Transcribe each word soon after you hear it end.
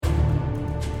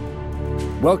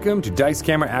Welcome to Dice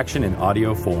Camera Action in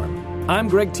audio form. I'm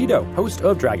Greg Tito, host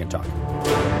of Dragon Talk.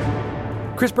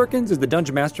 Chris Perkins is the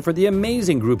Dungeon Master for the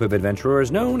amazing group of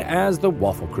adventurers known as the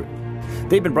Wafflecrew.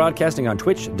 They've been broadcasting on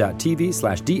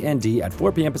twitch.tv/DND at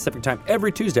 4 p.m. Pacific Time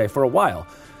every Tuesday for a while,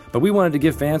 but we wanted to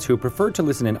give fans who prefer to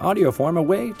listen in audio form a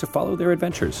way to follow their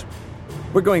adventures.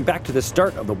 We're going back to the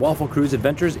start of the Wafflecrew's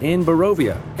adventures in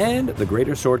Barovia and the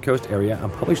greater Sword Coast area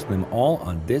and publishing them all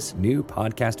on this new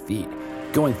podcast feed.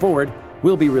 Going forward,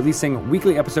 we'll be releasing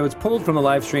weekly episodes pulled from the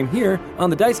live stream here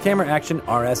on the Dice Camera Action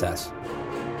RSS.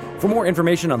 For more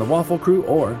information on the Wafflecrew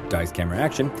or Dice Camera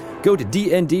Action, go to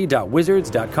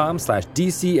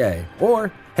dnd.wizards.com/DCA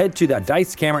or head to the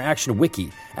Dice Camera Action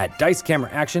wiki at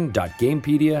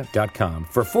dicecameraaction.gamepedia.com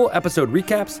for full episode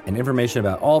recaps and information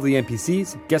about all the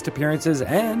NPCs, guest appearances,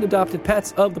 and adopted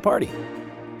pets of the party.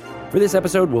 For this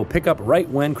episode, we'll pick up right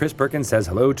when Chris Perkins says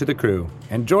hello to the crew.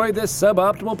 Enjoy this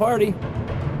suboptimal party.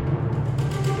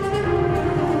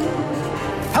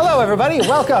 Hello, everybody.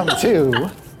 Welcome to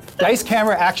Dice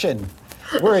Camera Action.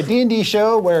 We're a D&D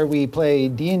show where we play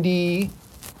D&D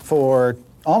for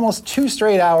almost 2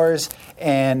 straight hours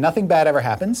and nothing bad ever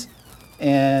happens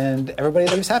and everybody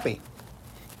leaves happy.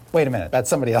 Wait a minute, that's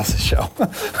somebody else's show.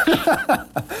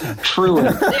 Truly.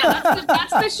 Yeah,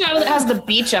 that's the show that has the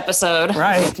beach episode.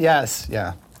 Right, yes,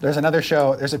 yeah. There's another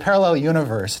show, there's a parallel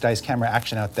universe, Dice Camera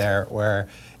Action out there, where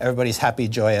everybody's happy,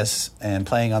 joyous, and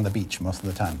playing on the beach most of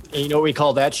the time. And you know what we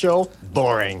call that show?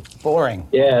 Boring. Boring.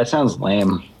 Yeah, it sounds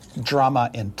lame.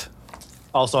 Drama-int.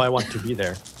 Also, I want to be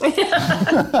there.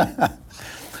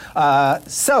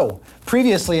 So,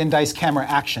 previously in Dice Camera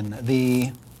Action,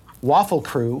 the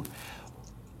Wafflecrew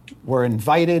were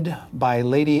invited by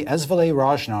Lady Esvele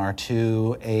Rajnar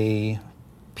to a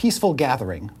peaceful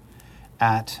gathering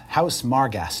at House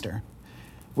Margaster,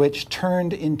 which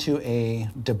turned into a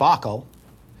debacle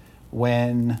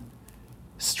when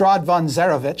Strahd von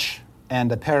Zarovich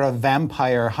and a pair of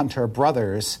vampire hunter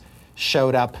brothers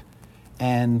showed up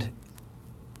and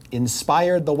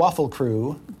inspired the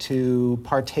Wafflecrew to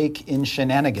partake in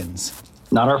shenanigans.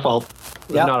 Not our fault.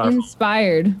 Yep. Not our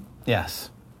Inspired. Yes.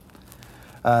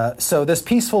 So this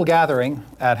peaceful gathering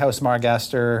at House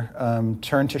Margaster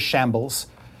turned to shambles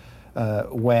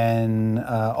when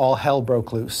all hell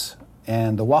broke loose,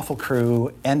 and the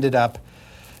Wafflecrew ended up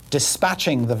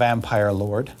dispatching the vampire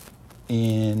lord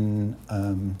in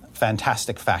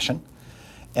fantastic fashion.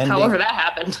 However that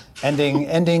happened.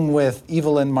 ending with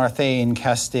Evelyn Marthane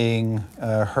casting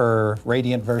her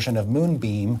radiant version of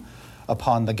Moonbeam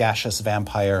upon the gaseous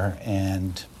vampire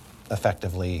and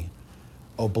effectively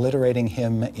obliterating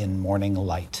him in morning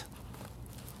light.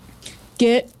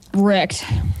 Get wrecked.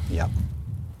 Yep.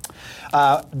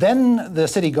 Then the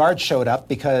city guard showed up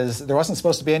because there wasn't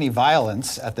supposed to be any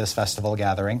violence at this festival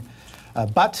gathering,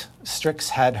 but Strix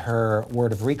had her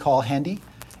word of recall handy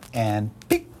and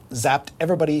beep, zapped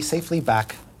everybody safely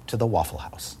back to the Waffle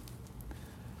House.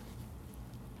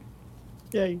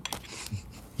 Yay.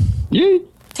 Yeet.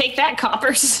 Take that,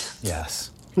 coppers. Yes.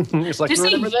 It's like Just we're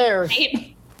say never there.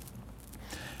 yeet.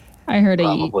 I heard a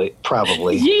yeet.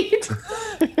 Probably.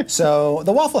 Yeet. So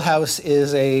the Waffle House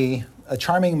is a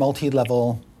charming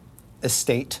multi-level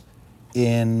estate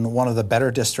in one of the better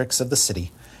districts of the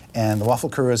city, and the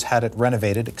Wafflecrew has had it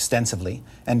renovated extensively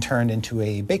and turned into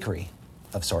a bakery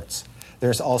of sorts.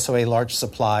 There's also a large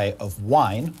supply of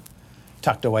wine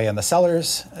tucked away in the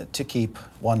cellars to keep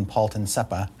one Paulton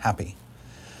Seppa happy.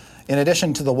 In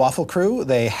addition to the Wafflecrew,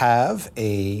 they have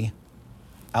a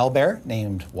owlbear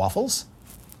named Waffles,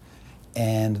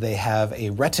 and they have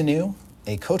a retinue,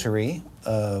 a coterie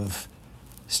of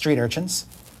street urchins,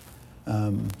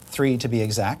 3 to be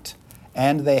exact,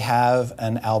 and they have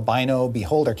an albino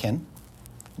beholderkin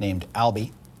named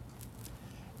Albie,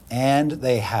 and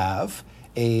they have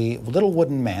a little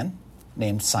wooden man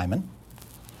named Simon,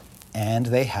 and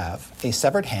they have a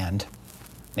severed hand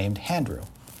named Handrew.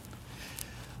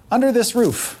 Under this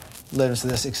roof lives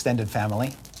this extended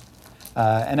family,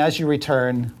 and as you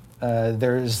return,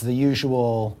 there's the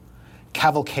usual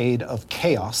cavalcade of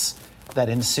chaos that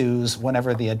ensues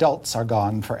whenever the adults are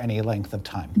gone for any length of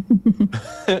time.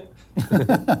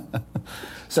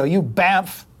 So you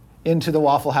bamf into the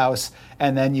Waffle House,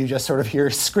 and then you just sort of hear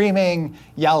screaming,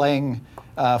 yelling,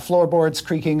 floorboards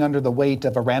creaking under the weight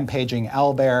of a rampaging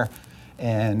owlbear,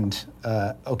 and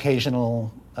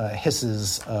occasional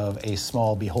hisses of a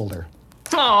small beholder.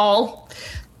 Oh,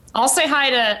 I'll say hi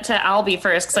to Albie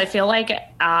first, because I feel like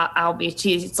Albie,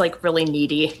 she's like really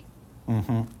needy.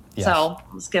 Mm-hmm. Yes. So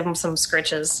let's give him some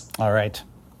scritches. All right.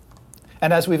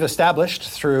 And as we've established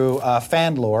through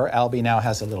fan lore, Albie now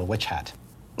has a little witch hat.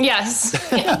 Yes.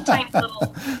 Yeah, tiny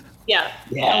little. Yeah.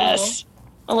 Yes.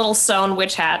 little sewn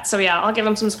witch hat. So yeah, I'll give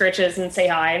him some scritches and say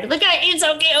hi. Look at he's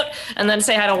so cute. And then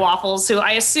say hi to Waffles, who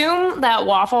I assume that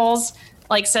Waffles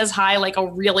like says hi like a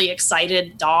really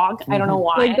excited dog. I don't know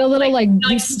why. Like a little like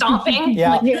stomping.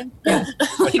 Yeah. Yeah.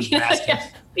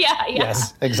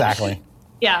 Yes, exactly.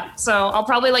 Yeah. So I'll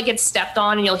probably like get stepped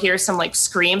on and you'll hear some like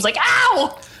screams like,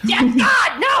 ow! Yeah,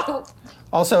 God, no!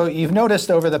 Also, you've noticed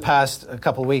over the past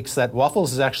couple weeks that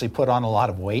Waffles has actually put on a lot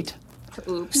of weight.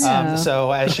 Oops.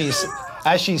 So as she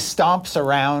stomps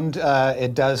around,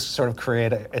 it does sort of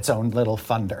create its own little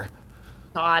thunder.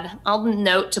 God, I'll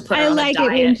note to put her I on like a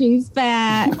diet. it when she's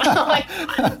fat.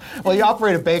 Well, you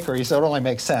operate a bakery, so it only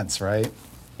makes sense, right?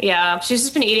 Yeah, she's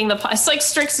just been eating the pies. It's like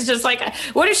Strix is just like,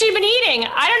 what has she been eating?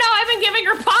 I don't know. I've been giving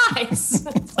her pies.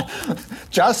 It's like,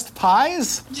 Just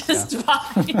pies? just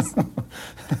pies.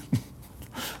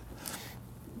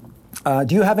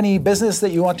 Do you have any business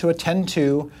that you want to attend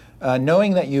to,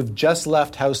 knowing that you've just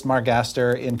left House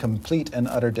Margaster in complete and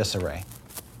utter disarray?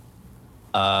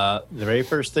 The very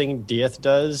first thing Dieth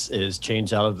does is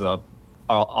change out of the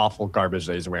awful garbage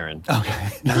that he's wearing. Okay.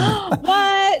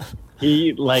 What?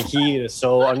 He is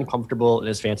so uncomfortable in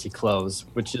his fancy clothes,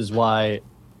 which is why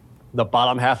the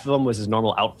bottom half of them was his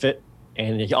normal outfit,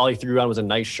 and all he threw on was a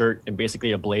nice shirt and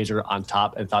basically a blazer on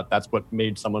top, and thought that's what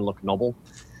made someone look noble.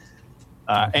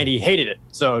 And he hated it,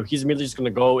 so he's immediately just going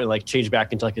to go and like change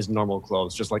back into like his normal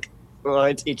clothes, just like, oh,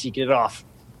 it's itchy, get it off.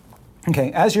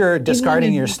 Okay, as you're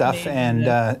discarding your stuff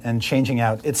and changing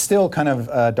out, it's still kind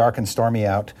of dark and stormy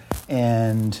out,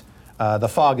 and the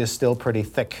fog is still pretty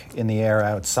thick in the air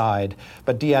outside.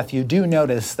 But Dieth, you do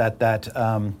notice that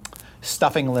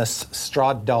stuffingless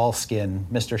strawed doll skin,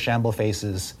 Mr.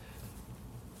 Shambleface's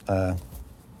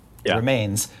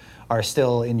remains, are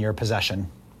still in your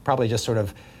possession. Probably just sort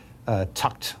of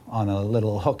tucked on a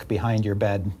little hook behind your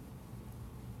bed.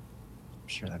 I'm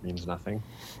sure that means nothing.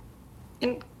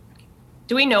 And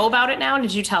do we know about it now?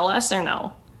 Did you tell us or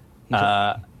no?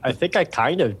 I think I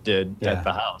kind of did at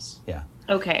the house. Yeah.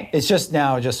 Okay. It's just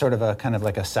now just sort of a kind of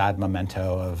like a sad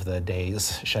memento of the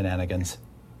day's shenanigans.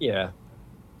 Yeah.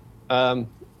 All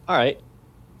right.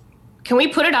 Can we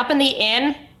put it up in the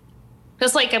inn?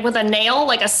 Just like with a nail,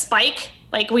 like a spike?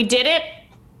 Like we did it?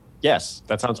 Yes,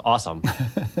 that sounds awesome.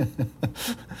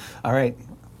 All right.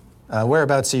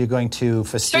 Whereabouts are you going to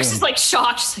festoon? Strix is like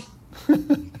shocked. She's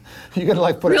like, You're gonna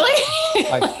like put really?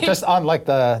 it like just on like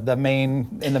the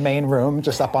main room,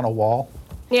 just up on a wall.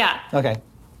 Yeah. Okay.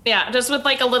 Yeah, just with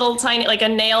like a little tiny, like a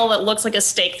nail that looks like a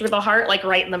stake through the heart, like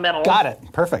right in the middle. Got it.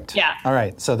 Perfect. Yeah. All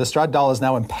right. So the Strahd doll is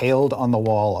now impaled on the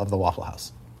wall of the Waffle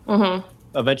House. Mm-hmm.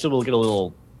 Eventually, we'll get a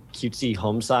little cutesy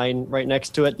home sign right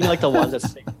next to it. You know, like the ones that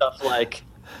say stuff like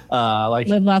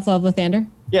Live, laugh, love, Lathander.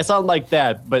 Yeah, something like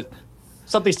that, but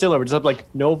something similar. Just like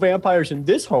no vampires in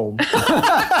this home.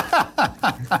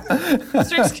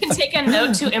 Strix can take a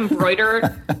note to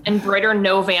embroider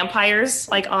no vampires,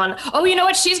 like on. Oh, you know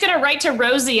what? She's gonna write to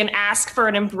Rosie and ask for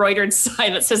an embroidered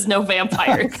sign that says no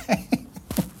vampires. Okay.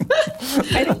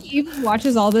 I think he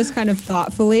watches all this kind of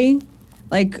thoughtfully,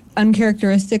 like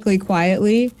uncharacteristically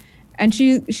quietly, and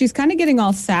she's kind of getting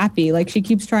all sappy. Like she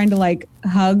keeps trying to like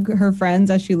hug her friends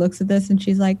as she looks at this, and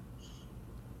she's like,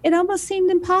 "It almost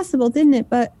seemed impossible, didn't it?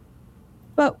 But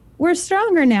we're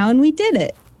stronger now, and we did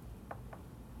it."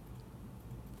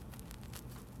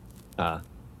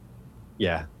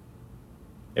 Yeah.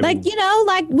 Like, you know,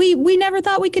 like we never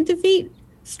thought we could defeat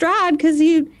Strahd because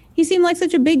he seemed like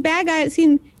such a big bad guy. It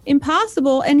seemed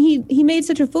impossible, and he made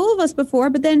such a fool of us before,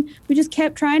 but then we just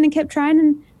kept trying,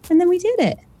 and then we did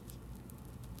it.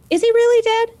 Is he really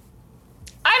dead?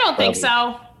 I don't think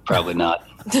so. Probably not.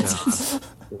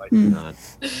 Likely not.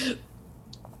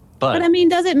 But I mean,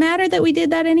 does it matter that we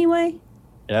did that anyway?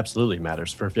 It absolutely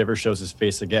matters. For if he ever shows his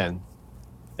face again,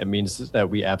 it means that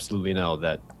we absolutely know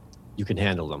that you can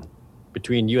handle them.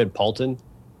 Between you and Paulton,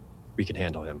 we can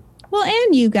handle him. Well,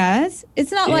 and you guys.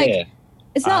 It's not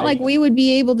like we would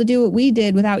be able to do what we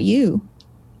did without you.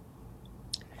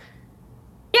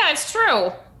 Yeah, it's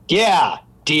true. Yeah,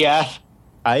 DF.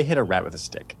 I hit a rat with a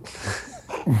stick.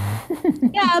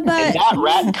 Yeah, but And that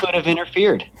rat could have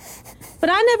interfered. But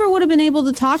I never would have been able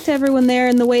to talk to everyone there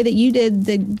in the way that you did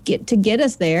to get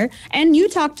us there. And you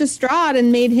talked to Strahd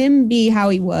and made him be how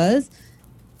he was.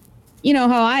 You know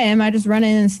how I am. I just run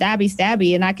in and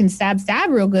stabby, and I can stab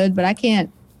real good, but I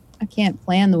can't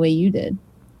plan the way you did.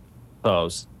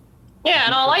 Pose. Yeah,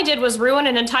 and all I did was ruin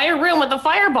an entire room with a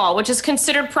fireball, which is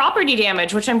considered property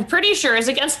damage, which I'm pretty sure is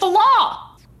against the law.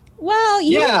 Well,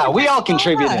 yeah, we all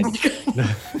contributed.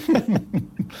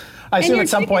 I assume at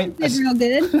some point. Did real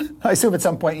good. I assume at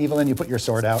some point, Evelyn, you put your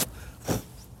sword out.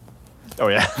 Oh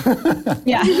yeah.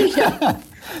 Yeah.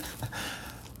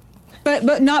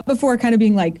 but not before kind of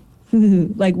being like,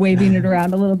 like waving it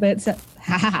around a little bit. So,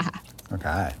 ha ha ha.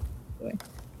 Okay.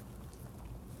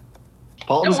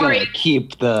 Paul's Don't worry. gonna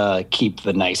keep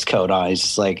the nice coat on. He's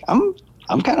just like, I'm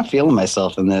kind of feeling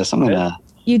myself in this. I'm gonna.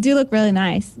 You do look really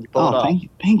nice. Oh,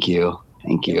 thank you.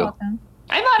 You're welcome.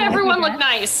 I thought everyone looked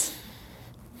nice.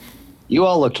 You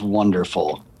all looked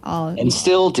wonderful, All of you. and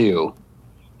still do.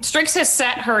 Strix has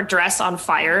set her dress on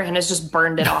fire and has just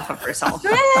burned it off of herself.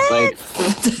 Like,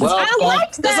 well, I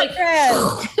liked Just that like-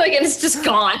 dress. Like, and it's just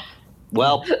gone.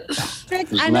 well,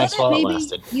 Strix, It was I know nice that while it maybe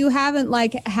lasted. you haven't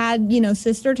like had,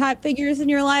 sister type figures in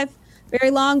your life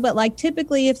very long, but like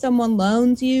typically if someone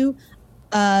loans you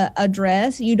a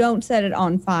dress, you don't set it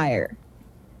on fire.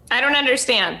 I don't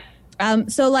understand.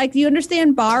 So like, do you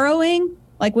understand borrowing?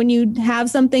 Like when you have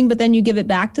something, but then you give it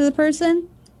back to the person?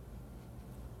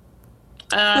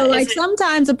 So like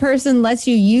sometimes a person lets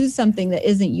you use something that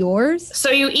isn't yours. So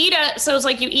it's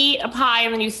like you eat a pie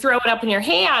and then you throw it up in your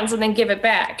hands and then give it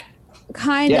back.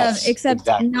 Kind Yes, of, except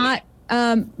exactly. not.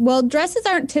 Well, dresses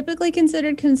aren't typically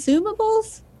considered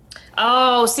consumables.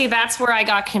 Oh, see, that's where I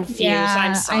got confused.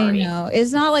 I'm sorry. I know.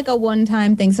 It's not like a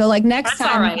one-time thing. So like next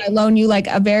That's time all right. if I loan you like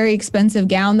a very expensive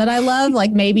gown that I love,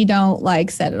 like maybe don't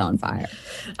like set it on fire.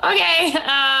 Okay,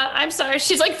 I'm sorry.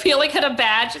 She's like feeling kind of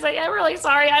bad. She's like, I'm really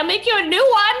sorry. I'll make you a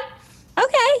new one.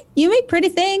 Okay. You make pretty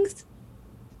things.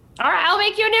 All right, I'll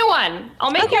make you a new one.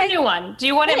 I'll make you a Okay. new one. Do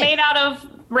you want it Okay. made out of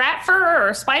rat fur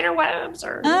or spider webs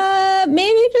or?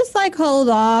 Maybe just like hold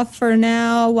off for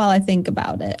now while I think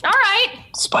about it. All right.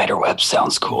 spiderweb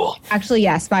sounds cool. Actually,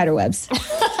 yeah, spider webs.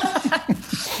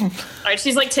 All right,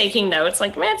 she's like taking notes.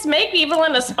 Like, let's make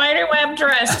Evelyn a spider web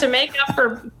dress to make up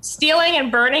for stealing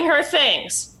and burning her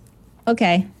things.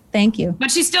 Okay. Thank you. But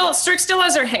Strix still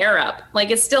has her hair up. Like,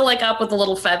 it's still like up with a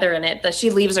little feather in it. That she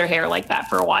leaves her hair like that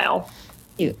for a while.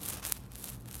 Cute.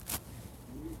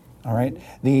 All right.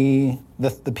 The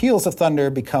peals of thunder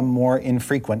become more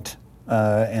infrequent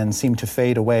and seem to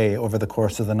fade away over the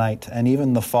course of the night, and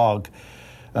even the fog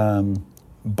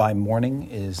by morning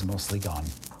is mostly gone.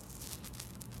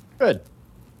 Good.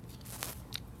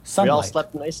 Sunlight. We all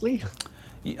slept nicely.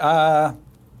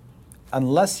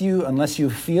 Unless you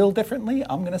feel differently,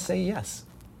 I'm going to say yes.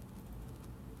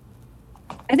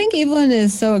 I think Evelyn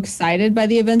is so excited by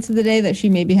the events of the day that she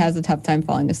maybe has a tough time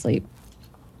falling asleep.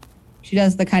 She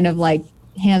does the kind of like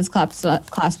hands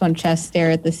clasped on chest,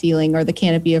 stare at the ceiling or the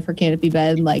canopy of her canopy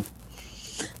bed, like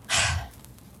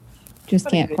just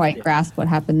can't quite grasp what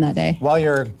happened that day. While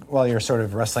you're sort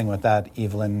of wrestling with that,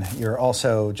 Evelyn, you're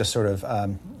also just sort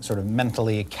of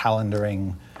mentally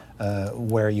calendaring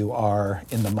where you are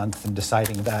in the month and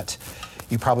deciding that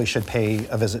you probably should pay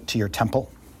a visit to your temple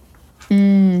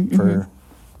for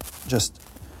just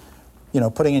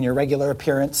putting in your regular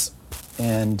appearance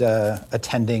and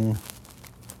attending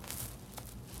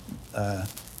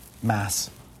mass.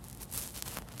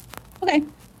 Okay.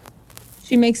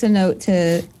 She makes a note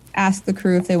to ask the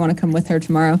crew if they want to come with her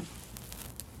tomorrow.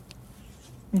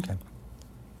 Okay.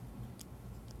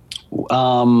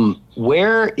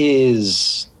 Where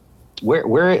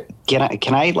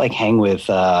can I like hang with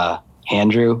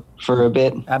Andrew for a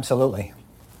bit? Absolutely.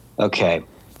 Okay,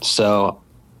 so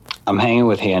I'm hanging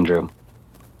with Andrew.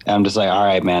 And I'm just like, all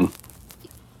right, man.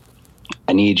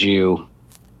 I need you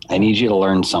to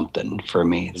learn something for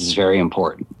me. This is very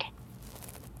important.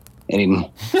 And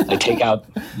I take out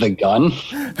the gun.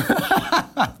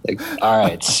 Like, all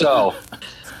right, so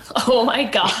Oh my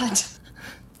God.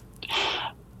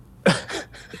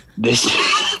 this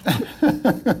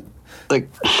like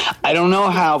I don't know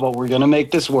how, but we're gonna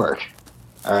make this work.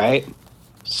 All right.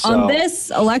 So, On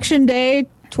this election day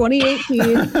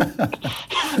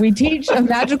 2018, we teach a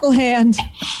magical hand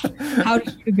how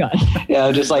to shoot a gun.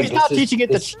 yeah, just like He's not teaching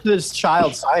it to this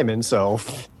child, Simon, so.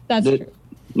 That's The- true.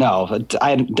 No,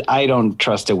 I don't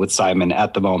trust it with Simon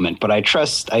at the moment, but I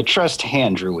trust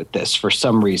Andrew with this for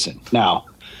some reason. Now,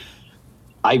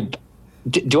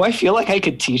 do I feel like I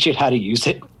could teach it how to use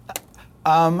it?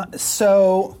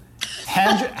 So,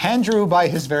 Andrew, by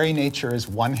his very nature, is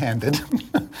one-handed.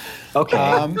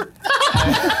 Okay.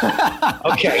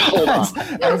 Okay, hold on.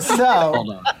 And so Hold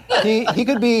on. he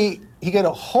could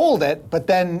hold it, but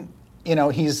then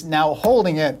he's now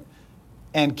holding it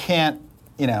and can't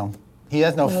he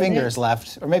has no fingers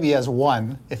left, or maybe he has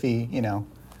one if he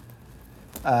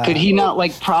Could he not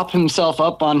like prop himself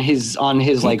up on his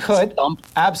he like could stump?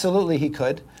 absolutely he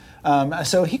could.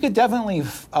 So he could definitely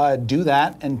do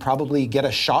that and probably get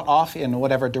a shot off in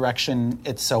whatever direction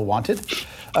it's so wanted.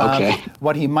 Okay.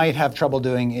 What he might have trouble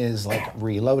doing is like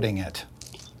reloading it.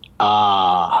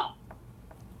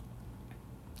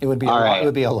 It would be All right. it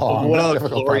would be a long, What a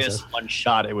difficult glorious process. one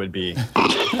shot it would be.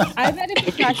 I bet if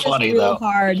he practiced funny, real though.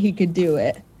 hard, he could do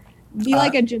it. Be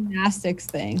like a gymnastics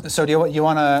thing. So do you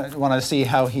want to see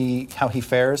how he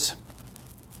fares?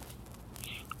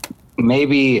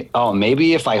 Maybe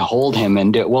if I hold him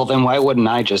and do, well, then why wouldn't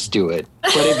I just do it?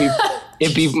 But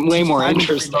it'd be way more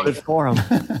interesting. Loaded for him.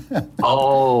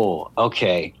 Oh,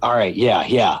 okay. All right.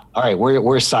 Yeah. All right.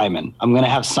 Where's Simon? I'm going to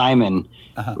have Simon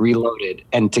reloaded,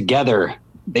 and together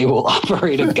they will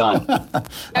operate a gun.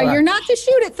 Now, you're not to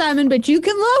shoot it, Simon, but you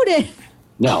can load it.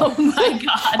 No. Oh my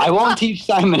God. I won't teach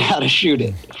Simon how to shoot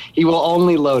it. He will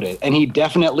only load it, and he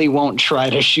definitely won't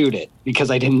try to shoot it because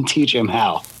I didn't teach him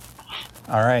how.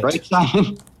 All right. Right,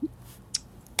 Simon?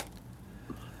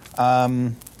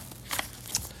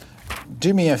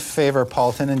 Do me a favor,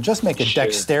 Paulton, and just make a Sure.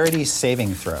 dexterity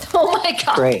saving throw. Oh my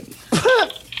God. Great.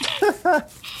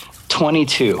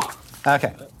 22.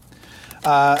 Okay.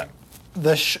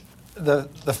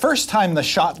 The first time the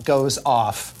shot goes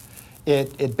off,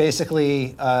 it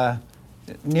basically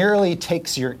nearly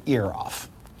takes your ear off.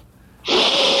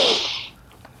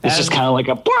 It's just kind of like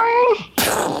a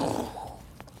boing.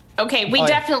 Okay, we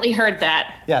definitely heard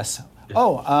that. Yes.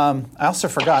 Oh, I also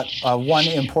forgot one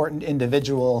important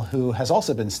individual who has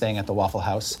also been staying at the Waffle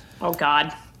House, Oh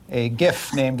God. a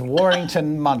GIF named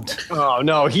Warrington Munt. Oh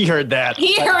no, he heard that.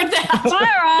 He heard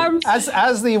that. Firearms.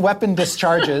 As the weapon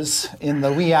discharges in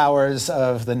the wee hours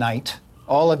of the night,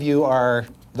 all of you are,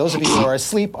 those of you who are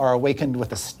asleep are awakened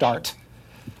with a start.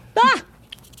 Ah!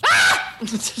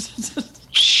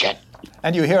 Shit.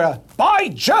 And you hear a, "By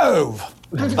Jove!"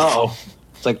 Uh-oh.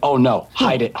 It's like, oh no,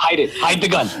 hide it. Hide the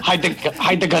gun. Hide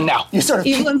the gun now. You sort of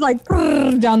Evelyn's like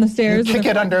 "Brrr," down the stairs. kick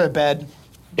it under the bed.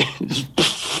 It's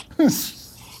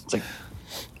like,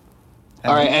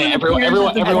 all right, and everyone.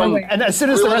 And as soon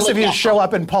as the Everyone rest of look you out. show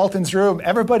up in Paulton's room,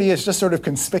 everybody is just sort of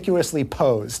conspicuously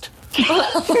posed.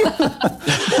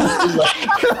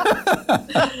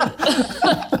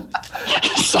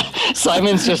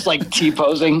 Simon's just like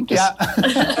T-posing. Just,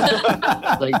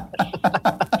 like,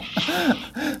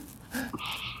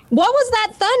 What was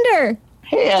that thunder?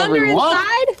 hey, Thunder everyone.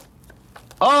 inside?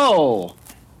 Oh,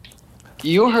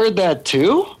 you heard that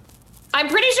too? I'm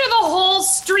pretty sure the whole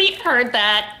street heard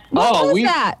that. What was we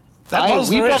that? That was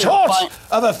we the better retort find-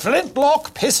 of a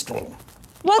flintlock pistol.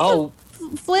 What's Oh,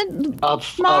 a flint a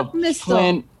smock missile?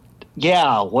 Flint.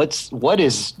 Yeah, what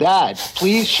is that?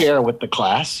 Please share with the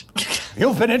class.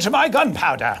 You've been into my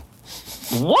gunpowder.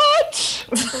 What?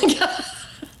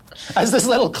 As this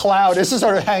little cloud is just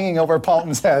sort of hanging over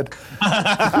Paulton's head. And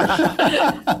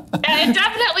it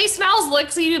definitely smells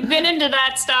like you've been into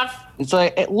that stuff. It's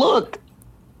like, look,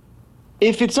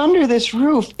 if it's under this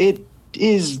roof, it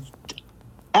is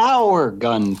our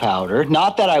gunpowder.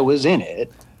 Not that I was in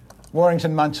it.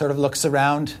 Warrington Munt sort of looks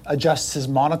around, adjusts his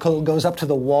monocle, goes up to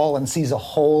the wall and sees a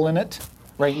hole in it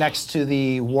right next to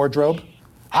the wardrobe.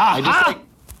 I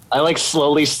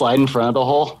slowly slide in front of the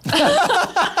hole.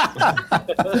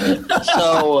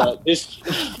 So this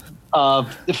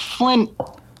Flint,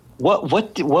 what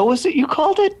was it you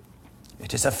called it?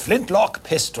 It is a flintlock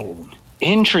pistol.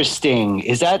 Interesting.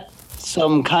 Is that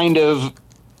some kind of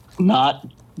not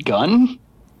gun?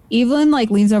 Evelyn like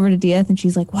leans over to Dieth and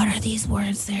she's like, "What are these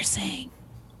words they're saying?"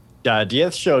 Yeah,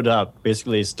 Diaz showed up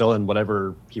basically still in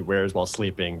whatever he wears while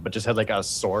sleeping, but just had like a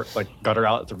sword, like gutter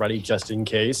out at the ready just in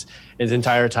case. His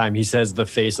entire time he says the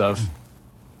face of.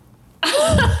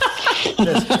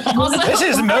 This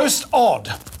is most odd.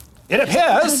 It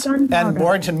appears, and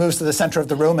Warrington moves to the center of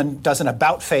the room and does an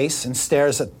about face and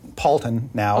stares at Paulton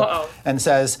now, and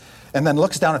says, and then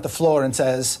looks down at the floor and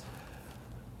says,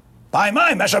 "By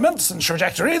my measurements and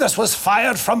trajectory, this was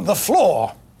fired from the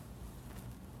floor.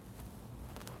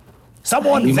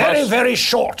 Someone You very, must- very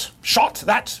short shot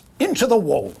that into the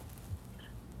wall."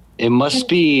 It must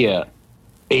be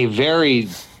a very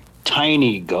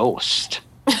tiny ghost.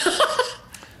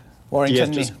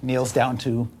 Warrington Yes, kneels down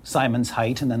to Simon's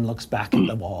height and then looks back at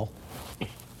the wall.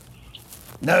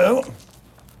 "No,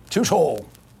 too tall."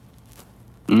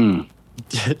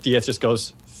 Diaz just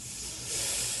goes,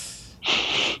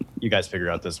 "You guys figure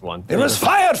out this one." It was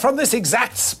fired from this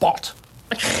exact spot.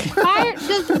 Fire?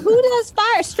 Who does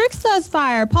fire? Strix does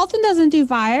fire. Paulton doesn't do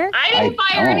fire. I didn't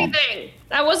I fire don't. anything.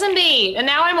 That wasn't me. And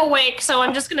now I'm awake, so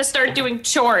I'm just gonna start doing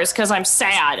chores because I'm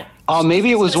sad. Oh,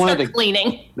 maybe it was one of Start the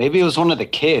cleaning. maybe it was one of the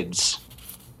kids,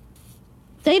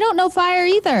 They don't know fire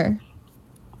either.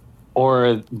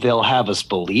 or they'll have us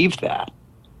believe that.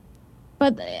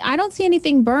 But I don't see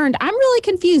anything burned. I'm really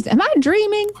confused. Am I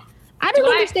dreaming? I I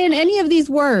don't understand any of these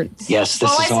words. Yes,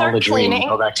 this is all a dream.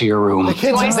 Go back to your room. The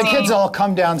kids all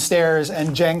come downstairs,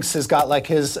 and Jenks has got like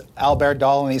his Albert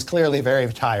doll, and he's clearly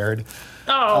very tired.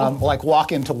 Oh. Like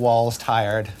walk into walls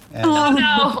tired. And,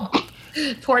 no.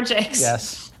 Poor Jenks.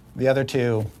 Yes. The other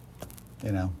two,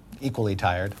 equally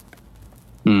tired.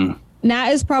 Nat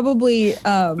is probably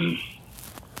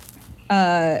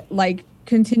like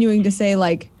continuing to say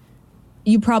like,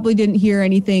 you probably didn't hear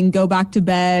anything. Go back to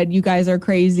bed. You guys are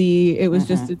crazy. It was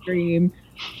just a dream.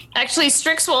 Actually,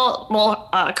 Strix will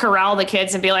corral the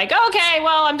kids and be like, okay,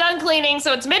 well, I'm done cleaning,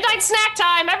 so it's midnight snack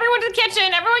time. Everyone to the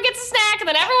kitchen. Everyone gets a snack, and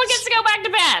then everyone gets to go back to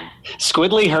bed.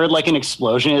 Squidly heard like an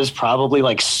explosion is probably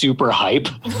like super hype.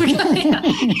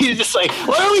 He's just like,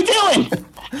 what are we doing?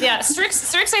 Yeah,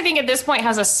 Strix, I think at this point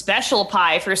has a special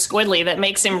pie for Squidly that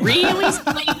makes him really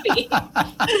sleepy.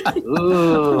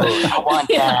 Ooh, I want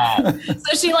that.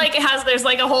 So she there's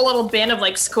like a whole little bin of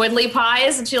like Squidly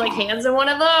pies, and she like hands him one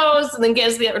of those, and then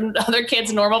gives the other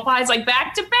kids normal pies, like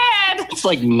back to bed. It's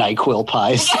like NyQuil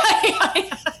pies.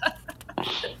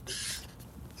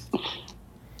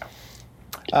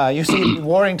 You see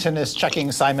Warrington is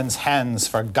checking Simon's hands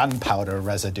for gunpowder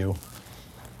residue.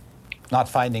 Not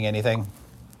finding anything.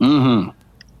 Mm-hmm.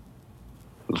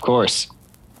 Of course.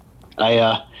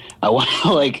 I want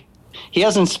to he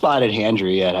hasn't spotted Andrew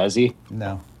yet, has he?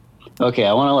 No. Okay,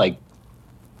 I want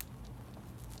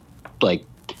to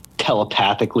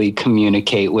telepathically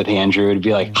communicate with Andrew to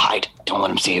be like, hide, don't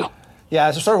let him see you. Yeah,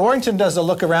 so sort of Warrington does a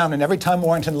look around, and every time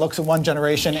Warrington looks at one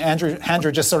generation,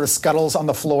 Andrew just sort of scuttles on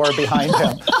the floor behind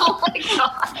him. Oh my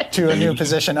God. To a new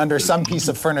position under some piece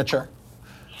of furniture.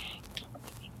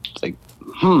 It's like,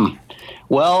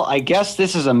 well, I guess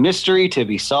this is a mystery to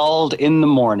be solved in the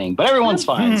morning, but everyone's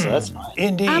fine, so that's fine.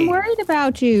 Indeed. I'm worried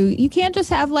about you. You can't just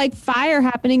have fire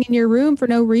happening in your room for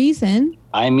no reason.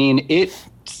 I mean, it's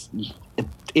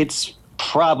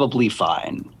probably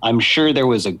fine. I'm sure there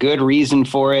was a good reason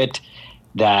for it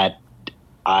that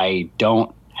I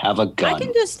don't have a gun. I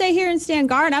can just stay here and stand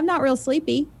guard. I'm not real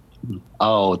sleepy.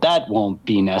 Oh, that won't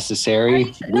be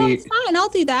necessary. Sure? No, it's fine. I'll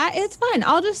do that. It's fine.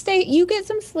 I'll just stay. You get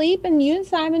some sleep, and you and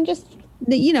Simon just,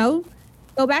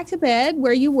 go back to bed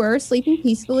where you were, sleeping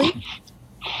peacefully,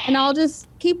 and I'll just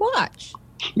keep watch.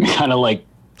 Kind of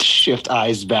shift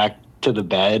eyes back to the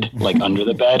bed, under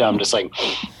the bed. I'm just like,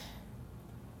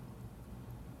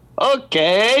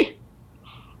 okay,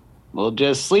 we'll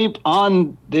just sleep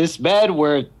on this bed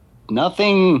where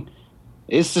nothing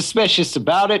is suspicious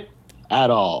about it at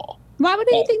all. Why would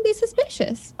anything be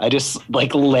suspicious? I just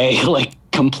lay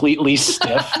completely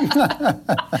stiff.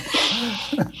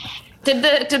 Did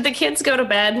the kids go to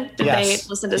bed? Did they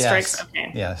listen to Strix?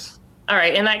 Okay. Yes. All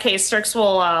right. In that case, Strix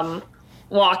will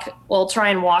try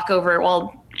and walk over.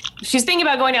 Well, she's thinking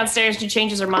about going downstairs. She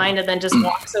changes her mind and then just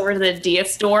walks over to the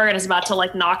Dieth's door and is about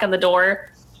to knock on the door,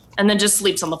 and then just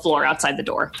sleeps on the floor outside the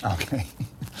door. Okay.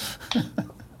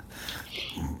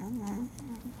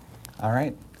 All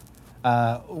right.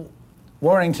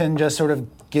 Warrington just sort of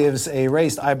gives a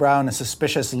raised eyebrow and a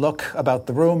suspicious look about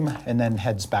the room, and then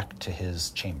heads back to his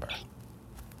chamber.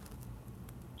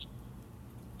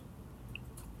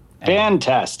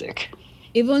 Fantastic.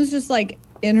 Evelyn's just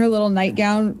in her little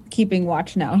nightgown, keeping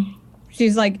watch now.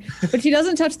 She's but she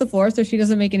doesn't touch the floor, so she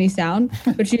doesn't make any sound.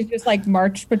 But she's just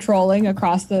march patrolling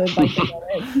across the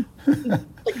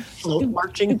float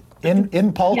marching.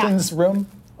 In Paulton's room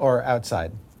or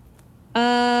outside?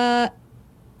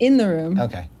 In the room.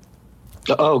 Okay.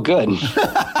 Oh, good.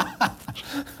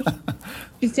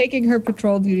 She's taking her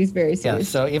patrol duties very seriously. Yeah,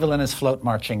 so Evelyn is float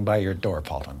marching by your door,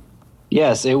 Paulton.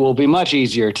 Yes, it will be much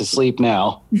easier to sleep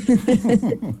now.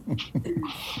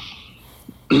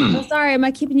 Oh, sorry, am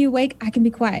I keeping you awake? I can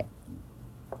be quiet.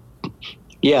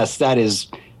 Yes, that is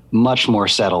much more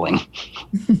settling.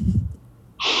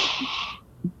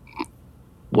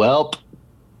 Welp.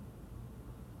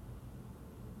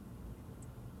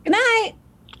 Good night.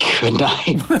 Good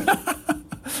night.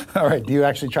 All right, do you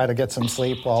actually try to get some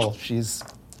sleep while she's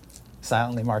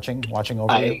silently marching, watching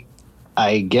over you?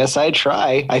 I guess I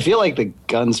try. I feel like the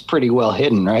gun's pretty well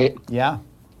hidden, right? Yeah.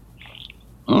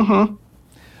 Mm-hmm.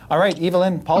 All right,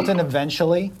 Evelyn, Paulton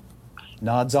eventually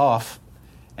nods off,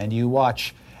 and you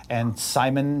watch. And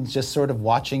Simon just sort of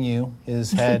watching you,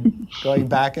 his head going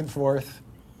back and forth,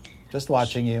 just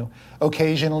watching you,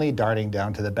 occasionally darting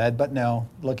down to the bed, but no,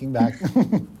 looking back,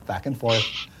 back and forth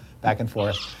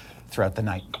throughout the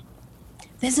night.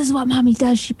 This is what Mommy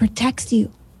does. She protects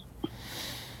you.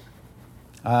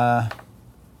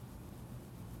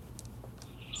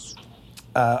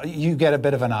 You get a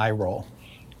bit of an eye roll.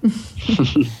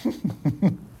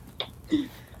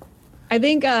 I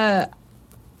think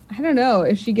I don't know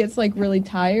if she gets like really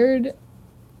tired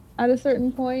at a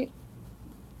certain point.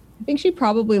 I think she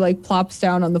probably like plops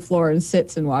down on the floor and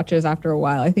sits and watches after a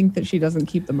while. I think that she doesn't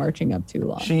keep the marching up too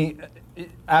long.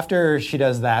 After she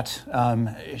does that,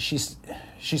 she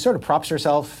sort of props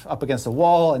herself up against the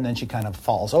wall, and then she kind of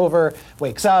falls over,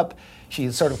 wakes up.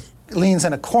 She sort of leans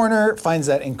in a corner, finds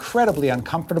that incredibly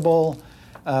uncomfortable.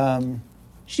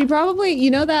 She probably,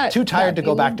 that... Too tired to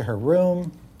go back to her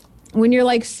room. When you're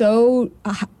like so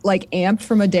like amped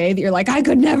from a day that you're like, I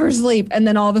could never sleep. And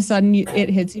then all of a sudden it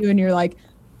hits you and you're like,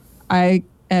 I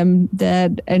am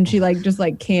dead. And she like just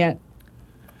like can't.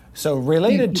 So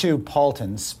related to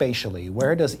Paulton spatially,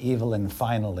 where does Evelyn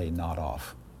finally nod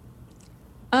off?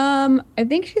 I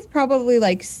think she's probably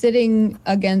like sitting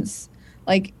against,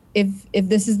 like if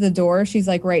this is the door, she's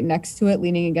like right next to it,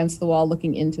 leaning against the wall,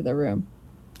 looking into the room.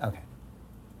 Okay.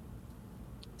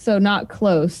 So not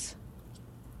close.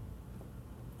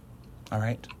 All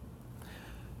right.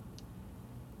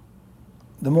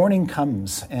 The morning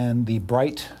comes and the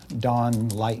bright dawn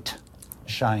light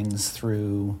shines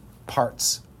through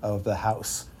parts of the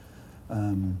house.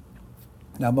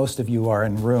 Now, most of you are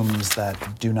in rooms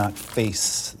that do not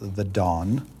face the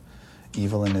dawn.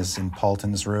 Evelyn is in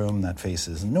Paulton's room that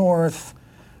faces north.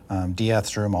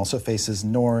 Dieth's room also faces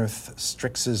north.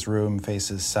 Strix's room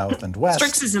faces south and west.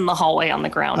 Strix is in the hallway on the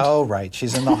ground. Oh, right.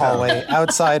 She's in the hallway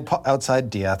outside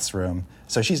Dieth's room.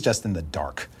 So she's just in the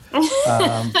dark.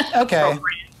 Okay.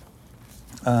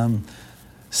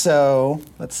 So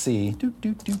let's see.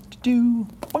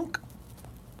 Bunk.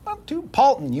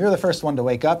 Paulton, you're the first one to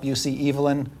wake up. You see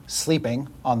Evelyn sleeping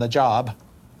on the job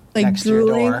like next to your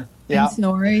door. And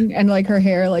snoring and like her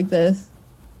hair like this.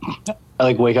 I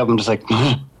like wake up and just like,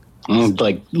 and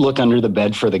like look under the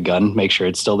bed for the gun, make sure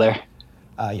it's still there.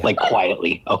 Yeah. Like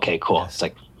quietly. Okay, cool. Yes. It's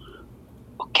like,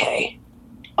 okay.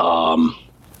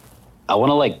 I want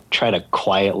to like try to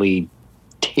quietly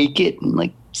take it and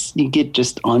like sneak it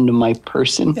just onto my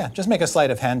person. Yeah, just make a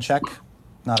sleight of hand check.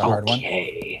 Not a hard one.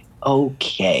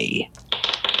 Okay.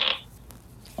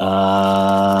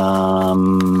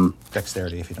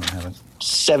 Dexterity if you don't have it.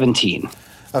 17.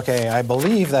 Okay, I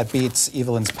believe that beats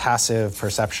Evelyn's passive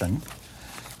perception.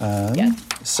 Yes.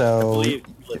 So, I believe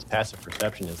Evelyn's passive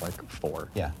perception is like 4.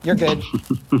 yeah, you're good.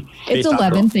 It's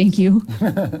 11, thank you.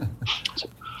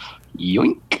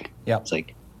 Yoink. Yep. It's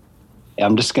like,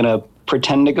 I'm just going to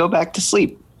pretend to go back to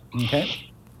sleep.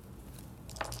 Okay.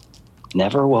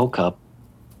 Never woke up.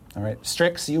 All right.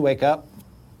 Strix, you wake up.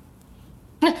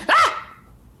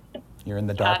 You're in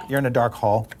the dark. You're in a dark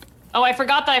hall. Oh, I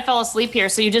forgot that I fell asleep here,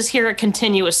 so you just hear a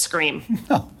continuous scream.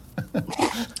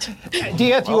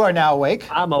 Dieth, you are now awake.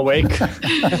 I'm awake.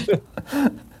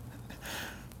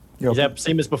 You're Yep,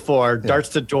 same as before. Darts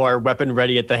to door, weapon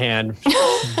ready at the hand.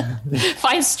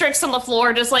 Find Strix on the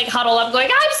floor, just like huddle up, going,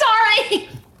 I'm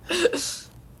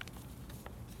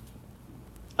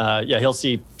sorry! Yeah, he'll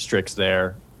see Strix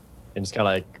there and just kind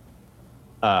of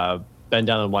like bend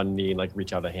down on one knee and like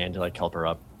reach out a hand to like help her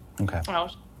up. Okay. Oh,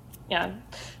 yeah.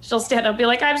 She'll stand up and be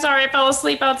like, I'm sorry, I fell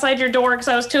asleep outside your door because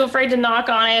I was too afraid to knock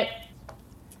on it.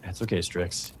 That's okay,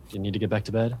 Strix. Do you need to get back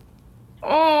to bed?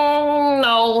 Oh,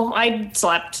 no, I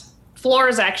slept. Floor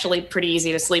is actually pretty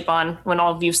easy to sleep on when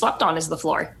all of you slept on is the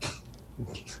floor.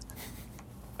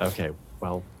 Okay,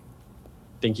 well,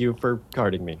 thank you for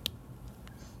guarding me.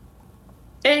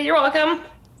 Hey, you're welcome.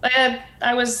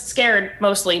 I was scared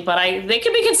mostly, but they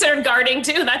can be considered guarding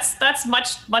too. That's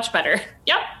much better.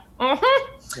 Yep.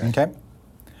 Mm-hmm. Okay.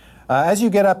 As you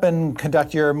get up and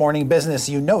conduct your morning business,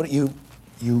 you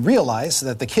realize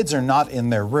that the kids are not in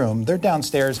their room. They're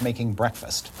downstairs making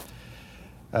breakfast.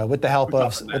 With the help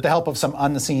of some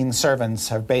unseen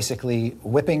servants, are basically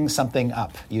whipping something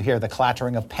up. You hear the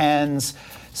clattering of pans,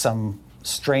 some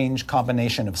strange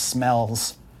combination of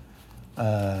smells,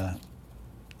 and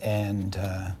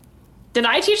Did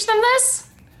I teach them this?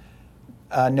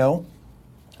 no.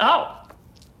 Oh.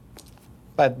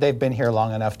 But they've been here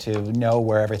long enough to know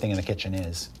where everything in the kitchen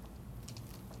is.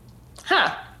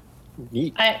 Huh.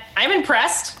 Neat. I'm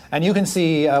impressed. And you can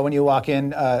see when you walk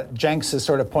in, Jenks is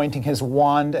sort of pointing his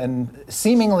wand and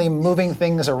seemingly moving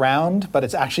things around, but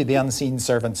it's actually the unseen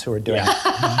servants who are doing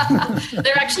it.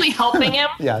 They're actually helping him.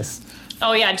 Yes.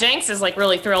 Oh yeah, Jenks is like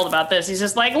really thrilled about this. He's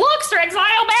just like, look, Strix,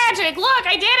 I know magic. Look,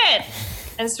 I did it.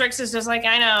 And Strix is just like,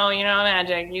 I know, you know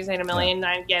magic. You say it a million,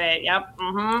 I get it. Yep.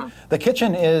 Mm-hmm. The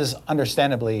kitchen is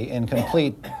understandably in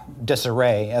complete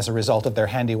disarray as a result of their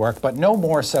handiwork, but no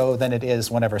more so than it is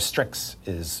whenever Strix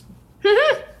is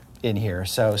in here.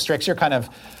 So Strix, you're kind of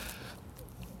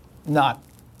not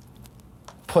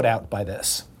put out by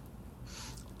this.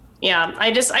 Yeah, I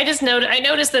noticed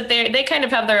that they kind of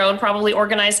have their own probably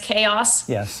organized chaos.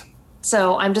 Yes.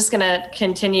 So I'm just gonna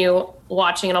continue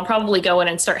watching, and I'll probably go in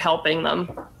and start helping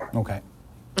them. Okay.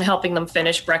 Helping them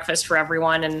finish breakfast for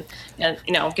everyone, and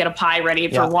get a pie ready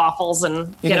for Waffles, and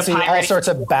you get can a see pie all ready sorts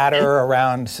of batter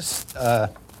around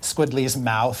Squidly's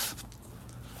mouth.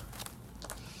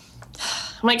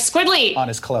 I'm like, Squidly, on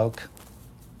his cloak.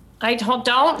 I don't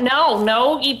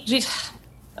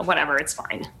whatever, it's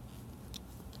fine.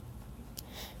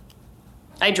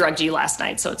 I drugged you last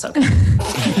night, so it's okay.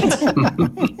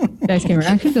 Dice Gamer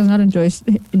Action does not endorse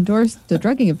the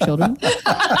drugging of children.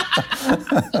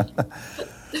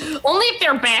 Only if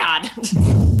they're bad.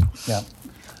 Yeah.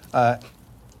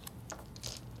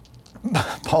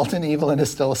 Paulton Evelyn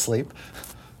is still asleep.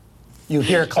 You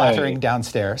hear clattering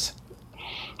downstairs.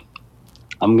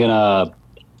 I'll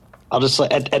just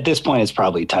at this point it's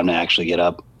probably time to actually get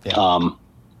up. Yeah.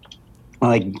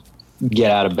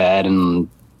 Get out of bed and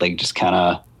just kind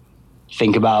of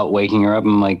think about waking her up.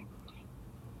 I'm like,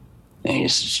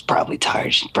 she's probably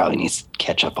tired. She probably needs to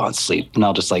catch up on sleep. And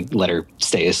I'll just let her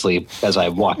stay asleep as I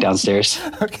walk downstairs.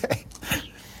 Okay.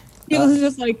 He was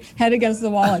just head against the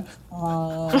wall,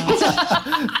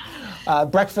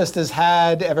 breakfast is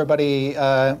had. Everybody,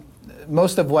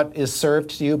 most of what is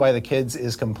served to you by the kids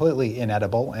is completely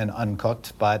inedible and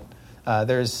uncooked, but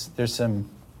there's some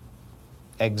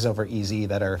eggs over easy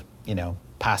that are,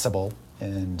 passable,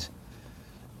 and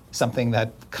something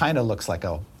that kind of looks like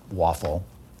a waffle,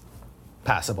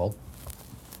 passable.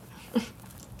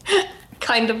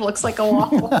 Kind of looks like a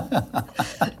waffle.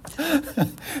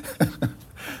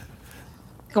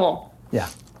 Cool. Yeah.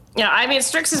 Yeah, I mean,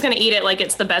 Strix is going to eat it like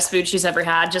it's the best food she's ever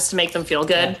had, just to make them feel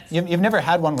good. Yeah. You've never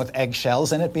had one with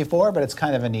eggshells in it before, but it's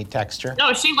kind of a neat texture.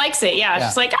 No, she likes it. Yeah,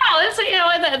 she's like,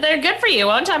 they're good for you.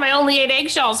 One time I only ate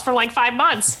eggshells for 5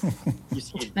 months.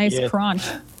 Nice crunch.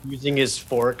 Using his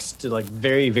forks to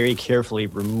very, very carefully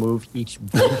remove each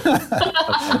bit of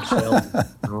eggshell.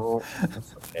 No,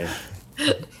 that's okay.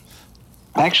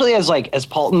 Actually, as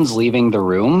Paulton's leaving the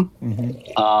room,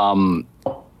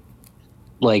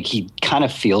 he kind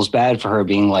of feels bad for her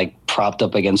being propped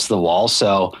up against the wall.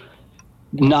 So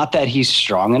not that he's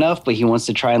strong enough, but he wants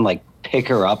to try and pick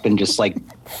her up and just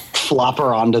flop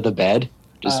her onto the bed.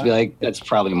 Just be like, that's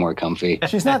probably more comfy.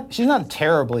 She's not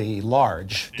terribly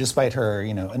large, despite her,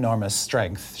 enormous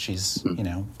strength. She's,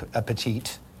 a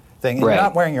petite thing. And right. You're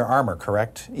not wearing your armor,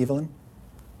 correct, Evelyn?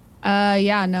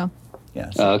 Yeah, no. Yeah,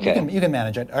 so okay. You can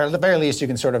manage it. Or at the very least, you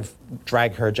can sort of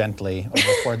drag her gently over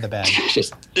toward the bed.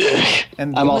 Just,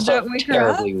 and I'm also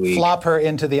terribly weak. Flop her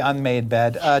into the unmade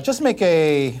bed. Just make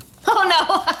a...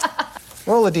 Oh,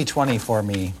 no. Roll a d20 for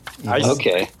me.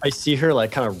 Okay. I see her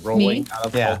kind of rolling out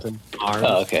of Paulton's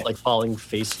arms, falling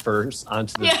face first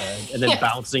onto the bed, and then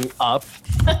bouncing up,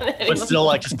 but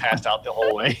still just passed out the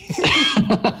whole way.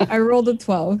 I rolled a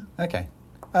 12. Okay.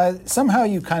 Somehow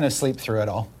you kind of sleep through it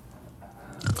all.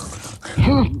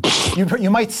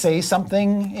 You might say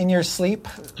something in your sleep,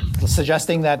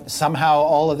 suggesting that somehow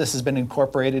all of this has been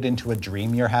incorporated into a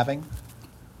dream you're having.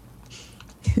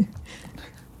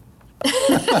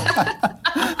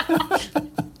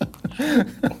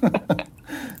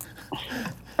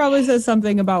 Probably says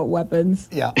something about weapons.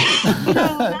 Yeah.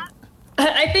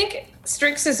 I think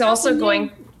Strix is also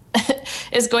going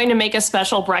to make a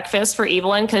special breakfast for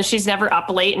Evelyn because she's never up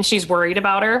late and she's worried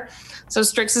about her. So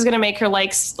Strix is going to make her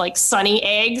like sunny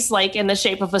eggs, in the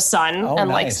shape of a sun, and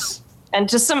nice. And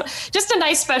just a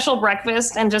nice special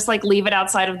breakfast, and just leave it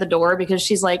outside of the door because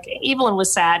she's Evelyn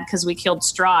was sad because we killed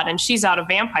Strahd and she's out of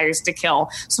vampires to kill.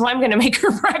 So I'm going to make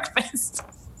her breakfast.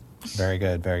 Very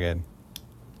good, very good.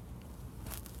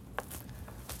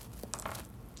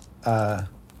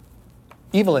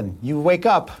 Evelyn, you wake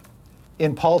up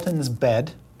in Paulton's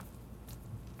bed.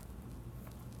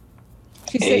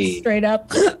 She sits straight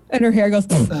up, and her hair goes...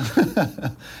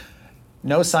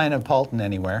 No sign of Paulton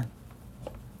anywhere.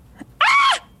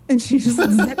 And she just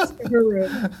zips to her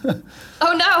room.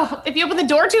 Oh no! If you open the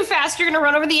door too fast, you're gonna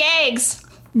run over the eggs.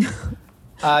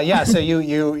 Yeah. So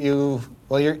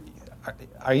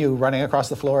are you running across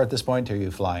the floor at this point, or are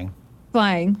you flying?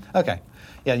 Flying. Okay.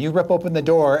 Yeah. You rip open the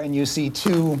door and you see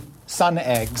 2 sun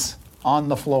eggs on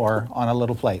the floor on a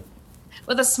little plate.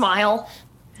 With a smile.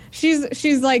 She's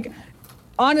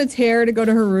on a tear to go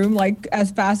to her room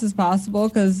as fast as possible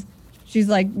because she's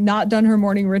not done her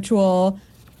morning ritual.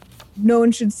 No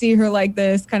one should see her like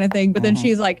this kind of thing. But then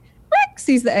she's Rick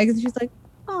sees the eggs and she's like,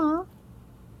 aw.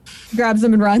 Grabs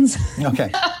them and runs.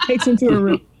 Okay. Takes them to her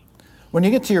room. When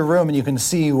you get to your room and you can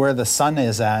see where the sun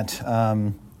is at,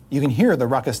 you can hear the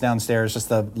ruckus downstairs, just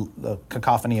the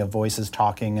cacophony of voices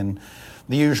talking and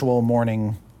the usual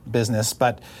morning business.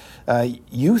 But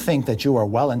You think that you are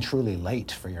well and truly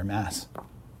late for your mass.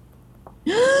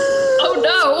 Oh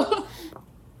no!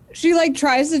 She like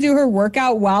tries to do her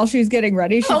workout while she's getting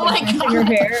ready. She's like brushing her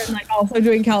hair and like also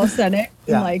doing calisthenics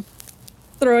and like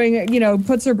throwing it,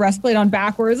 puts her breastplate on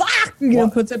backwards,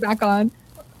 puts it back on.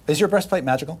 Is your breastplate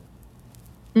magical?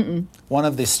 Mm-mm. One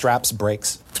of the straps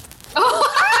breaks.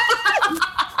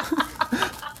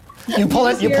 You pull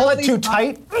it too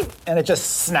tight and it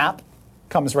just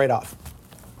comes right off.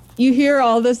 You hear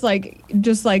all this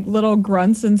just little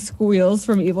grunts and squeals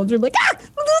from Evil Dream, like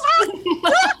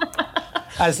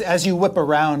As you whip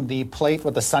around, the plate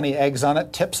with the sunny eggs on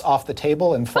it tips off the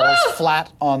table and falls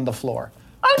flat on the floor.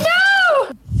 Oh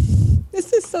no!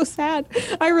 This is so sad.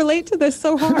 I relate to this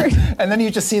so hard. And then you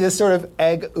just see this sort of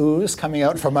egg ooze coming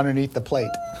out from underneath the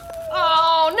plate.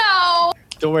 Oh no!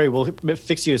 Don't worry, we'll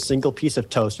fix you a single piece of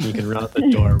toast and you can run out the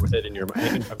door with it in your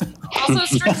hand. Also,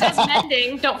 Strix says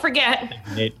mending. Don't forget.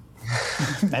 Nate.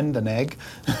 Mend an egg.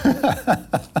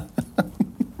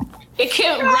 It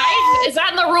can't, right? Is that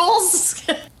in the rules?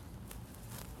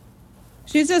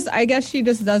 I guess she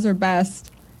just does her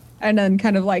best and then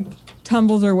kind of like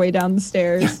tumbles her way down the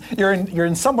stairs. You're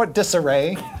in somewhat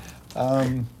disarray.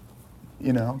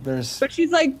 There's... But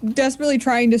she's like desperately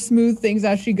trying to smooth things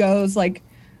as she goes, like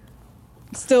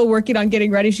still working on getting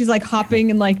ready. She's like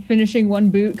hopping and like finishing one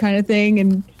boot kind of thing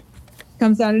and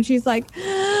comes down and she's like,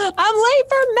 I'm late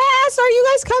for mass. Are you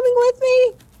guys coming with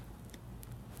me?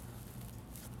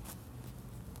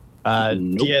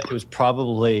 Nope. Dieth was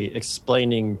probably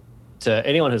explaining to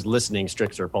anyone who's listening,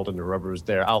 Strix or Bolton or whoever was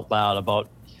there, out loud about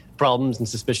problems and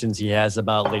suspicions he has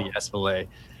about Lady Espelay.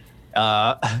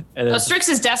 Strix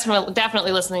is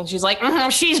definitely listening. She's like,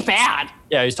 she's bad.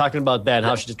 Yeah, he's talking about that and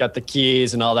how she just got the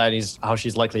keys and all that, and how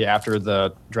she's likely after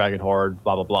the dragon horde,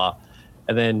 blah, blah, blah.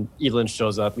 And then Evelyn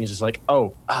shows up and he's just like,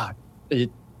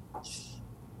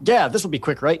 yeah, this will be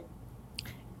quick, right?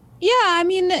 Yeah, I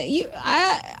mean,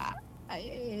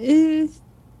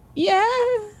 yeah.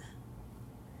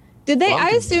 Did they? I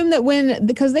assume that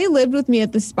because they lived with me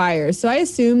at the Spires, so I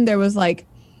assume there was like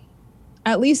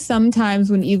at least sometimes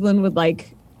when Evelyn would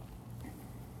like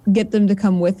get them to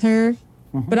come with her.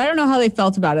 Mm-hmm. But I don't know how they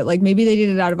felt about it. Like maybe they did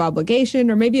it out of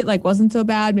obligation, or maybe it like wasn't so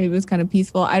bad. Maybe it was kind of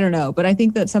peaceful. I don't know. But I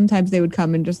think that sometimes they would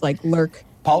come and just like lurk.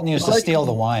 Paulton used to steal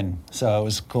the wine, so it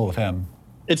was cool with him.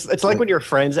 It's like when your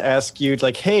friends ask you,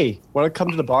 like, hey, want to come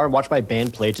to the bar and watch my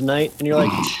band play tonight? And you're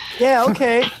like, yeah,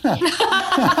 okay.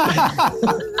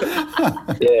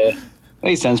 Yeah.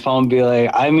 Makes sense, Paul, and be like,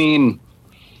 I mean,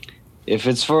 if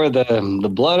it's for the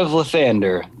blood of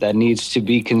Lathander that needs to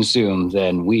be consumed,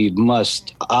 then we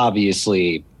must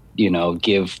obviously,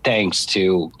 give thanks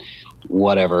to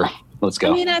whatever. Let's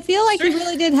go. I mean, I feel like he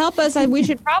really did help us. We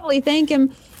should probably thank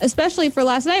him, especially for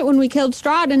last night when we killed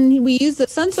Strahd and we used the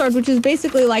Sun Sword, which is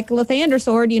basically like Lathander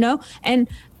sword, and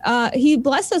he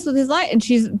blessed us with his light. And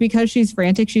because she's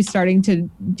frantic, she's starting to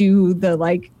do the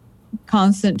like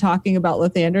constant talking about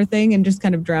Lathander thing and just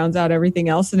kind of drowns out everything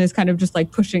else and is kind of just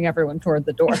like pushing everyone toward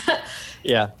the door.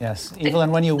 Yeah. Yes.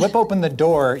 Evelyn, when you whip open the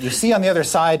door, you see on the other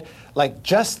side,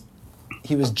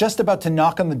 he was just about to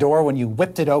knock on the door when you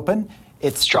whipped it open.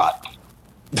 It's Strahd.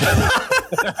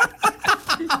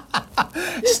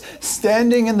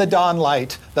 Standing in the dawn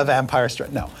light, the vampire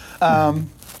Strahd. No.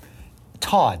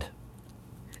 Todd.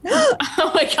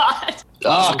 Oh my god.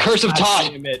 Oh, Curse of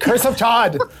Todd. Curse of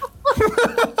Todd.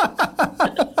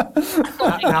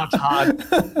 Now, Todd.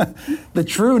 The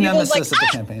true nemesis of the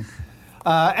campaign.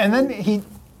 And then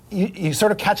you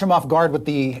sort of catch him off guard with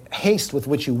the haste with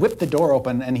which you whipped the door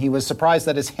open, and he was surprised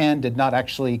that his hand did not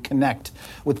actually connect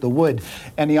with the wood,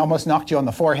 and he almost knocked you on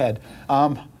the forehead,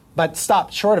 but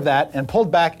stopped short of that and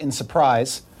pulled back in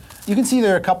surprise. You can see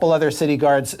there are a couple other city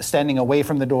guards standing away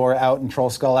from the door out in Troll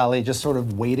Skull Alley, just sort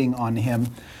of waiting on him.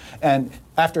 And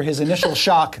after his initial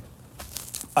shock,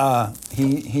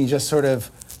 he just sort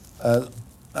of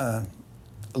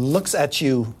looks at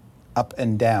you up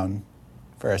and down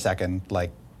for a second,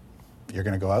 like, you're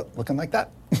going to go out looking like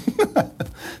that?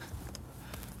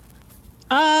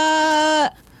 Hi,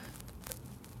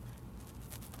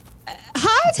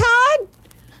 Todd.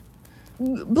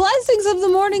 Blessings of the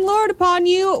Morning Lord upon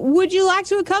you. Would you like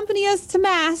to accompany us to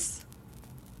Mass?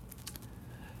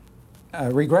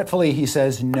 Regretfully, he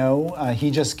says no.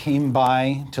 He just came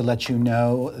by to let you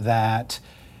know that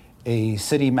a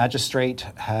city magistrate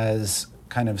has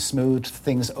kind of smoothed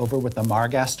things over with the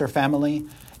Margaster family,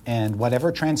 and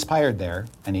whatever transpired there,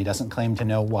 and he doesn't claim to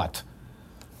know what,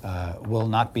 will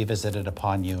not be visited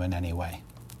upon you in any way.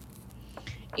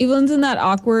 Evelyn's in that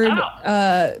awkward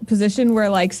position where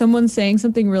like someone's saying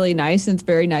something really nice and it's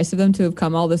very nice of them to have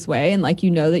come all this way, and like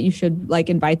you know that you should like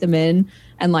invite them in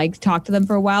and like talk to them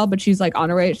for a while, but she's like on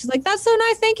her way. She's like, "That's so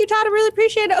nice, thank you, Todd. I really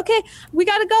appreciate it. Okay, we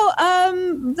gotta go.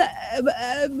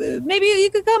 Maybe you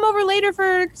could come over later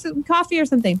for some coffee or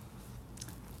something."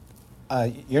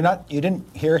 You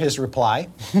didn't hear his reply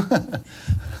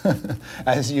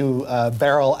as you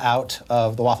barrel out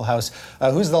of the Waffle House.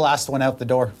 Who's the last one out the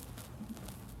door?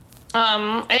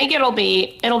 I think it'll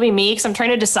be me because I'm trying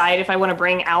to decide if I want to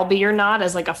bring Albie or not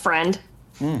as like a friend.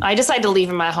 I decided to leave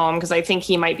him at home because I think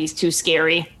he might be too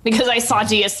scary because I saw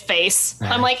Gia's face.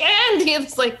 I'm like, and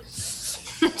he's like,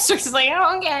 so she's like,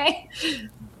 oh, okay.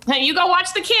 You go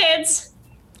watch the kids.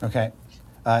 Okay.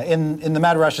 In the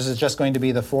Mad Rush, is it just going to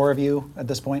be the four of you at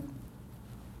this point?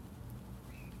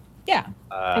 Yeah.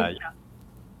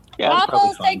 Yeah.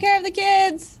 Waffles, take care of the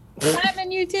kids.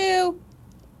 Simon, you too.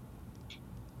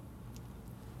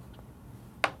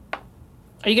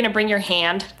 Are you gonna bring your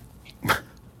hand?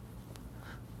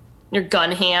 Your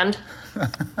gun hand?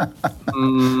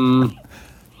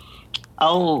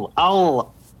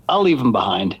 I'll leave him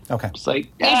behind. Okay. It's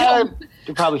like, yeah,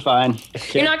 you're probably fine.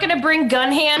 You're not gonna bring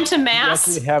gun hand to mass?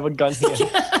 Yes, we have a gun here.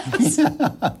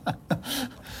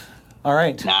 All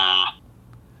right. Nah.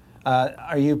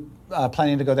 Are you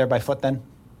planning to go there by foot then?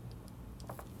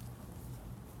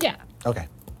 Yeah. Okay.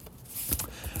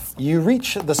 You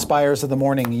reach the Spires of the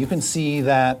Morning. You can see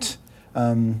that,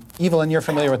 Evelyn, you're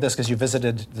familiar with this because you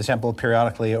visited the temple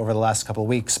periodically over the last couple of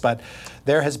weeks, but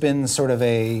there has been sort of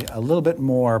a little bit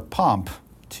more pomp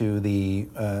to the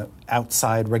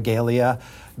outside regalia,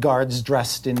 guards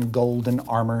dressed in golden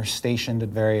armor stationed at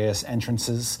various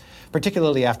entrances,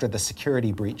 particularly after the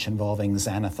security breach involving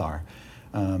Xanathar.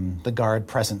 The guard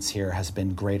presence here has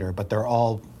been greater, but they're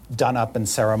all done up in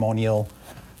ceremonial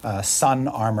sun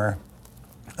armor,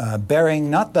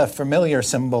 bearing not the familiar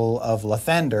symbol of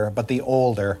Lathander, but the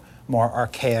older, more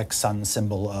archaic sun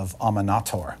symbol of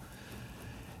Aminator.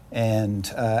 And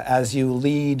as you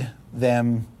lead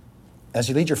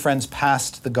your friends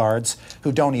past the guards,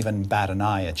 who don't even bat an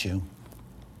eye at you,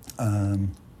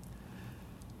 well,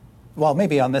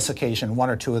 maybe on this occasion, one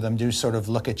or two of them do sort of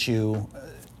look at you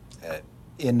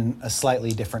in a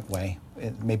slightly different way.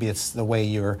 Maybe it's the way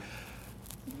you're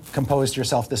composed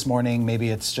yourself this morning. Maybe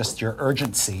it's just your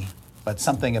urgency, but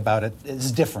something about it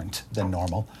is different than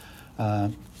normal.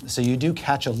 So you do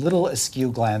catch a little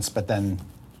askew glance, but then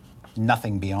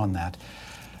nothing beyond that.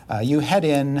 You head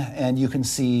in and you can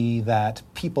see that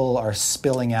people are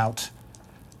spilling out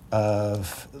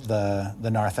of the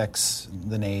narthex,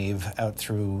 the nave, out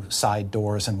through side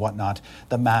doors and whatnot,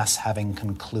 the mass having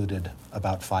concluded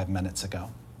about 5 minutes ago.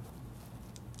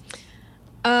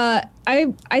 I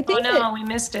think. Oh no, we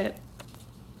missed it.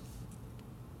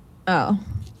 Oh.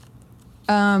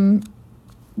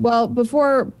 Well,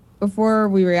 before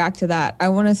we react to that, I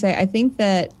want to say I think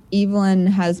that Evelyn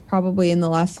has probably in the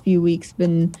last few weeks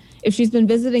if she's been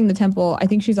visiting the temple, I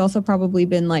think she's also probably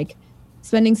been like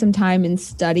spending some time in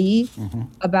study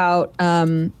about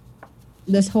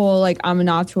this whole like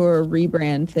Aminator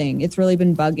rebrand thing. It's really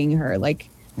been bugging her. Like,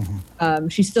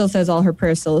 she still says all her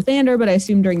prayers to Lathander, but I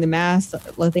assume during the mass,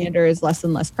 Lathander is less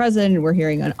and less present, and we're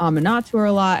hearing an Aminator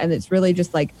a lot, and it's really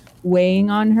just like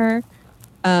weighing on her.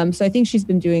 So I think she's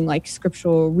been doing like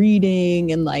scriptural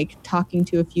reading and like talking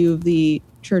to a few of the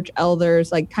church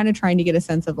elders, like kind of trying to get a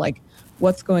sense of like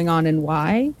what's going on and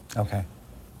why. Okay.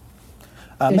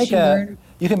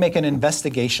 You can make an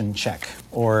investigation check,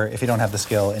 or if you don't have the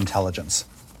skill, intelligence.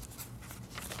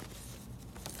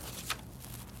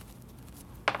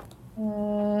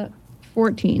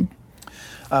 14.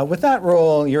 With that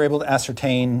roll, you're able to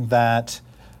ascertain that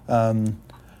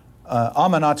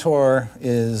Aminator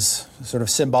is sort of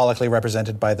symbolically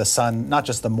represented by the sun, not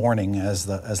just the morning as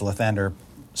Lathander.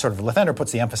 Lathander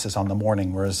puts the emphasis on the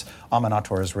morning, whereas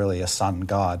Aminator is really a sun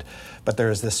god. But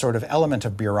there's this sort of element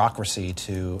of bureaucracy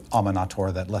to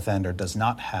Aminator that Lathander does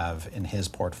not have in his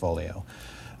portfolio.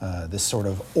 This sort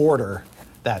of order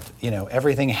that,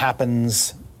 everything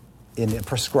happens in a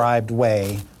prescribed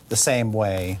way, the same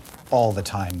way, all the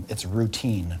time. It's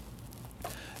routine.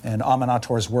 And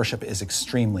Aminator's worship is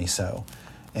extremely so.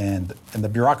 And the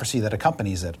bureaucracy that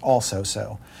accompanies it also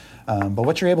so. But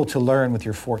what you're able to learn with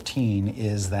your 14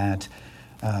 is that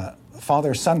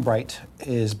Father Sunbright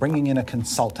is bringing in a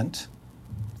consultant,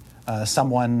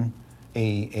 someone,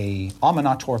 a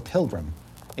Aminator pilgrim,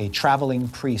 a traveling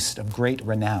priest of great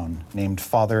renown named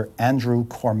Father Andrew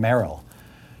Cormeril,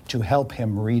 to help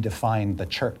him redefine the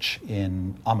church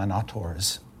in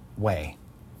Aminator's way.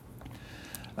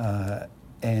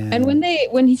 And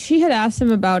when she had asked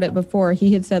him about it before,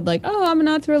 he had said like, "Oh,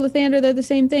 Aminath or Lathander, they're the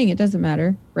same thing. It doesn't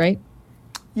matter, right?"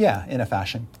 Yeah, in a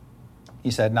fashion. He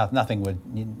said nothing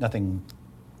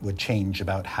would change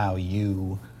about how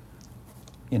you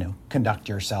conduct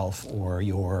yourself or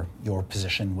your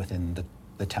position within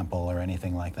the temple or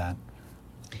anything like that.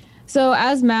 So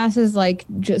as Mass is like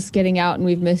just getting out and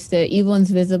we've missed it,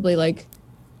 Evelyn's visibly like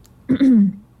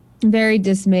very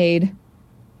dismayed,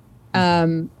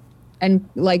 and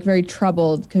like very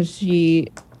troubled because she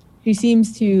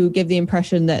seems to give the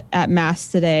impression that at Mass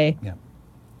today,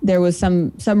 there was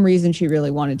some reason she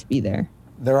really wanted to be there.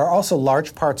 There are also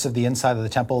large parts of the inside of the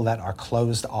temple that are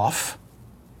closed off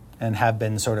and have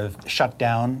been sort of shut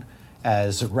down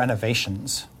as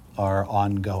renovations are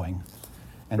ongoing.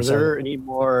 And Were there any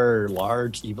more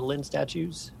large Evelyn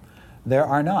statues? There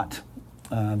are not.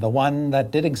 The one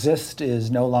that did exist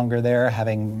is no longer there,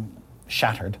 having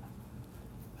shattered.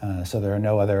 So there are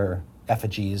no other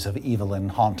effigies of Evelyn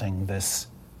haunting this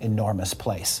enormous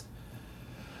place.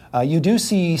 You do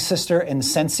see Sister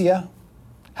Incensia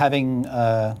having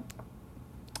a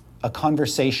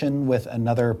conversation with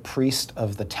another priest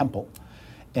of the temple.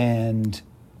 And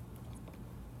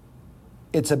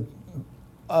it's a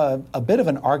bit of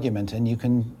an argument, and you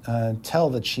can tell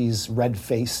that she's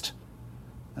red-faced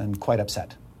and quite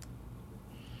upset.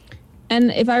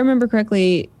 And if I remember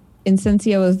correctly,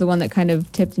 Incensia was the one that kind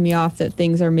of tipped me off that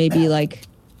things are maybe like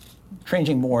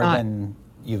changing more than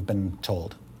you've been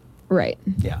told. Right.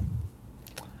 Yeah.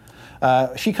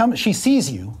 She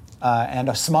sees you, and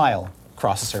a smile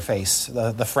crosses her face.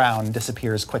 The frown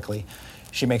disappears quickly.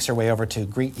 She makes her way over to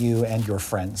greet you and your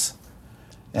friends.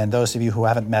 And those of you who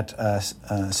haven't met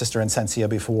Sister Incensia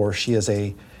before, she is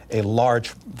a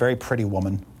large, very pretty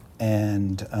woman.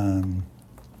 And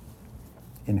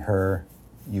in her,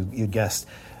 you guessed,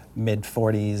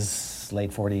 mid-40s,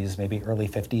 late 40s, maybe early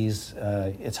 50s.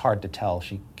 It's hard to tell.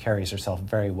 She carries herself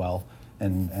very well,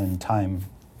 and time,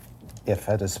 if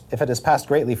it has passed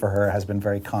greatly for her, has been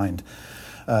very kind.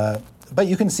 But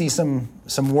you can see some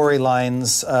worry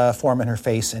lines form in her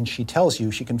face, and she tells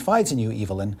you, she confides in you,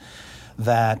 Evelyn,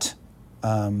 that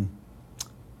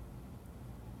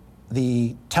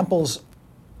the temples,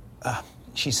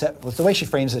 she said, the way she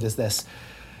frames it is this: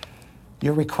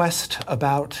 your request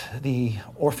about the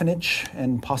orphanage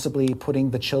and possibly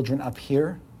putting the children up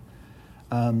here,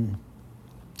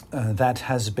 that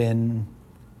has been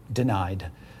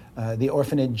denied. The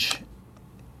orphanage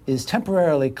is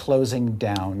temporarily closing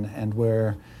down, and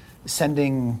we're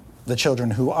sending the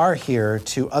children who are here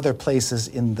to other places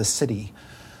in the city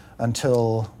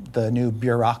until the new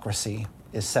bureaucracy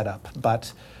is set up.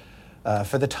 But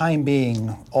for the time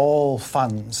being, all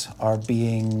funds are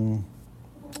being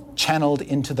channeled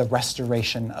into the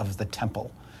restoration of the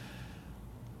temple.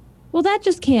 Well, that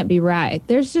just can't be right.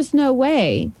 There's just no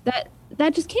way.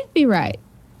 That just can't be right.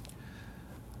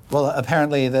 Well,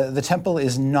 apparently the temple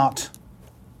is not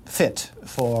fit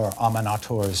for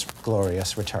Aminator's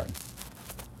glorious return.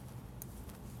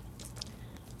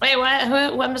 Wait,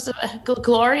 what? When was the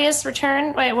glorious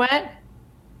return? Wait, what?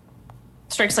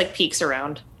 Strix like peeks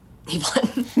around.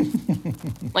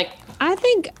 Like, I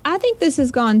think this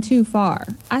has gone too far.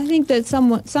 I think that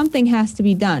something has to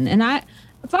be done, and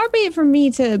far be it from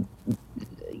me to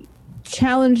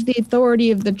challenge the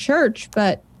authority of the church,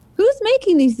 but who's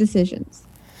making these decisions?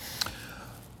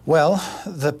 Well,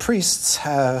 the priests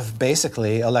have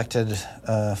basically elected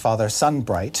Father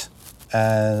Sunbright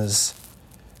as,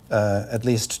 at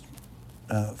least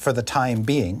for the time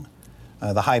being,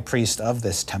 the high priest of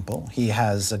this temple. He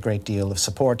has a great deal of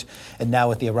support, and now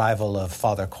with the arrival of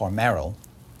Father Cormeril,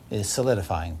 is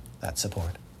solidifying that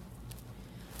support.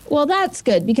 Well, that's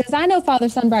good, because I know Father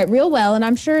Sunbright real well, and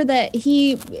I'm sure that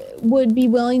he would be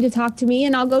willing to talk to me,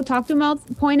 and I'll go talk to him. I'll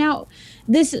point out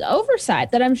this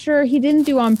oversight that I'm sure he didn't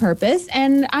do on purpose,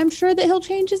 and I'm sure that he'll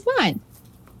change his mind.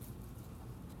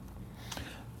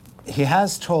 He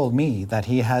has told me that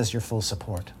he has your full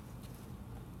support.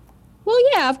 Well,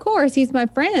 yeah, of course, he's my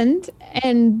friend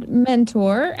and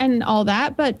mentor and all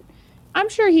that, but I'm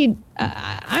sure he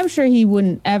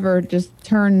wouldn't ever just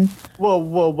turn.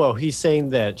 Whoa! He's saying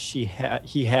that he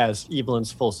has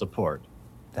Evelyn's full support.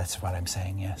 That's what I'm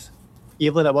saying. Yes.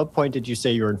 Evelyn, at what point did you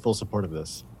say you were in full support of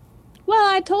this?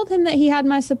 Well, I told him that he had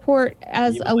my support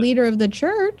as a leader of the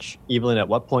church. Evelyn, at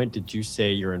what point did you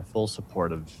say you're in full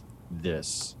support of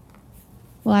this?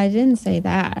 Well, I didn't say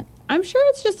that. I'm sure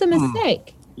it's just a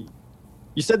mistake.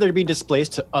 You said they're being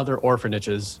displaced to other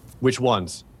orphanages. Which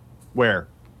ones? Where?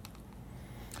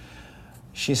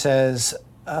 She says,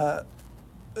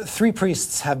 3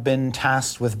 priests have been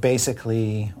tasked with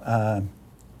basically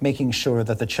making sure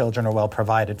that the children are well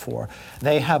provided for.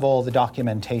 They have all the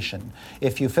documentation.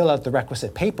 If you fill out the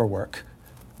requisite paperwork,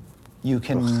 you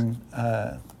can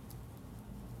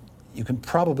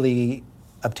probably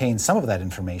obtain some of that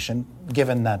information,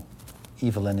 given that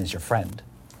Evelyn is your friend.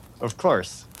 Of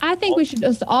course. I think we should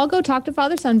just all go talk to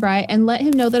Father Sunbright and let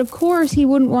him know that, of course, he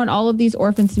wouldn't want all of these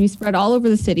orphans to be spread all over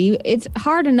the city. It's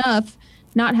hard enough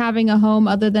not having a home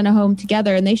other than a home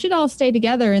together, and they should all stay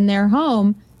together in their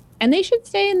home, and they should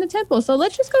stay in the temple. So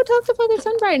let's just go talk to Father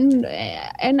Sunbright,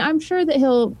 and I'm sure that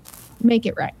he'll make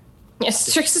it right. Yes,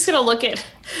 Strix is gonna look at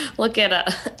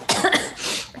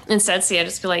Insensia and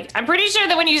just be like, I'm pretty sure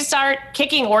that when you start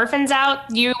kicking orphans out,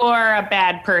 you are a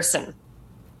bad person.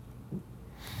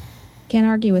 Can't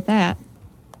argue with that.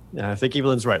 Yeah, I think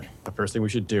Evelyn's right. The first thing we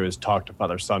should do is talk to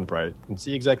Father Sunbright and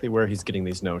see exactly where he's getting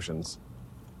these notions.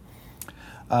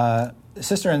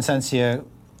 Sister Insensia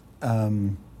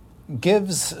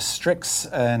gives Strix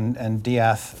and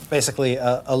Diath basically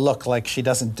a look like she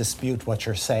doesn't dispute what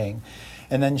you're saying.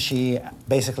 And then she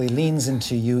basically leans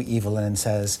into you, Evelyn, and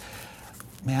says,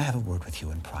 may I have a word with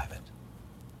you in private?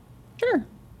 Sure.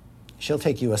 She'll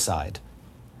take you aside.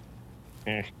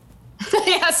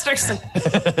 Yeah, Strix.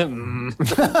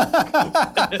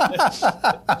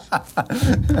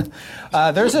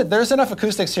 There's enough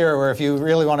acoustics here where if you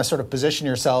really want to sort of position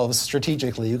yourselves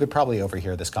strategically, you could probably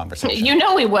overhear this conversation. You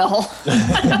know we will.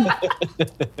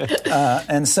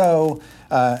 And so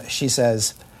she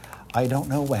says, I don't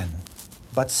know when,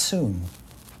 but soon,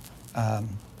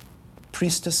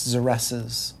 Priestess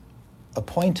Zeres's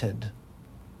appointed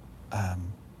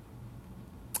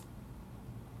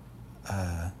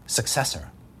successor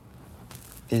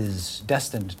is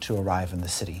destined to arrive in the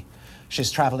city. She's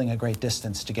traveling a great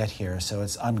distance to get here, so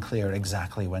it's unclear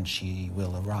exactly when she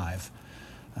will arrive.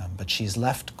 But she's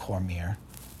left Cormyr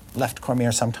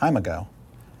some time ago,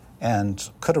 and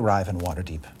could arrive in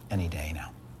Waterdeep any day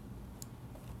now.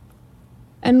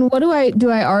 And what do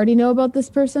I already know about this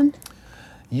person?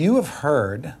 You have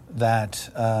heard that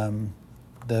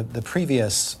the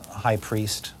previous high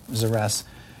priest, Zeres,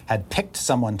 had picked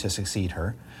someone to succeed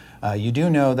her. You do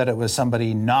know that it was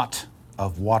somebody not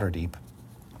of Waterdeep.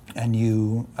 And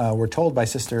you were told by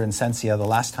Sister Insensia the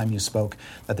last time you spoke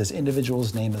that this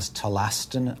individual's name is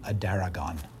Talastin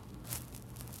Adaragon.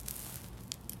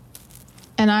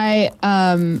 And I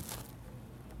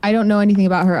don't know anything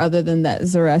about her other than that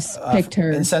Zeres picked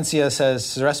her. Insensia says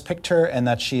Zeres picked her and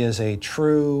that she is a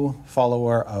true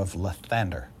follower of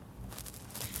Lathander.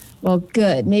 Well,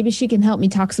 good. Maybe she can help me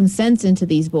talk some sense into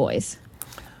these boys.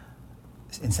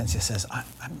 Insensia says, I'm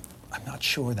not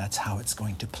sure that's how it's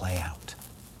going to play out.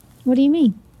 What do you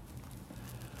mean?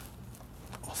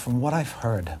 Well, from what I've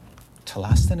heard,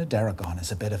 Talastin Adaragon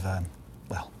is a bit of a,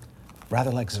 well,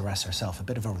 rather like Zeres herself, a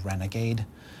bit of a renegade.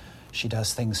 She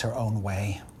does things her own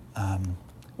way.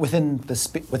 Within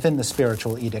the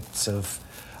spiritual edicts of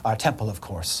our temple, of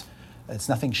course. It's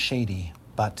nothing shady,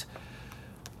 but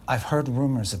I've heard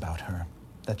rumors about her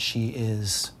that she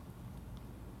is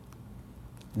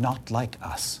not like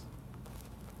us.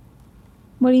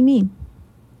 What do you mean?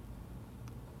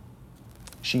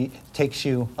 She takes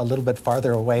you a little bit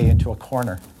farther away into a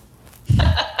corner.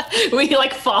 We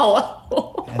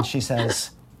follow. And she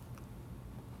says,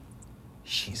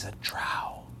 she's a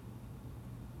drow.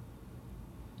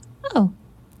 Oh.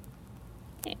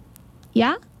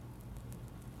 Yeah?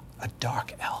 A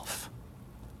dark elf.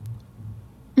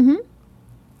 Mm-hmm.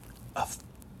 Of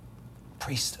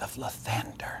priest of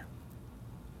Lathander.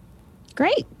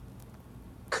 Great.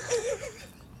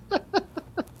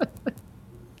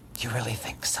 You really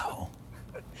think so?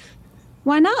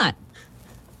 Why not?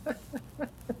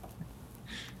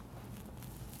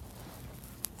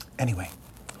 Anyway,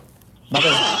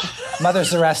 Mother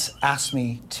Zeres asked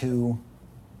me to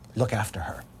look after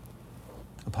her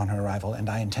upon her arrival, and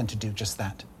I intend to do just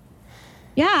that.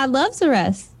 Yeah, I love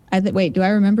Zeres. Wait, do I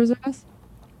remember Zeres?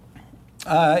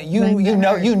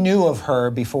 You knew of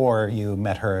her before you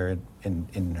met her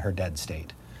in her dead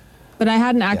state. But I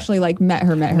hadn't actually met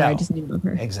her. No, I just knew of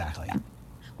her. Exactly. Yeah.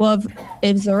 Well,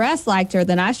 if Zeres liked her,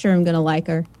 then I sure am going to like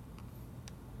her.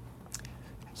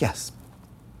 Yes.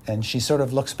 And she sort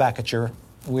of looks back at your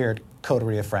weird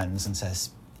coterie of friends and says,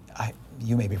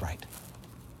 you may be right.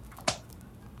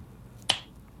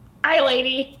 Hi,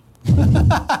 lady.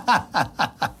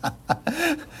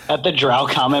 At the drow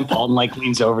comment, Paulton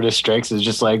leans over to Strix, is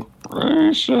just like,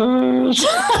 precious.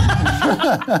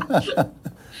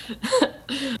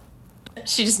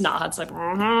 She just nods yep.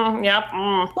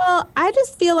 Well, I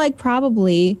just feel like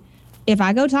probably if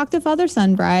I go talk to Father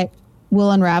Sunbright,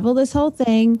 we'll unravel this whole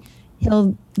thing.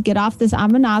 He'll get off this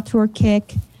Aminator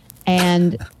kick,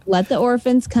 and let the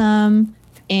orphans come.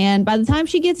 And by the time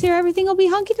she gets here, everything will be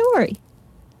hunky-dory.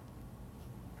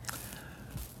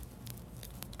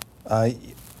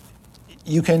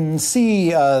 You can see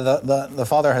the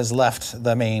father has left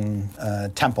the main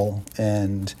temple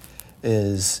and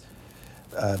is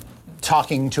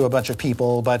talking to a bunch of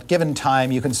people, but given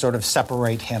time, you can sort of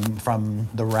separate him from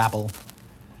the rabble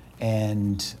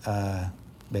and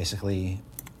basically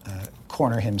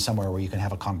corner him somewhere where you can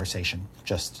have a conversation,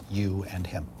 just you and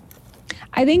him.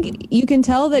 I think you can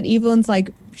tell that Evelyn's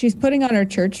like, she's putting on her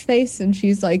church face and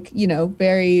she's like, you know,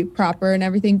 very proper and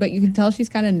everything, but you can tell she's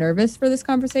kind of nervous for this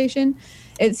conversation.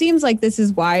 It seems like this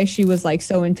is why she was like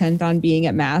so intent on being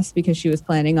at Mass, because she was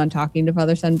planning on talking to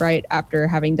Father Sunbright after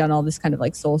having done all this kind of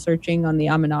like soul searching on the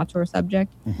Aminator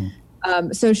subject.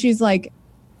 Mm-hmm. So she's like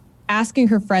asking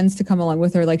her friends to come along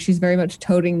with her. Like she's very much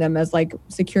toting them as like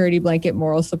security blanket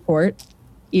moral support,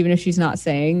 even if she's not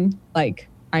saying like,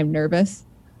 I'm nervous.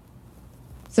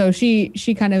 So she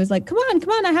kind of was like, come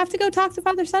on, I have to go talk to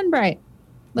Father Sunbright.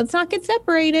 Let's not get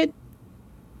separated.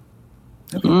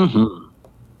 Mm-hmm.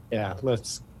 Yeah,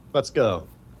 let's go.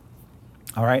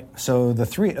 All right. So the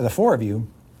four of you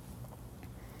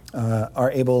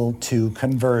are able to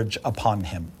converge upon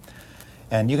him.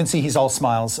 And you can see he's all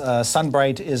smiles.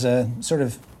 Sunbright is a sort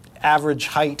of average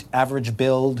height, average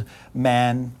build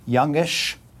man,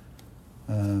 youngish,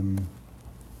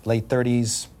 late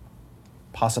 30s,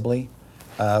 possibly.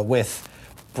 With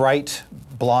bright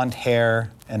blonde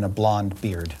hair and a blonde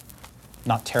beard.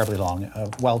 Not terribly long,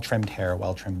 well-trimmed hair,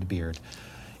 well-trimmed beard,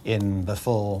 in the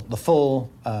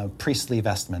full priestly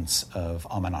vestments of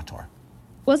Aminator.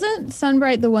 Wasn't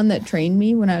Sunbright the one that trained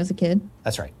me when I was a kid?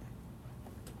 That's right.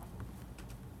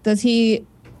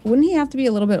 Wouldn't he have to be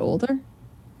a little bit older?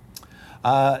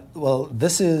 Well,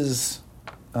 this is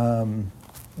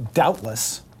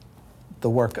doubtless the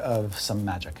work of some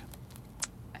magic.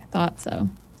 Thought so.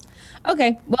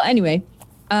 Okay. Well, anyway,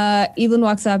 Evelyn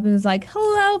walks up and is like,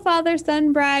 hello, Father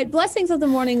Sunbright. Blessings of the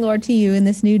morning, Lord, to you in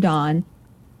this new dawn.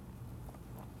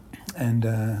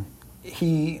 And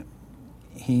he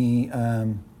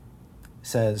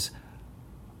says,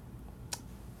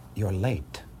 you're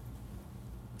late.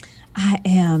 I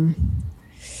am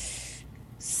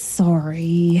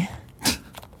sorry.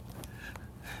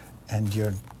 And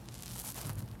you're...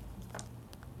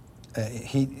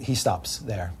 He stops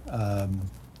there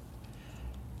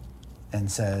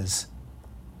and says,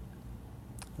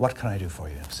 what can I do for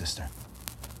you, sister?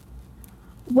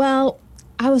 Well,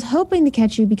 I was hoping to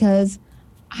catch you because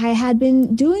I had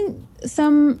been doing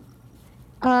some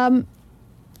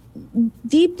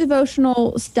deep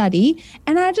devotional study,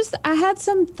 and I had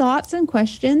some thoughts and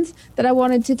questions that I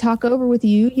wanted to talk over with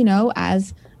you, you know,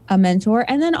 as a mentor.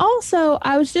 And then also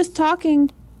I was just talking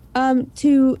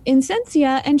to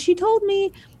Incensia, and she told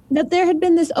me that there had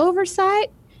been this oversight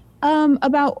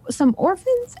about some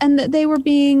orphans and that they were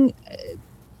being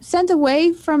sent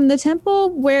away from the temple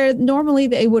where normally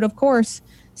they would, of course,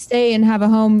 stay and have a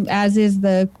home, as is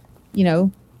the, you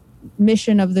know,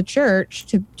 mission of the church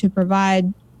to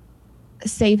provide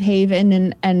safe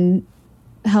haven and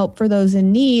help for those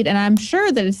in need. And I'm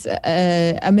sure that it's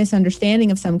a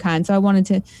misunderstanding of some kind. So I wanted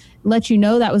to let you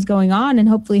know that was going on and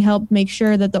hopefully help make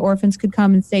sure that the orphans could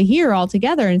come and stay here all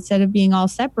together instead of being all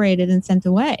separated and sent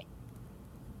away.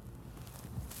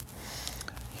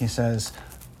 He says,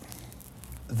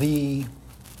 the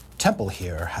temple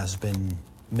here has been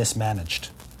mismanaged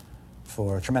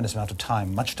for a tremendous amount of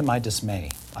time, much to my dismay,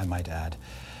 I might add.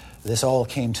 This all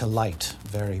came to light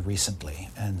very recently,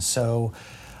 and so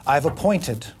I've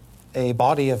appointed a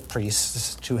body of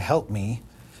priests to help me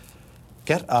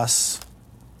get us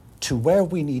to where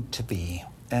we need to be.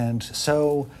 And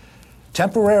so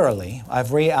temporarily, I've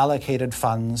reallocated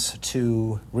funds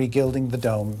to regilding the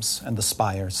domes and the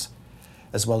spires,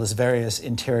 as well as various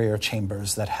interior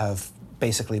chambers that have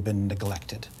basically been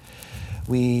neglected.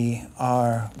 We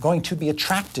are going to be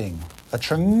attracting a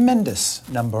tremendous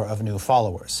number of new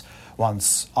followers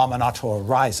once Aminator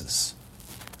rises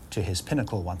to his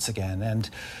pinnacle once again. And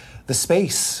the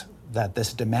space that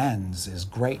this demands is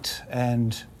great.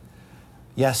 And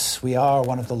yes, we are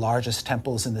one of the largest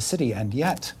temples in the city, and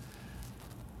yet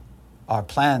our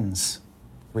plans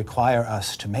require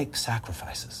us to make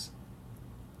sacrifices.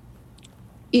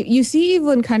 You see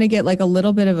Evelyn kind of get like a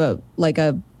little bit of a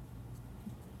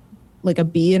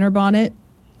bee in her bonnet,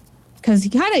 because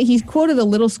he's quoted a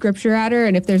little scripture at her,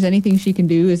 and if there's anything she can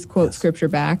do is quote scripture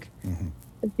back. Mm-hmm.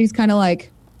 She's kind of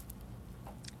like,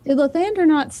 did Lathander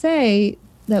not say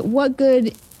that what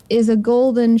good is a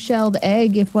golden shelled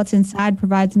egg if what's inside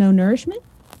provides no nourishment?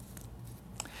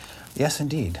 Yes,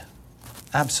 indeed.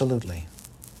 Absolutely.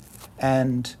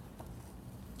 And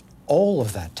all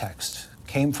of that text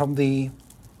came from the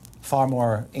far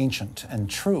more ancient and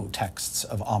true texts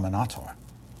of Aminator.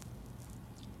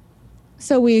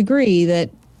 So we agree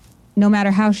that no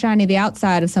matter how shiny the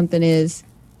outside of something is,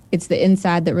 it's the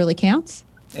inside that really counts?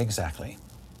 Exactly.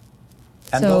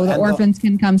 So the orphans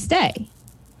can come stay?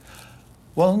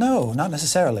 Well, no, not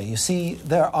necessarily. You see,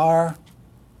 there are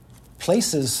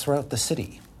places throughout the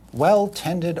city,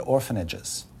 well-tended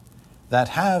orphanages, that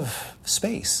have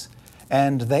space,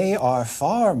 and they are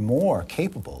far more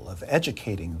capable of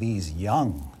educating these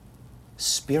young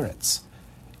spirits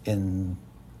in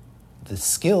the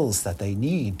skills that they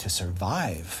need to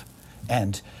survive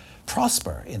and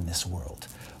prosper in this world,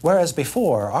 whereas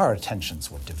before our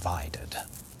attentions were divided.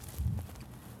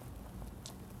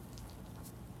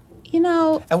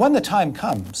 And when the time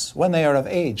comes, when they are of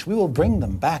age, we will bring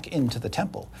them back into the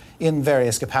temple in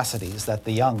various capacities that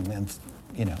the young and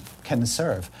can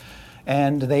serve,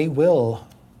 and they will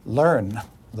learn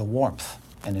the warmth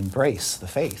and embrace the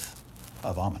faith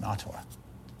of Aminator.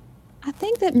 I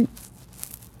think that,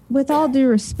 with all due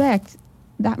respect,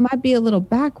 that might be a little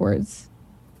backwards.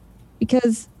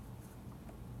 Because,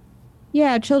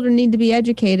 yeah, children need to be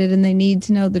educated and they need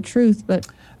to know the truth, but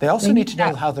they also need to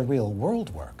know how the real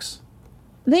world works.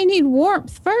 They need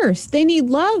warmth first. They need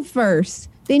love first.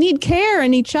 They need care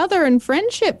in each other and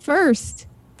friendship first.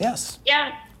 Yes.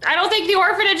 Yeah, I don't think the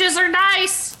orphanages are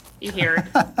nice. You hear it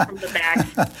from the back.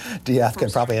 Dieth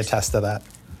can probably attest to that.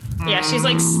 Yeah, she's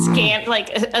like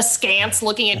askance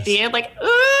looking at Dieth, like,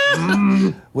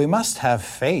 ugh. We must have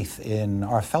faith in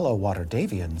our fellow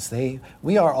Waterdavians.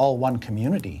 We are all one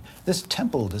community. This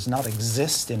temple does not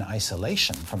exist in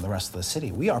isolation from the rest of the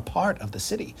city. We are part of the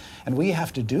city, and we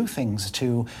have to do things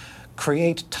to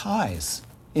create ties,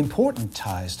 important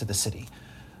ties to the city.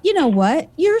 You know what?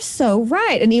 You're so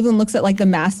right. And Evelyn looks at like the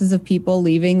masses of people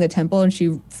leaving the temple, and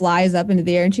she flies up into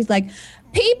the air and she's like,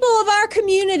 people of our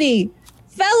community,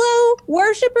 fellow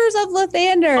worshippers of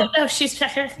Lathander. Oh, no, she's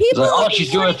people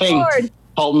she's doing a thing. Lord.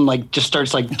 Bolton just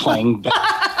starts playing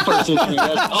first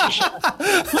instrument.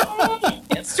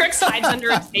 Strick slides under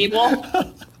a table.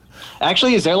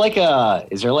 Actually, is there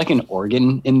an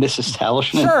organ in this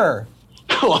establishment? Sure.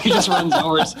 Cool. He just runs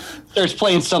over, starts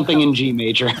playing something in G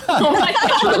major.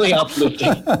 It's really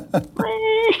uplifting.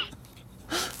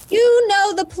 You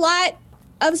know the plight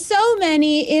of so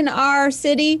many in our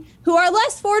city who are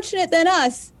less fortunate than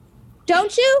us,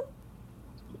 don't you?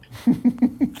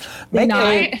 Make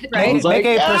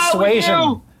a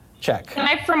persuasion check. Can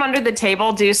I, from under the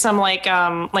table, do some like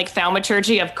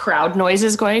thaumaturgy of crowd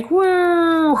noises going,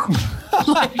 woo?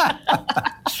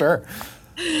 Sure.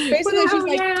 Basically, she's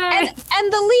like,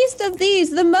 and the least of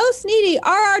these, the most needy,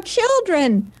 are our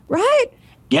children, right?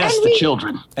 Yes, the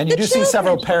children. And you do see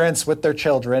several parents with their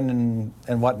children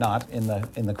and whatnot in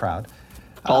the crowd.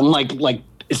 Bolton like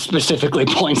specifically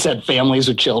points at families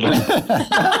with children.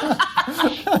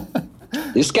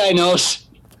 This guy knows.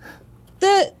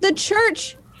 The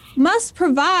church must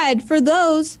provide for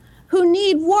those who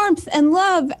need warmth and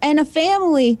love and a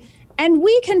family, and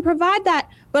we can provide that.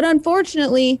 But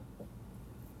unfortunately,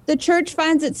 the church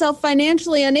finds itself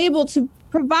financially unable to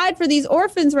provide for these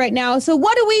orphans right now. So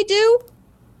what do?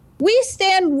 We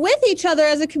stand with each other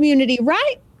as a community,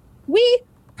 right? We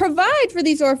provide for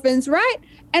these orphans, right?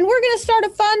 And we're going to start a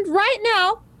fund right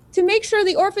now to make sure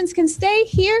the orphans can stay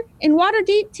here in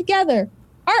Waterdeep together,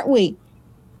 aren't we?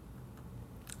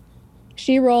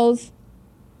 She rolls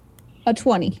a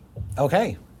 20.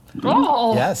 Okay.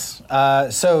 Oh. Yes.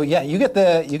 So yeah, you get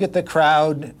the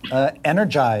crowd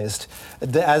energized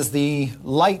as the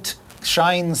light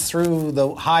shines through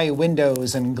the high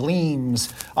windows and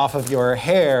gleams off of your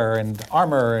hair and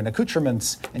armor and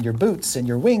accoutrements and your boots and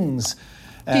your wings.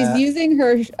 She's using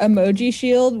her emoji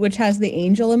shield, which has the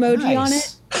angel emoji on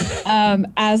it,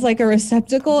 as like a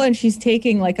receptacle, and she's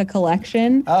taking like a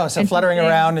collection. Oh, so fluttering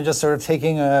around and just sort of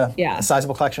taking a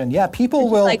sizable collection. Yeah, people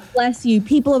will like, bless you,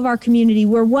 people of our community.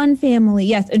 We're one family.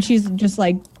 Yes, and she's just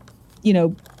like,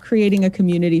 creating a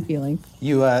community feeling.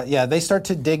 They start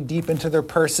to dig deep into their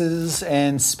purses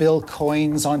and spill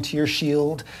coins onto your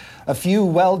shield. A few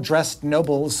well-dressed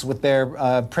nobles with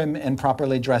their prim and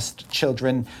properly dressed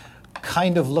children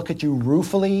kind of look at you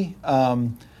ruefully, a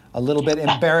little bit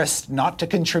embarrassed not to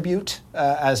contribute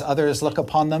as others look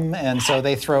upon them, and so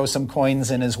they throw some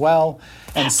coins in as well.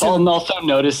 And Bolton also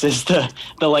notices the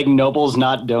nobles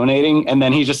not donating, and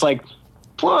then he's just like,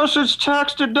 plus it's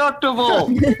tax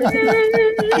deductible.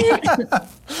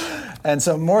 And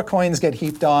so more coins get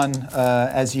heaped on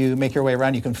as you make your way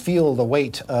around. You can feel the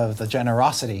weight of the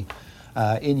generosity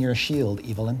in your shield,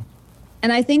 Evelyn.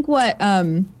 And I think what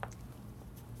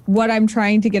what I'm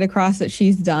trying to get across that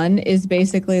she's done is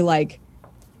basically like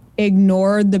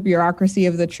ignored the bureaucracy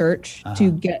of the church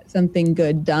to get something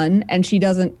good done. And she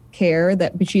doesn't care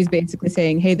that, but she's basically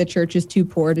saying, hey, the church is too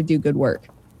poor to do good work.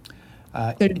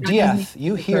 Dieth,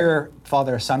 you hear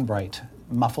Father Sunbright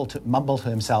mumble to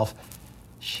himself,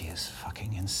 she is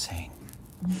fucking insane.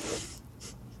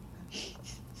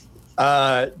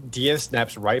 Dieth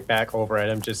snaps right back over at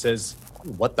him, just says,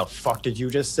 what the fuck did you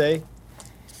just say?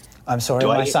 I'm sorry,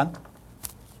 my son.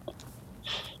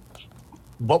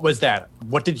 What was that?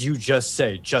 What did you just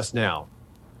say just now?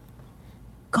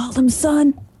 Call him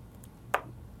son.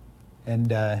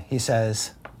 And he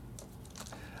says,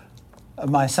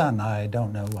 my son, I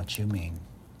don't know what you mean.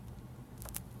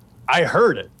 I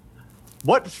heard it.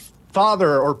 What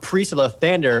father or priest of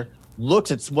Lathander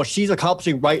looks at what she's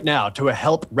accomplishing right now to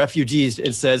help refugees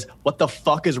and says, what the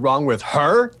fuck is wrong with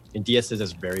her? And Diaz says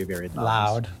it's very, very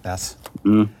loud. That's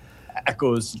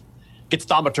echoes, gets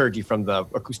thaumaturgy from the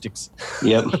acoustics.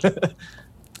 Yep.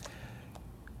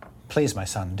 Please, my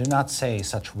son, do not say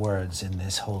such words in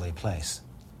this holy place.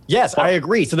 Yes, I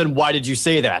agree. So then why did you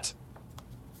say that?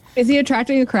 Is he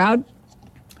attracting a crowd?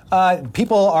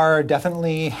 People are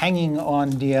definitely hanging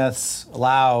on Dieth's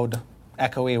loud,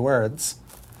 echoey words.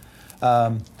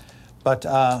 But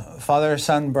Father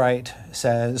Sunbright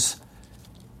says,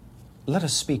 let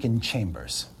us speak in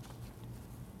chambers.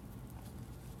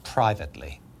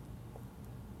 Privately.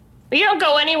 But you don't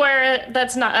go anywhere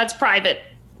that's private.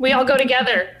 We all go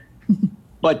together.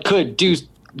 But could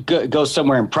go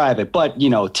somewhere in private, but,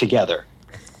 together.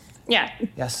 Yeah.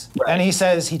 Yes. Right. And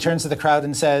he turns to the crowd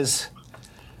and says,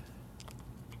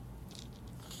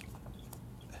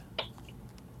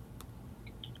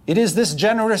 it is this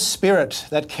generous spirit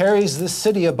that carries this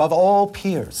city above all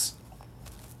peers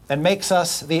and makes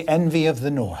us the envy of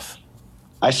the North.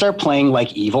 I start playing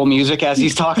like evil music as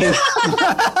he's talking.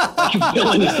 Like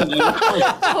villainous.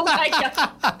 Oh my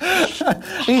god!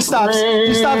 He stops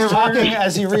talking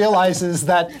as he realizes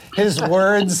that his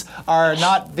words are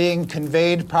not being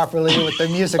conveyed properly with the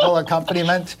musical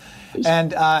accompaniment,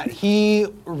 and he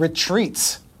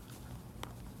retreats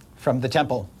from the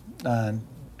temple,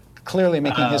 clearly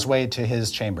making his way to his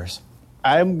chambers.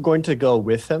 I'm going to go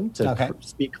with him to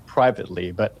speak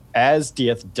privately, but as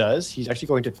Dieth does, he's actually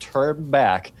going to turn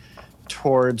back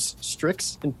towards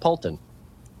Strix and Paulton.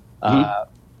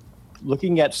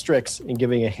 Looking at Strix and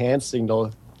giving a hand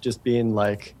signal, just being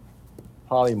like,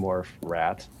 polymorph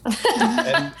rat.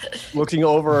 And looking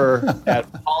over at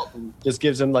Paulton, just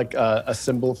gives him like a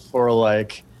symbol for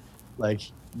like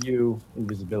you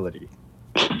invisibility.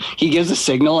 He gives a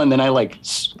signal, and then I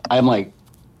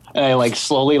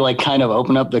slowly kind of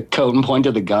open up the coat and point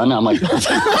to the gun. I'm like,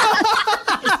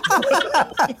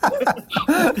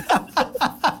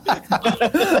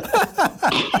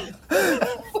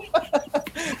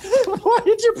 why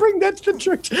did you bring that to the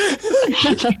church?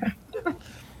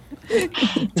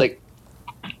 It's like,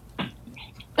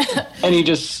 and he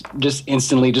just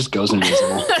instantly just goes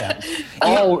invisible. Yeah.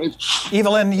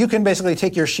 Evelyn, you can basically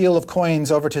take your shield of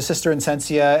coins over to Sister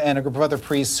Incensia and a group of other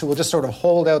priests who will just sort of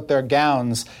hold out their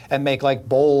gowns and make like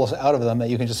bowls out of them that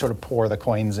you can just sort of pour the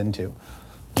coins into.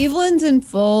 Evelyn's in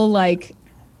full like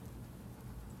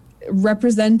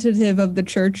representative of the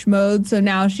church mode, so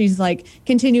now she's like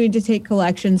continuing to take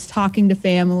collections, talking to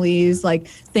families, like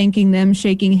thanking them,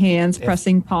 shaking hands,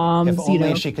 pressing palms. If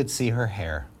only she could see her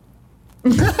hair.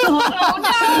 Oh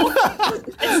no!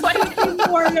 It's like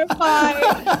mortified.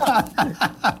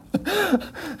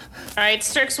 All right,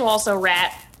 Strix will also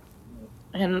rat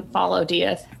and follow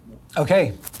Dieth.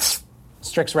 Okay.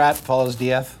 Strix rat follows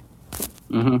Dieth.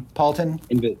 Mm-hmm. Paulton?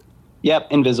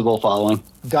 Invisible following.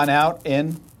 Gun out,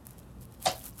 in?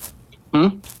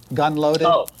 Gun loaded?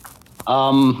 Oh.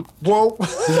 Whoa.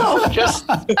 No, just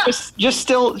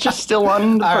still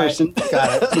on the person. Right.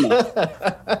 Got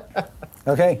it.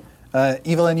 Okay.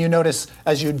 Evelyn, you notice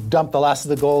as you dump the last of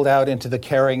the gold out into the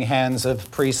caring hands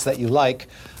of priests that you like,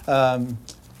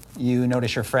 you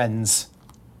notice your friends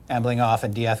ambling off,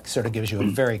 and Dieth sort of gives you a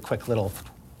very quick little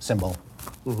symbol,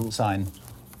 sign.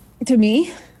 To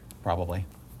me? Probably.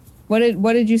 What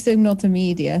did you signal to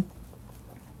me, Dieth?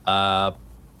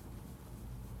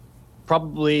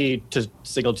 Probably to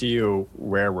signal to you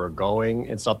where we're going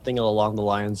and something along the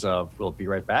lines of, we'll be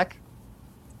right back.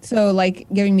 So, like,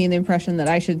 giving me the impression that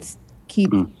I should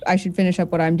I should finish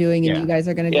up what I'm doing, and you guys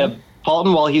are going to do. Yeah,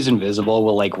 Paulton, while he's invisible,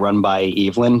 will like run by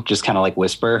Evelyn, just kind of like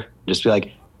whisper, just be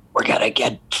like, "We're gonna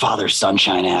get Father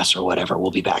Sunshine ass or whatever.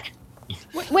 We'll be back."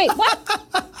 Wait, what?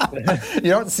 You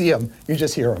don't see him; you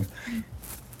just hear him.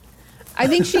 I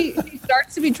think she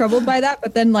starts to be troubled by that,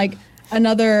 but then like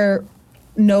another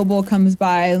noble comes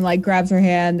by and like grabs her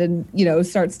hand and, you know,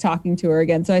 starts talking to her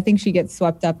again. So I think she gets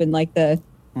swept up in like the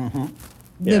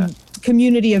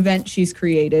community event she's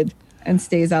created and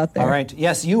stays out there. All right.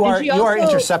 Yes, you are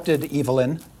intercepted,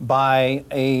 Evelyn, by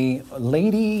a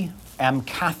lady,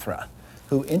 Amcathra,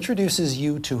 who introduces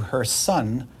you to her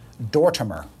son,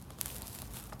 Dortimer.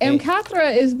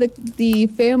 Amcathra is the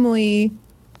family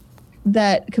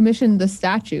that commissioned the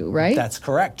statue, right? That's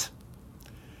correct.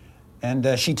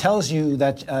 And she tells you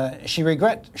that she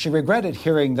regretted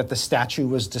hearing that the statue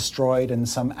was destroyed in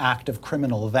some act of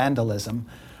criminal vandalism,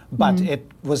 but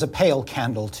it was a pale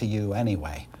candle to you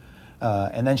anyway.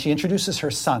 And then she introduces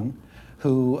her son,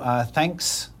 who,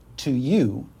 thanks to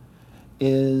you,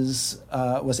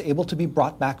 was able to be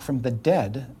brought back from the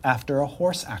dead after a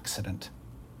horse accident.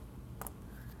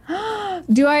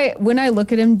 When I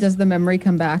look at him, does the memory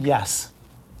come back? Yes.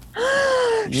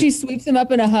 She sweeps him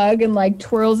up in a hug and like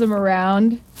twirls him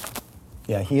around.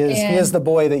 Yeah, he is the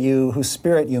boy whose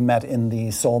spirit you met in the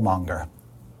Soulmonger.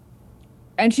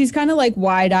 And she's kind of like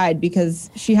wide-eyed because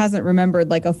she hasn't remembered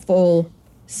like a full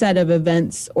set of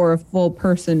events or a full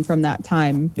person from that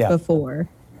time before.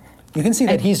 You can see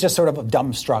that he's just sort of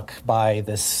dumbstruck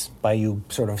by you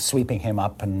sort of sweeping him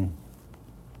up and...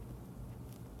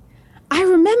 I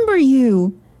remember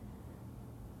you.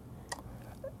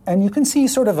 And you can see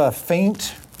sort of a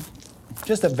faint,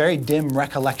 just a very dim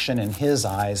recollection in his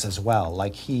eyes as well.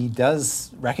 Like he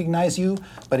does recognize you,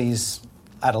 but he's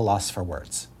at a loss for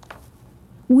words.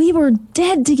 We were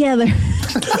dead together.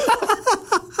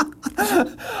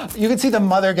 You can see the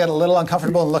mother get a little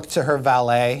uncomfortable and look to her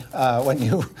valet when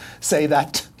you say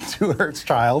that to her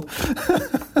child.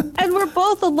 And we're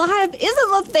both alive.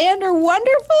 Isn't Lathander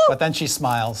wonderful? But then she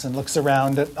smiles and looks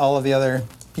around at all of the other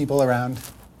people around.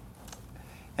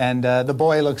 And the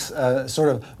boy looks sort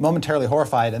of momentarily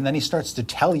horrified, and then he starts to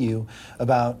tell you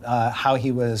about how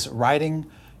he was riding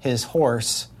his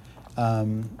horse,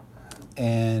 and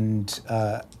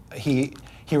he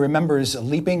remembers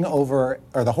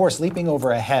the horse leaping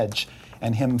over a hedge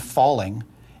and him falling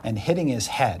and hitting his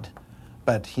head,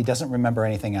 but he doesn't remember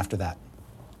anything after that.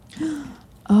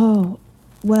 Oh,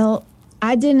 well,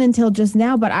 I didn't until just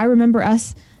now, but I remember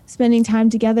us spending time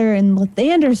together in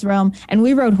Lathander's realm, and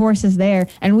we rode horses there,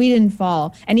 and we didn't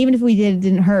fall. And even if we did, it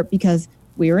didn't hurt because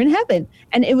we were in heaven.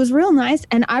 And it was real nice.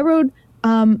 And I rode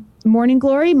Morning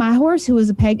Glory, my horse, who was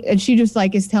a peg, and she just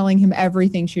like is telling him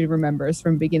everything she remembers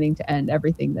from beginning to end,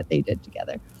 everything that they did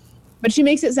together. But she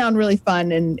makes it sound really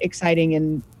fun and exciting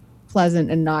and pleasant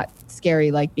and not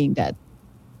scary like being dead.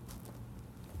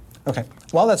 Okay.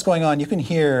 While that's going on, you can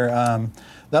hear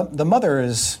the mother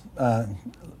is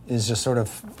just sort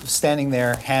of standing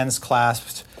there, hands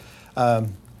clasped,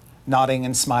 nodding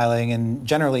and smiling, and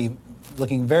generally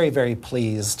looking very, very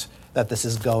pleased that this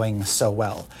is going so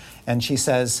well. And she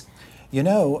says,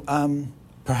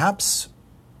 perhaps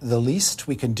the least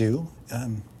we can do,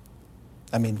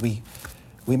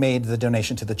 we made the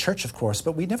donation to the church, of course,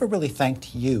 but we never really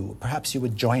thanked you. Perhaps you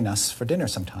would join us for dinner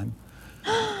sometime.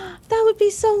 That would be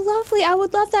so lovely. I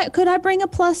would love that. Could I bring a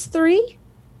 +3?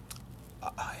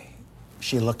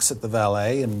 She looks at the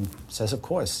valet and says, of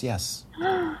course, yes.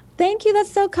 Thank you.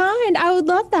 That's so kind. I would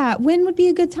love that. When would be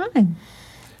a good time?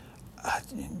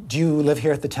 Do you live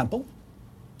here at the temple?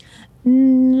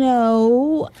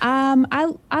 No.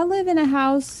 I live in a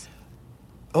house.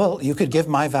 Well, you could give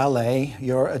my valet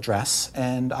your address,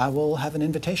 and I will have an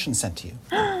invitation sent to you.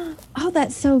 Oh,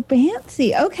 that's so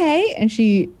fancy. Okay. And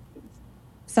she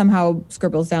somehow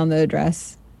scribbles down the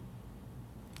address.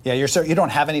 Yeah, you don't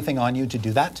have anything on you to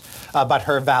do that, but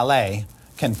her valet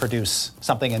can produce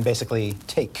something and basically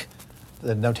take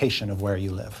the notation of where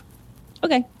you live.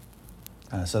 Okay.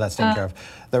 So that's taken care of.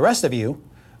 The rest of you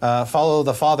follow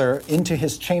the father into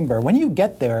his chamber. When you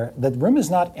get there, the room is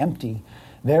not empty.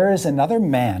 There is another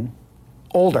man,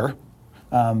 older,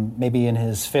 maybe in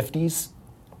his 50s,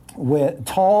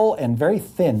 tall and very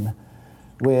thin,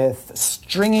 with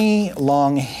stringy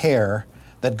long hair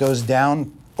that goes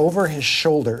down over his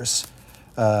shoulders,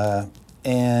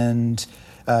 and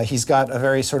he's got a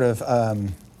very sort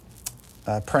of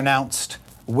pronounced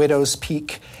widow's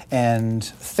peak and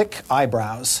thick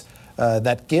eyebrows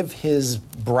that give his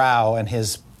brow and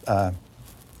his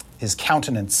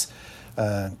countenance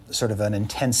sort of an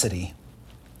intensity,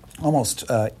 almost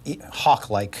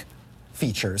hawk-like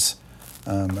features.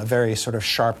 A very sort of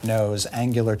sharp nose,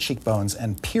 angular cheekbones,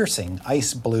 and piercing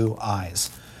ice blue eyes.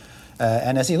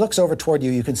 And as he looks over toward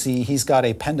you, you can see he's got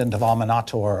a pendant of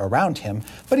Almanator around him,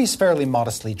 but he's fairly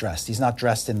modestly dressed. He's not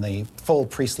dressed in the full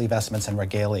priestly vestments and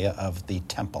regalia of the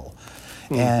temple.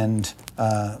 And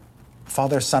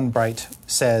Father Sunbright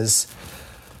says,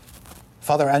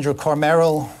 Father Andrew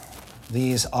Cormeril,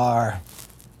 these are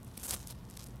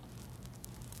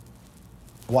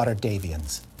Water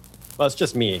Davians. Well, it's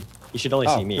just me. You should only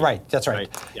see me. Right, that's right.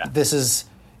 Yeah.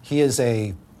 He is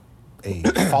a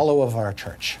follower of our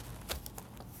church.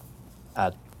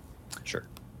 Sure.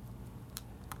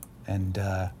 And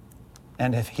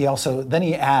if he also, then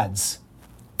he adds,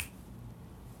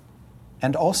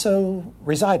 and also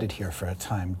resided here for a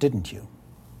time, didn't you?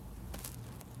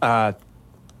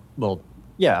 Well,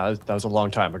 yeah, that was a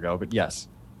long time ago, but yes.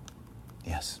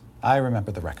 Yes, I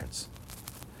remember the records.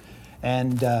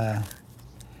 And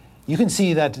you can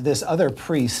see that this other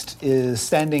priest is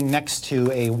standing next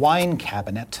to a wine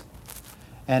cabinet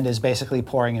and is basically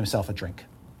pouring himself a drink.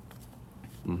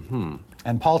 Mm-hmm.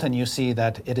 And Paulton, you see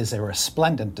that it is a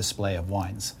resplendent display of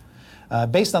wines.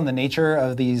 Based on the nature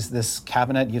of this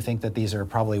cabinet, you think that these are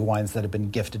probably wines that have been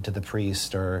gifted to the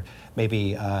priest, or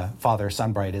maybe Father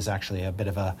Sunbright is actually a bit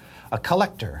of a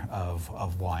collector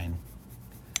of wine.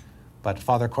 But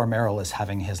Father Cormeril is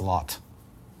having his lot.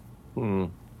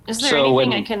 Is there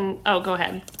anything I can... Oh, go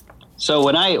ahead. So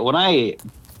when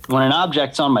an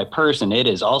object's on my person, it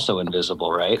is also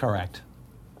invisible, right? Correct.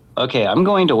 Okay, I'm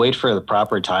going to wait for the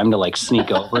proper time to like sneak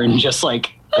over and just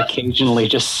like occasionally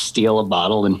just steal a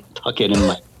bottle and tuck it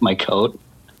in my coat.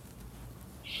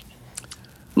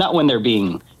 Not when they're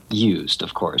being used,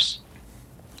 of course.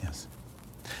 Yes.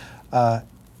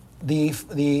 The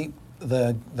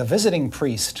visiting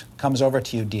priest comes over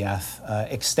to you, Diath,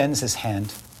 extends his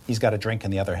hand. He's got a drink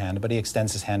in the other hand, but he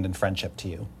extends his hand in friendship to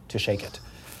you to shake it.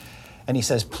 And he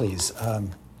says, please,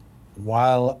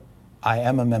 while I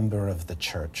am a member of the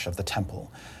church, of the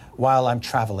temple, while I'm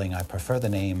traveling, I prefer the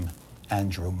name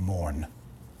Andrew Morn.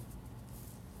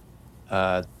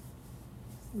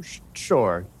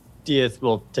 Sure. Diath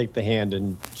will take the hand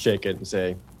and shake it and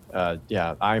say,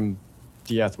 yeah, I'm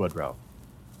Diath Woodrow.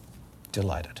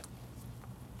 Delighted.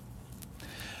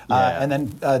 Yeah. And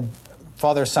then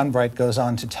Father Sunbright goes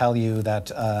on to tell you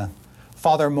that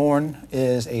Father Morn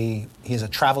is he's a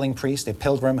traveling priest, a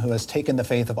pilgrim who has taken the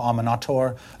faith of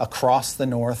Aminator across the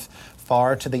north,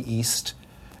 far to the east,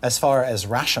 as far as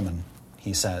Rashomon,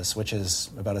 he says, which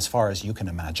is about as far as you can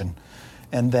imagine,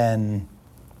 and then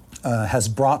has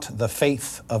brought the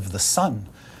faith of the sun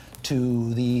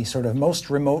to the sort of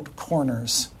most remote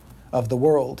corners of the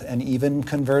world, and even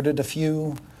converted a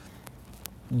few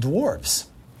dwarves.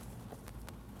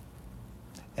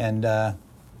 And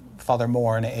Father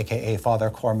Morn, a.k.a.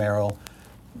 Father Cormeril,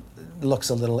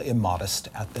 looks a little immodest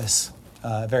at this,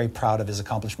 very proud of his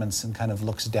accomplishments, and kind of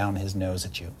looks down his nose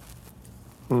at you.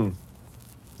 I'm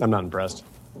not impressed.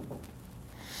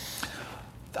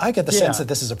 I get the sense that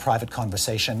this is a private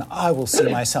conversation. I will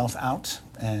see myself out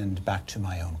and back to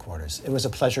my own quarters. It was a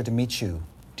pleasure to meet you,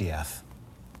 Diath.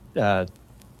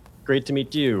 Great to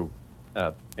meet you,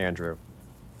 Andrew.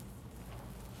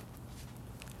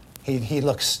 He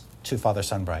looks to Father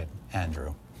Sunbright,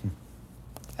 Andrew,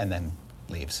 and then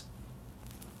leaves.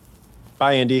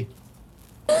 Bye, Andy.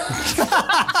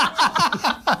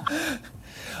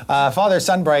 Father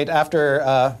Sunbright, after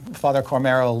Father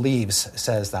Cormeril leaves,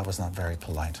 says that was not very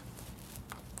polite.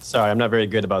 Sorry, I'm not very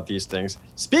good about these things.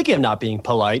 Speaking of not being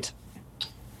polite,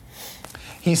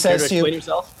 he says to you, explain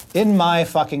yourself? in my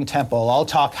fucking temple, I'll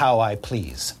talk how I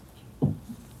please.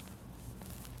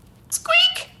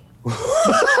 Squeak!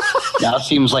 Now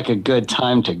seems like a good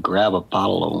time to grab a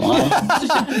bottle of wine.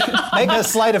 Make a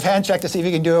sleight of hand check to see if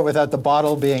you can do it without the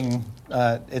bottle being,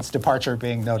 its departure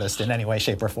being noticed in any way,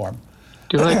 shape, or form.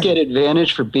 Do I get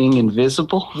advantage for being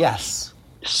invisible? Yes.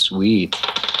 Sweet.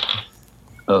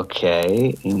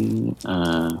 Okay. 14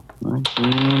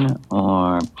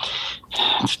 or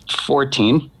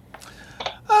 14.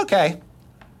 Okay.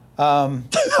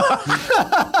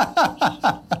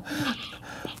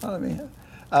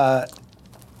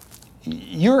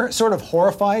 You're sort of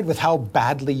horrified with how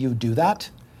badly you do that,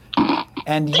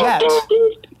 and yet,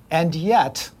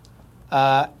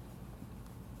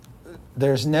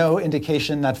 there's no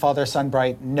indication that Father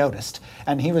Sunbright noticed,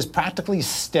 and he was practically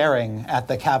staring at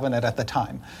the cabinet at the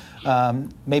time.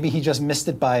 Maybe he just missed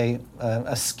it by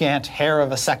a scant hair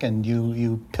of a second.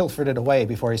 You pilfered it away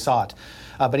before he saw it.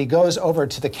 But he goes over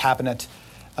to the cabinet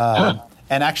and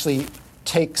actually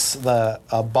takes the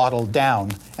bottle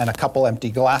down and a couple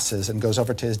empty glasses and goes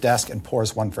over to his desk and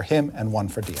pours one for him and one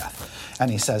for Diath. And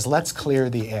he says, let's clear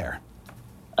the air.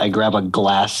 I grab a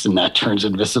glass and that turns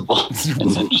invisible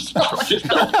and then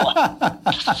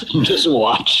just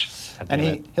watch.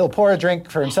 And he'll pour a drink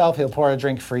for himself. He'll pour a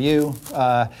drink for you.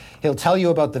 He'll tell you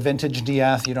about the vintage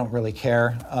Diath. You don't really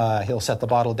care. He'll set the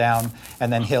bottle down,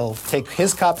 and then he'll take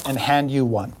his cup and hand you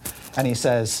one. And he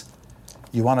says,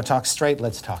 you want to talk straight?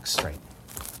 Let's talk straight.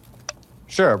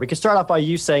 Sure, we can start off by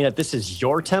you saying that this is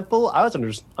your temple. I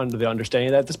was under the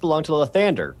understanding that this belonged to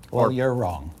Lathander. Well, you're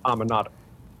wrong. Amanada.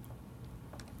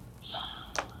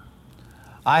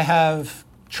 I have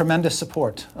tremendous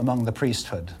support among the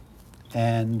priesthood,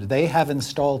 and they have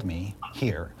installed me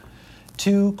here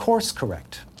to course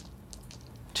correct,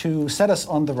 to set us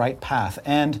on the right path.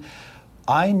 And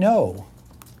I know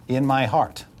in my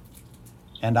heart,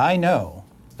 and I know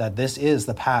that this is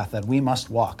the path that we must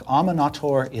walk.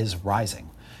 Aminator is rising,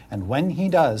 and when he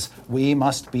does, we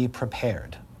must be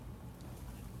prepared.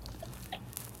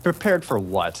 Prepared for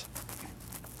what?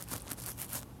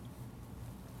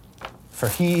 For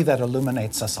he that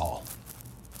illuminates us all.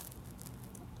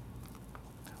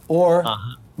 Or,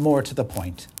 more to the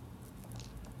point,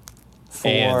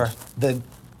 for the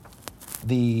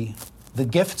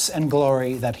gifts and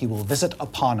glory that he will visit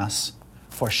upon us,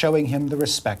 for showing him the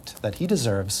respect that he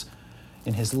deserves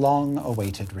in his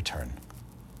long-awaited return.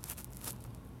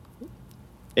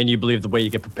 And you believe the way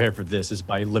you get prepared for this is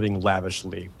by living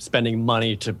lavishly, spending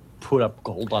money to put up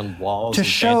gold on walls? To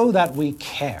show that we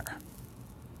care,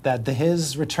 that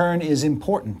his return is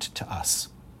important to us.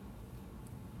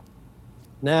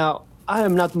 Now, I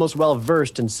am not the most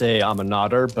well-versed in, say,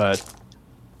 Aminator, but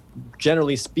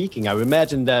generally speaking, I would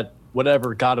imagine that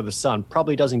whatever god of the sun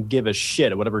probably doesn't give a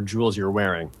shit at whatever jewels you're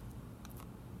wearing.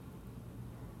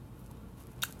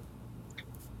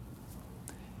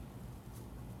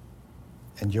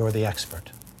 And you're the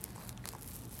expert.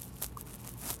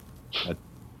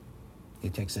 He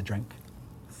takes a drink.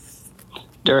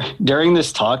 During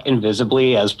this talk,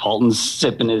 invisibly, as Paulton's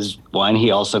sipping his wine,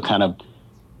 he also kind of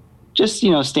just,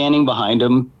 standing behind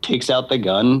him, takes out the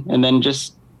gun, and then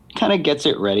just kind of gets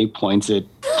it ready, points it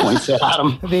at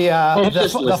him.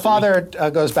 The father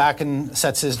goes back and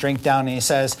sets his drink down, and he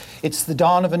says, "It's the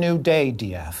dawn of a new day,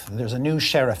 Dieth. There's a new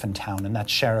sheriff in town, and that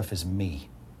sheriff is me."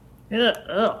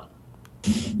 Ugh.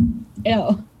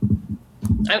 Ew.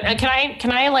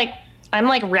 I'm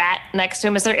like rat next to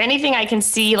him. Is there anything I can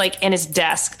see like in his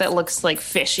desk that looks like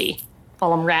fishy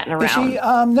while I'm ratting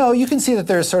around? No, you can see that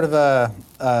there's sort of a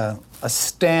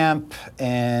stamp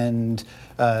and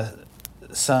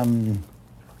some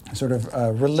sort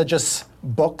of religious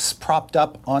books propped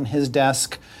up on his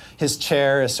desk. His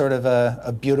chair is sort of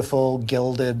a beautiful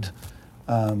gilded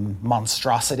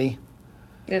monstrosity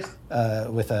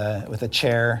with a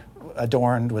chair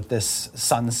adorned with this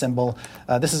sun symbol.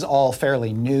 This is all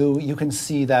fairly new. You can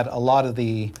see that a lot of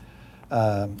the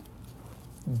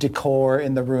decor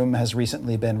in the room has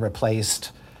recently been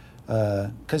replaced,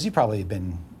 because you've probably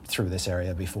been through this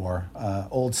area before.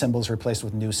 Old symbols replaced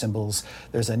with new symbols.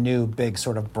 There's a new big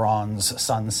sort of bronze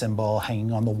sun symbol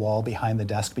hanging on the wall behind the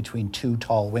desk between two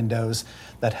tall windows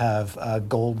that have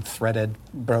gold-threaded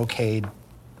brocade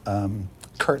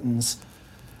curtains,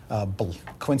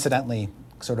 coincidentally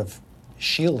sort of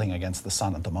shielding against the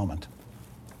sun at the moment.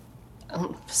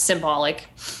 Symbolic.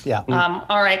 Yeah.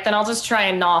 All right, then I'll just try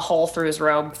and gnaw a hole through his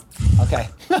robe. Okay.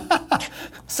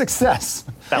 Success.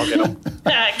 That'll get him.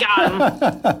 Got him.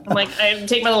 I'm like, I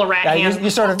take my little rat hand. You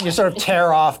sort of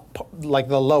tear off like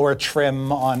the lower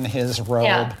trim on his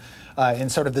robe, in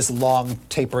sort of this long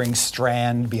tapering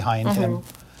strand behind him.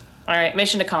 All right,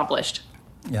 mission accomplished.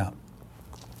 Yeah.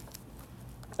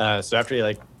 So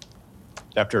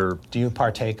after Do you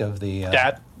partake of the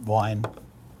wine?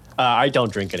 I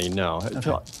don't drink any, no.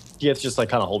 Okay. It's just like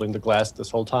kind of holding the glass this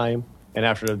whole time. And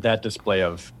after that display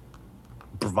of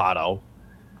bravado,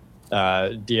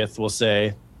 Dieth will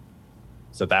say,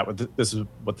 "So this is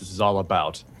what this is all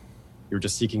about. You're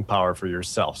just seeking power for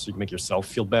yourself, so you can make yourself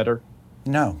feel better?"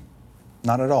 No,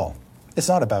 not at all. It's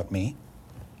not about me.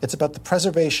 It's about the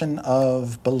preservation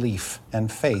of belief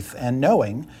and faith and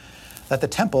knowing that the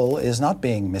temple is not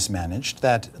being mismanaged,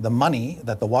 that the money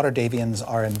that the Waterdavians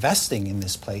are investing in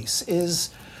this place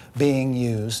is being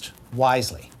used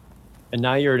wisely. And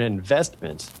now you're an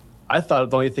investment. I thought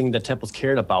the only thing that temples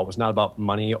cared about was not about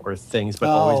money or things, but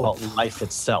always about life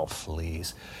itself.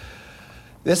 Please.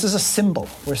 This is a symbol.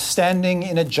 We're standing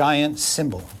in a giant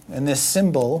symbol, and this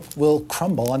symbol will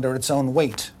crumble under its own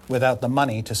weight without the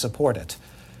money to support it.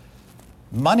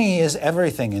 Money is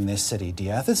everything in this city,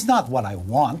 Dieth. It's not what I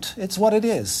want, it's what it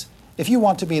is. If you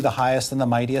want to be the highest and the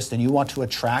mightiest and you want to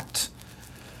attract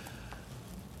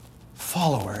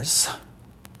followers,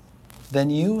 then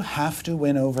you have to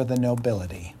win over the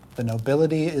nobility. The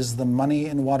nobility is the money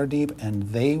in Waterdeep,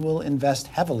 and they will invest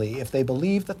heavily if they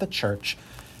believe that the church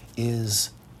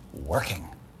is working.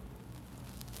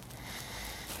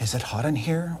 Is it hot in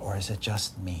here, or is it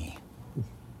just me?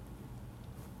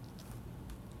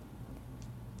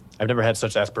 I've never had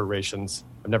such aspirations.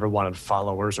 I've never wanted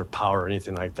followers or power or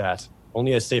anything like that.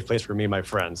 Only a safe place for me and my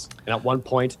friends. And at one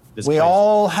point, We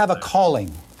all have a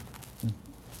calling.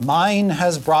 Mine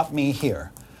has brought me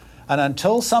here. And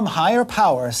until some higher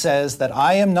power says that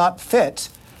I am not fit,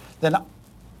 then...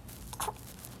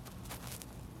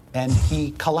 And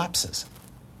he collapses.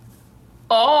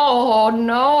 Oh,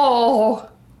 no.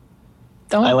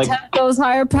 Don't tempt those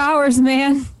higher powers,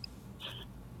 man.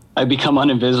 I become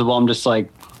uninvisible. I'm just like,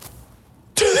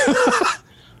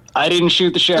 I didn't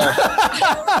shoot the sheriff.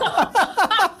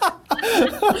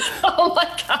 Oh, my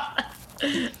God.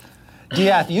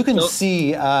 Diath, you can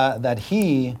see that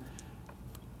he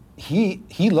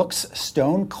looks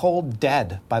stone cold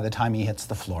dead by the time he hits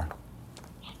the floor.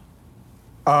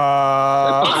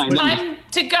 Time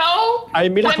to go. I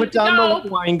immediately put down the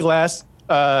wine glass.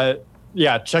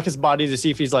 Check his body to see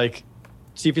if he's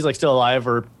still alive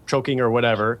or choking or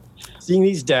whatever. Seeing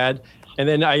he's dead, and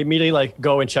then I immediately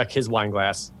go and check his wine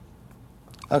glass.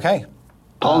 Okay.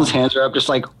 Paul's hands are up, just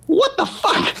like, what the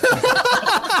fuck?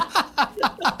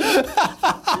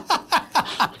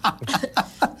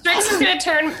 Strix is gonna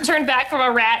turn back from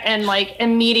a rat and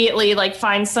immediately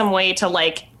find some way to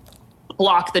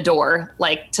block the door,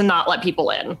 to not let people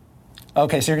in.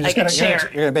 Okay, so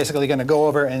you're basically gonna go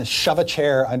over and shove a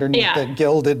chair underneath the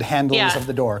gilded handles of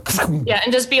the door. Yeah,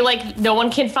 and just be like, no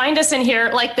one can find us in here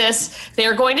like this.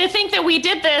 They're going to think that we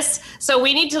did this, so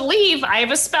we need to leave. I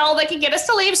have a spell that can get us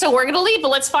to leave, so we're gonna leave,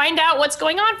 but let's find out what's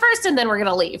going on first, and then we're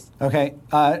gonna leave. Okay,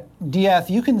 Diath,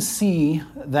 you can see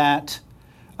that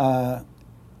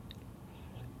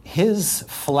his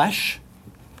flesh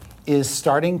is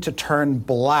starting to turn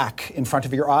black in front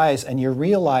of your eyes, and you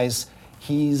realize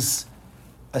he's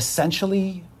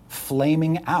essentially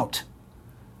flaming out.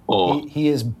 Oh. He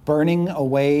is burning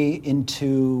away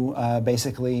into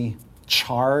basically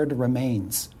charred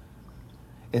remains.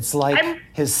 It's like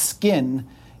his skin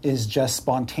is just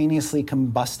spontaneously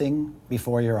combusting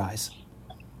before your eyes.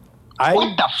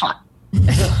 What the fuck?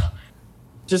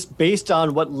 Just based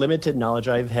on what limited knowledge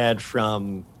I've had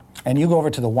from... And you go over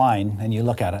to the wine and you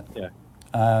look at it. Yeah.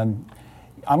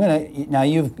 Now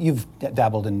you've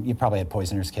dabbled in, you probably had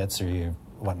poisoner's kits or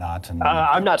whatnot. And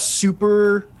I'm not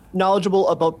super knowledgeable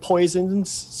about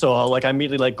poisons, so I'm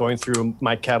immediately going through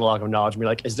my catalog of knowledge and be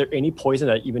like, is there any poison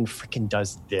that even freaking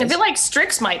does this? I feel like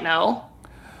Strix might know.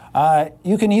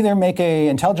 You can either make a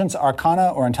intelligence arcana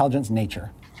or intelligence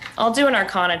nature. I'll do an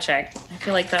arcana check. I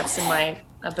feel like that's in my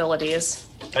abilities.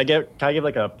 Can I give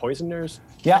a poisoner's?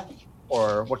 Yeah.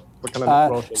 Or what kind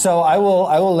of roll? So I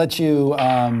will let you.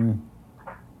 I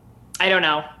don't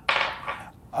know.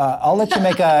 I'll let you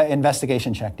make an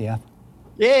investigation check, Dia.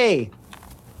 Yay!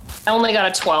 I only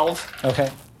got a 12. Okay.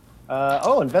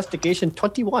 Investigation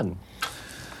 21.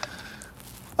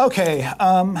 Okay.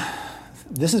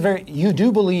 This is you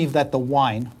do believe that the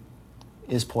wine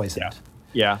is poisoned.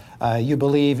 Yeah. You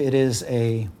believe it is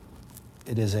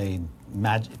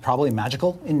probably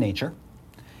magical in nature,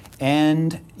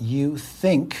 and you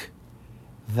think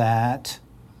that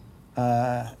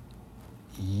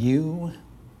you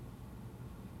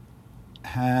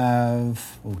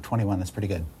have 21. That's pretty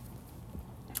good.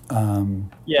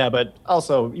 Yeah, but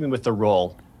also even with the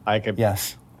roll, I could.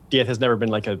 Yes. Diath has never been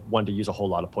one to use a whole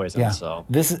lot of poison. Yeah. So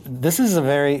this is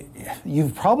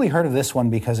you've probably heard of this one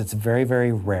because it's very,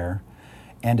 very rare,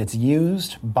 and it's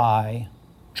used by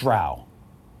drow.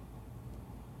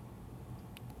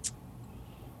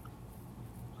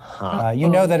 You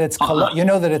know that its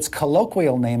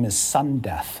colloquial name is sun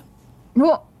death.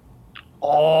 Well,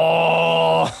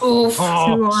 Oof. too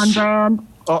on brand.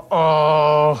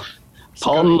 Paul,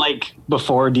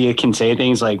 before Dia can say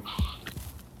things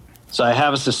so I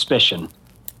have a suspicion.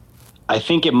 I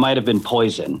think it might have been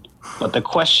poison, but the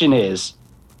question is,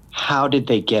 how did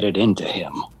they get it into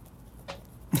him?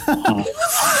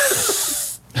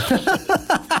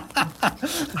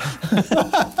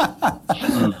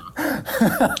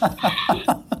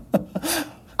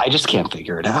 I just can't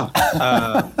figure it out.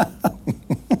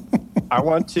 I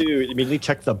want to immediately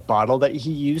check the bottle that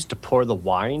he used to pour the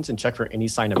wines and check for any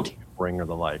sign of tampering or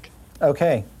the like.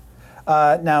 Okay.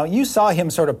 Now, you saw him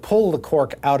sort of pull the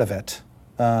cork out of it.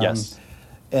 Yes.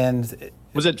 And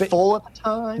was it full at the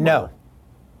time? No.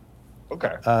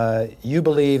 Okay. You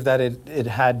believe that it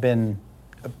had been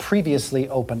previously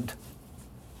opened.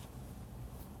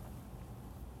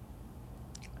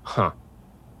 Huh.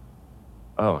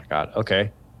 Oh my God.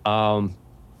 Okay.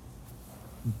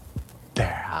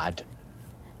 Bad.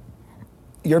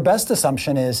 Your best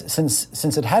assumption is,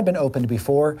 since it had been opened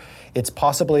before, it's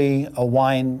possibly a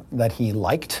wine that he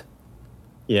liked.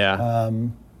 Yeah.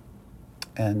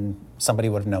 And somebody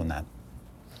would have known that.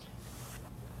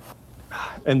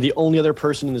 And the only other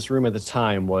person in this room at the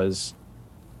time was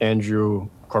Andrew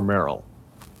Cormerel.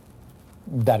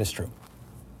 That is true.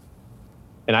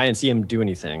 And I didn't see him do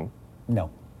anything. No.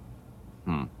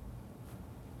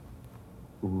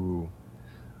 Ooh,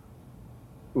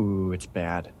 it's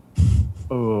bad.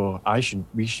 Oh,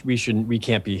 we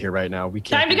can't be here right now. We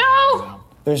can't. Time to go!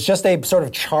 There's just a sort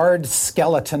of charred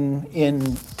skeleton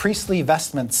in priestly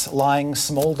vestments lying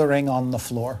smoldering on the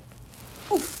floor.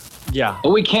 Yeah.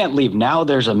 But we can't leave now.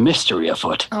 There's a mystery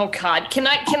afoot. Oh God! Can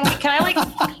I like?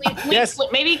 Yes.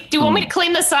 Maybe. Do you want me to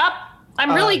clean this up?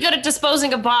 I'm really good at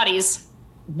disposing of bodies.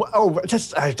 Oh,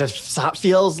 that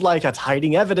feels like that's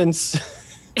hiding evidence.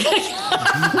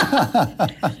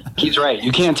 He's right.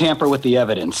 You can't tamper with the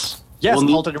evidence. Yes, We'll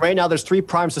Halton, right now there's 3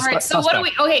 prime All right. suspects. So what do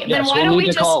we? Okay. Then why we'll don't we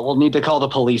need to just? We'll need to call the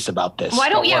police about this. Why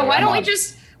don't? Don't Yeah. worry, Why I'm don't we on.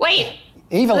 just wait?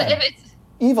 Evelyn. If it's,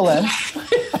 Evelyn.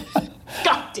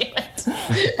 God damn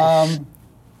it!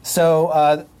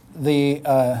 So the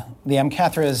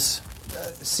Amcathras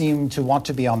seem to want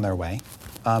to be on their way,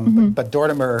 but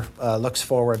Dortimer looks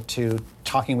forward to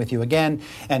talking with you again,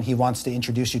 and he wants to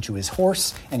introduce you to his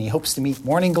horse, and he hopes to meet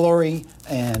Morning Glory,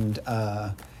 and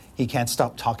he can't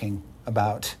stop talking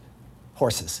about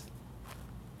horses.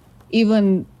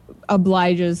 Evelyn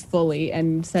obliges fully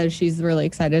and says she's really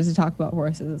excited to talk about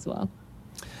horses as well.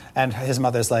 And his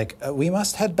mother's like, we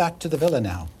must head back to the villa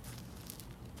now.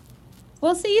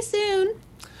 We'll see you soon.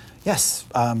 Yes,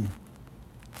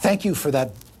 thank you for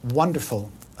that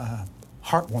wonderful,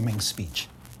 heartwarming speech.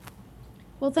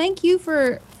 Well, thank you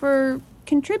for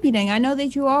contributing. I know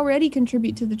that you already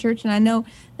contribute to the church, and I know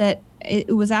that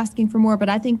it was asking for more, but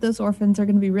I think those orphans are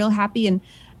going to be real happy. And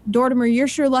Dortimer, you're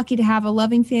sure lucky to have a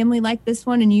loving family like this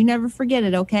one, and you never forget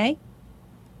it, okay?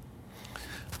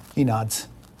 He nods.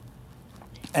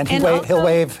 And And he'll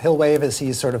wave as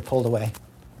he's sort of pulled away.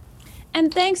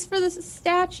 And thanks for the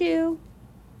statue.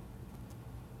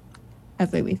 As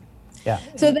they leave. Yeah.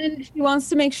 So then she wants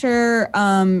to make sure,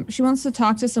 she wants to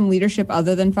talk to some leadership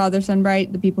other than Father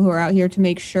Sunbright, the people who are out here, to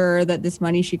make sure that this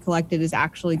money she collected is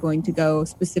actually going to go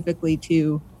specifically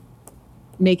to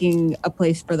making a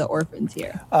place for the orphans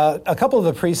here. A couple of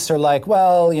the priests are like,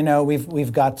 well, you know,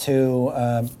 we've got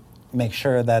to make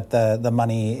sure that the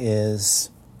money is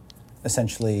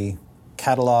essentially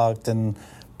cataloged and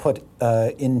put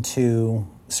into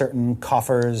certain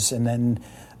coffers, and then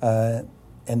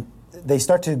and they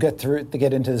start to get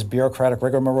into this bureaucratic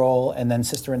rigmarole, and then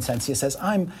Sister Incensia says,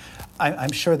 I'm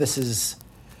sure this is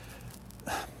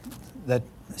that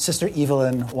Sister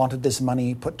Evelyn wanted this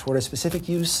money put toward a specific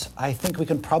use. I think we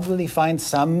can probably find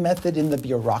some method in the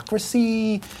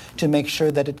bureaucracy to make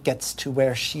sure that it gets to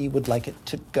where she would like it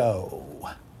to go.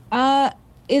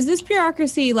 Is this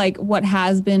bureaucracy like what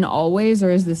has been always, or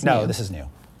is this new? No, this is new.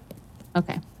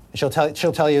 Okay. She'll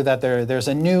tell you that there's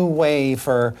a new way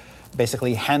for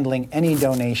basically handling any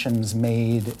donations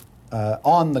made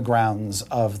on the grounds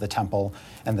of the temple,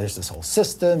 and there's this whole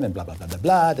system and blah blah blah blah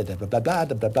blah blah blah blah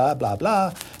blah blah blah blah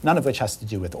blah, none of which has to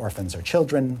do with orphans or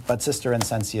children. But Sister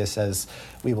Incensia says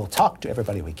we will talk to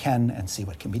everybody we can and see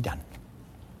what can be done.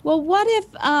 Well, what if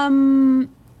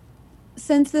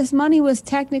since this money was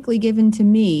technically given to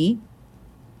me,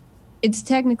 it's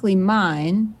technically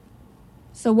mine.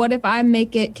 So what if I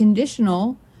make it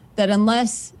conditional that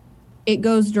unless it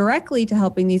goes directly to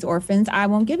helping these orphans, I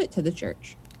won't give it to the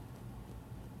church?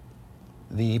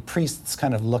 The priests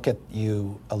kind of look at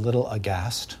you a little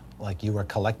aghast, like you were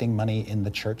collecting money in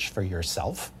the church for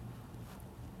yourself.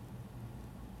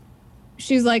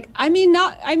 She's like, just, you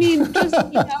know,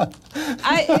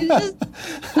 it's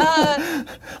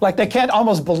just, like they can't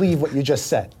almost believe what you just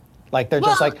said. Like they're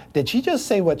just like, did she just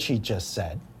say what she just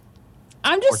said?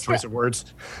 I'm Poor just, choice of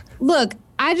words. look,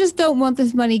 I just don't want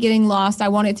this money getting lost. I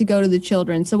want it to go to the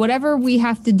children. So whatever we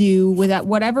have to do with that,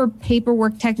 whatever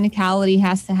paperwork technicality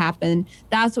has to happen,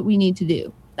 that's what we need to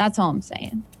do. That's all I'm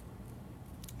saying.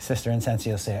 Sister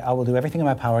Incensia say, I will do everything in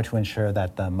my power to ensure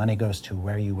that the money goes to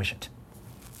where you wish it.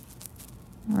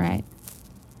 All right.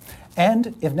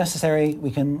 And if necessary, we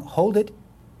can hold it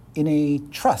in a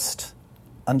trust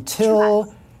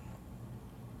until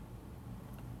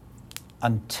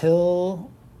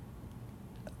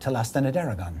Telastan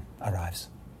Aragon arrives.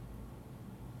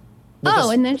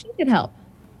 And then she could help.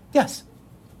 Yes,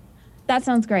 That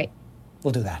sounds great.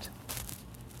 we'll do that.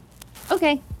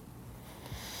 Okay.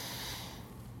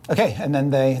 Okay, and then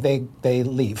they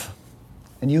leave.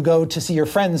 And you go to see your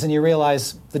friends and you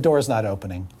realize the door's not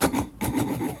opening.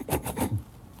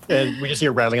 And we just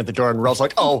hear rattling at the door, and Rel's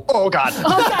like, oh God.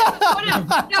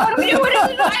 What do we do?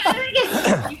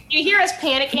 You hear us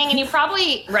panicking, and you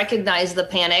probably recognize the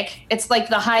panic. It's like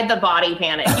the hide the body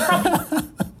panic. You probably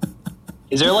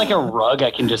Is there like a rug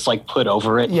I can just like put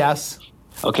over it? Yes.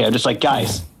 Okay, I'm just like,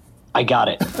 guys, I got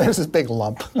it. There's this big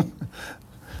lump.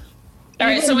 All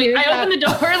right, so I open the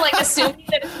door, like assuming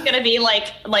that it's gonna be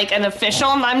like an official,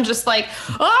 and I'm just like,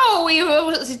 oh,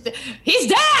 he's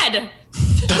dead.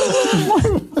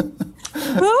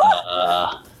 Who?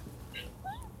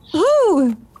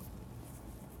 Who?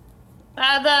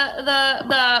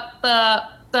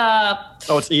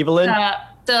 Oh, it's Evelyn?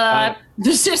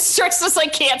 Just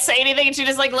like can't say anything, and she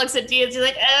just like looks at Dia, and she's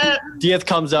like, Dieth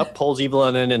comes up, pulls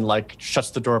Evelyn in, and like shuts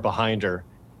the door behind her.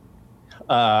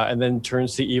 And then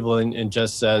turns to Evelyn and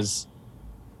just says,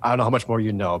 I don't know how much more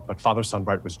you know, but Father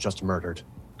Sunbright was just murdered.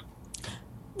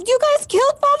 You guys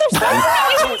killed Father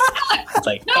Sunbright? It's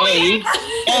like,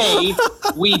 A,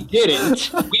 we didn't.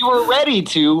 We were ready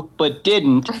to, but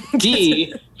didn't.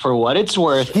 D, for what it's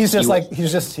worth. He's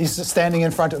just standing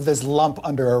in front of this lump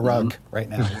under a rug right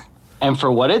now. And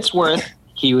for what it's worth,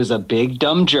 he was a big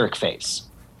dumb jerk face.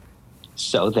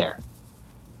 So there.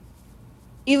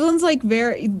 Evelyn's like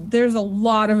there's a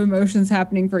lot of emotions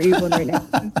happening for Evelyn right now.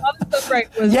 Father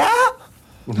Sunbright was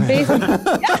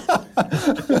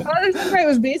Father Sunbright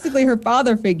was basically her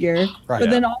father figure, but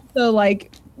then also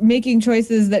like making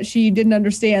choices that she didn't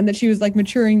understand, that she was like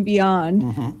maturing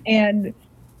beyond. And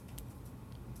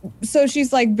so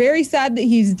she's like very sad that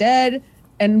he's dead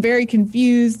and very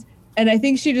confused. And I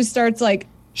think she just starts like,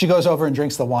 she goes over and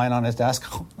drinks the wine on his desk.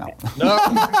 No.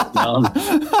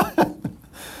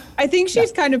 I think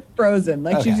she's kind of frozen.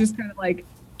 Like she's just kind of like,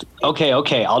 Okay.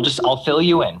 I'll fill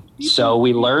you in. So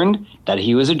we learned that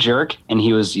he was a jerk and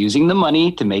he was using the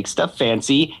money to make stuff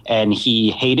fancy, and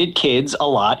he hated kids a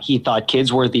lot. He thought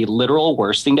kids were the literal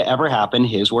worst thing to ever happen.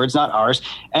 His words, not ours.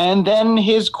 And then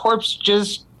his corpse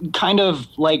just kind of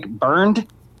like burned,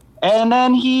 and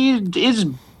then he is,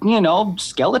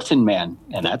 skeleton man,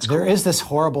 and that's cool. There is this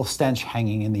horrible stench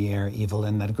hanging in the air,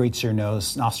 Evelyn, that greets your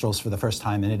nostrils for the first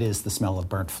time, and it is the smell of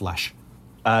burnt flesh.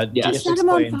 Set him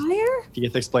on fire?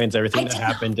 Dieth explains everything that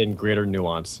happened in greater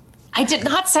nuance. I did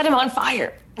not set him on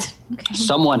fire. Okay.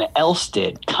 Someone else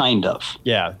did, kind of.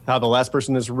 Yeah, how the last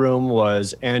person in this room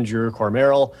was Andrew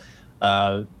Cormerel.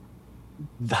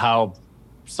 How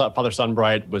Father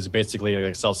Sunbright was basically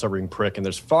a self-serving prick, and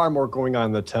there's far more going on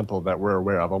in the temple that we're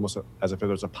aware of, almost as if there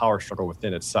was a power struggle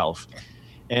within itself.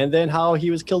 And then how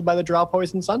he was killed by the drow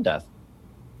poison sun death.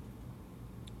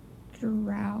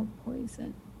 Drow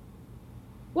poison.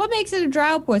 What makes it a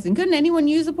drow poison? Couldn't anyone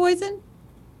use a poison?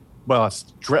 Well, it's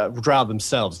drow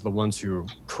themselves, the ones who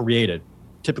create it,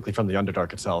 typically from the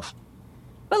Underdark itself.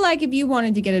 But like if you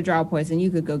wanted to get a drow poison,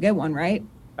 you could go get one, right?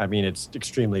 I mean, it's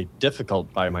extremely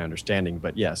difficult by my understanding,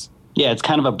 but yes. Yeah, it's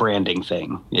kind of a branding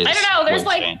thing. I don't know. There's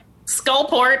like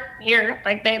Skullport here.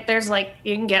 Like there's like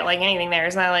you can get like anything there.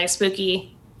 It's not like a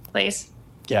spooky place.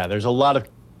 Yeah, there's a lot of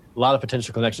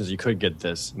potential connections you could get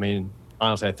this. I mean,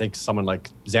 honestly, I think someone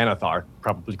like Xanathar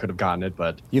probably could have gotten it,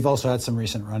 but... You've also had some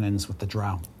recent run-ins with the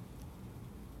drow.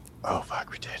 Oh,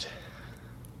 fuck, we did.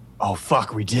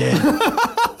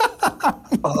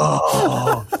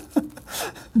 Oh.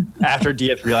 After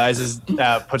Dieth realizes,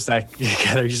 puts that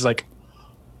together, he's like,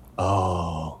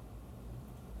 oh.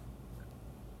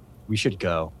 We should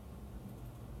go.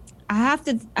 I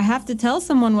have to tell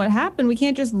someone what happened. We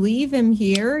can't just leave him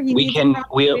here.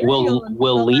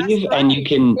 We'll leave, and you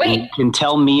can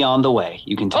tell me on the way.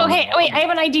 You can tell me. Okay, wait, I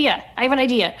have an idea.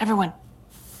 Everyone.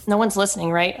 No one's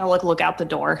listening, right? I'll look out the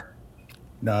door.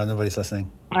 No, nobody's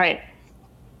listening. All right.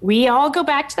 We all go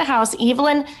back to the house.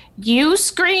 Evelyn, you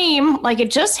scream like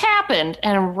it just happened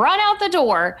and run out the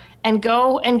door and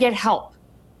go and get help.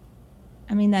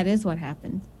 I mean, that is what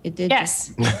happened. It did.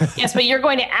 Yes. Yes, but you're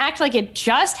going to act like it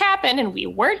just happened and we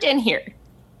weren't in here.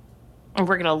 And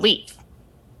we're going to leave.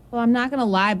 Well, I'm not going to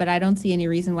lie, but I don't see any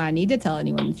reason why I need to tell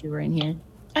anyone that you were in here.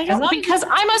 I don't, because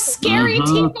I'm a scary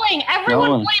tiefling.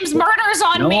 Everyone blames murders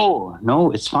on me.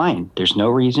 No, it's fine. There's no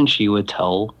reason she would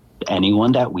tell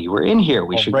anyone that we were in here.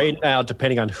 Right now,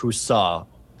 depending on who saw,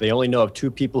 they only know of 2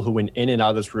 people who went in and out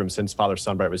of this room since Father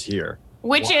Sunbright was here.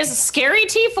 Which is scary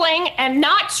tiefling and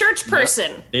not church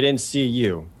person. No, they didn't see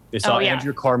you. They saw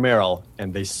Andrew Carmerel,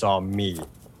 and they saw me.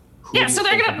 So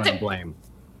they're going to blame.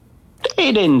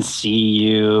 They didn't see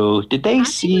you. Did they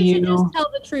see you? We should just tell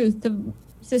the truth to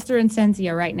Sister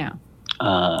Incensia right now. Is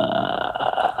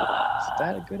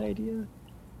that a good idea?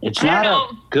 It's not a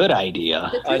good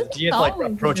idea. Dieth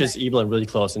approaches Evelyn really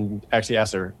close and actually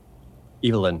asks her,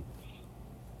 Evelyn,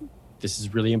 this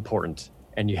is really important,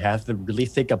 and you have to really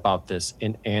think about this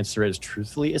and answer as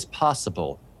truthfully as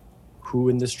possible. Who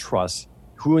in this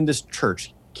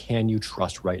church can you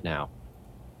trust right now?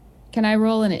 Can I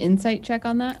roll an insight check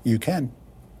on that? You can.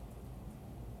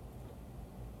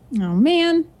 Oh,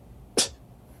 man.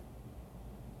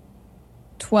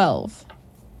 12.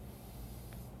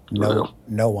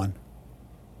 No one.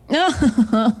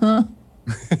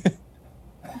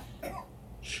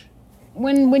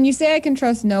 When you say I can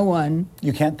trust no one,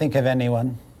 You can't think of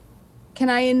anyone. can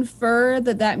I infer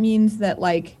that means that,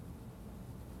 like,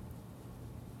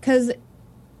 because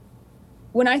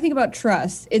when I think about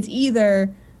trust, it's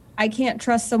either I can't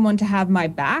trust someone to have my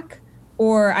back,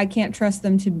 or I can't trust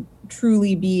them to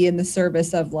truly be in the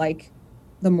service of, like,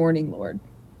 the Morning Lord.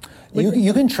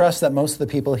 You can trust that most of the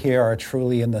people here are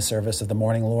truly in the service of the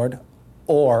Morning Lord,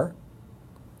 or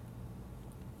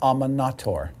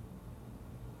Aminator.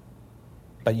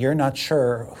 But you're not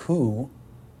sure who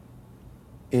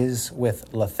is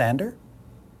with Lathander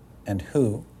and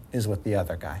who is with the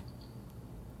other guy.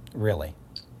 Really.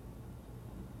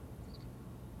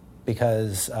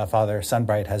 Because Father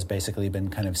Sunbright has basically been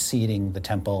kind of seeding the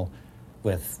temple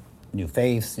with new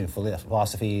faiths, new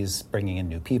philosophies, bringing in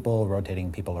new people,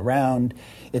 rotating people around.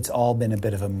 It's all been a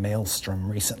bit of a maelstrom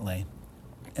recently.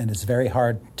 And it's very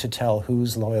hard to tell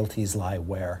whose loyalties lie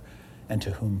where and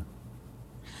to whom.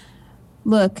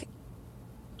 Look,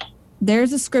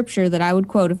 there's a scripture that I would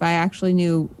quote if I actually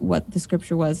knew what the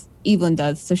scripture was. Evelyn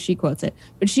does, so she quotes it.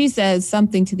 But she says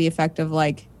something to the effect of,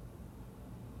 like...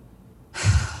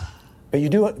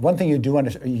 But one thing you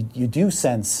do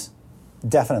sense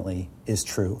definitely is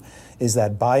true, is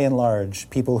that by and large,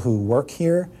 people who work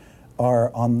here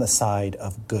are on the side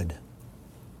of good.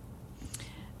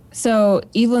 So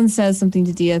Evelyn says something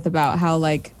to Dieth about how,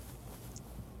 like,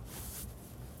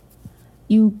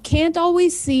 you can't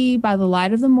always see by the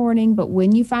light of the morning, but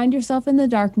when you find yourself in the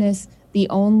darkness, the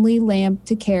only lamp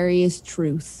to carry is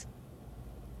truth.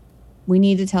 We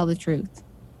need to tell the truth.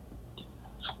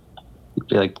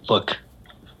 Be like, look,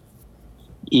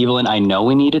 Evelyn, I know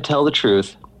we need to tell the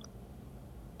truth.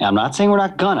 And I'm not saying we're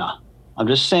not gonna. I'm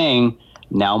just saying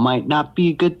now might not be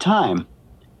a good time.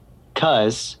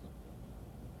 Because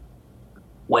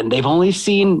when they've only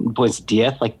seen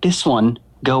Dieth like this one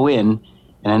go in,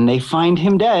 and then they find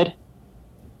him dead,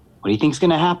 what do you think's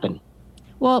gonna happen?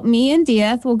 Well, me and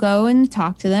Dieth will go and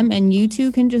talk to them, and you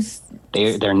two can just...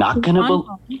 They're not gonna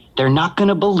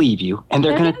believe you, and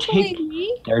they're gonna take.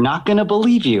 They're not gonna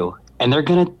believe you, and they're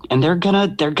gonna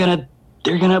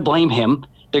blame him.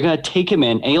 They're gonna take him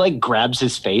in, and he like grabs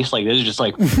his face like this, is just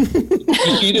like, you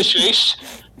see this face?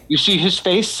 You see his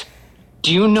face?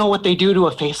 Do you know what they do to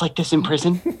a face like this in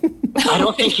prison? I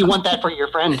don't think you want that for your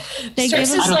friend.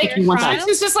 Strix is like,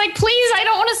 please, I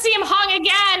don't want to see him hung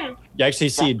again. You actually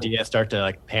see Dia start to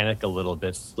like panic a little bit.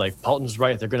 It's like, Paulton's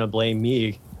right. They're going to blame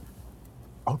me.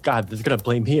 Oh God, they're going to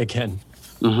blame me again.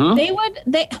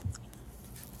 Mm-hmm.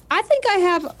 I think I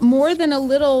have more than a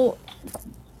little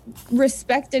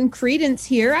respect and credence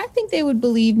here. I think they would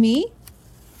believe me.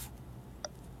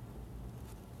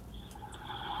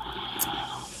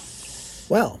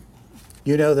 Well,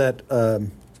 you know that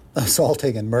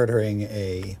assaulting and murdering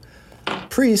a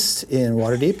priest in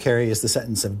Waterdeep carries the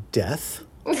sentence of death.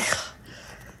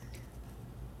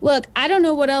 Look, I don't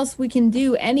know what else we can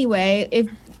do anyway. If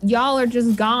y'all are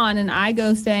just gone and I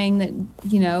go saying that,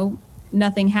 you know,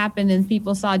 nothing happened and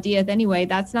people saw Dieth anyway,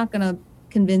 that's not going to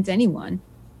convince anyone.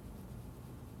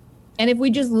 And if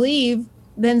we just leave,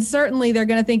 then certainly they're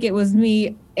going to think it was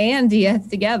me and Dieth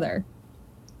together.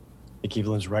 I think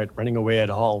Evelyn's right. Running away at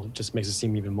all just makes it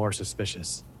seem even more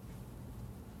suspicious.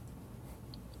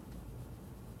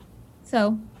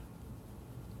 So,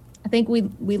 I think we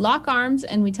lock arms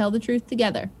and we tell the truth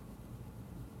together.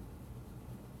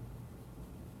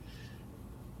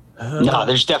 No,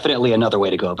 there's definitely another way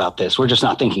to go about this. We're just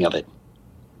not thinking of it.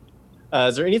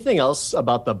 Is there anything else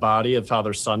about the body of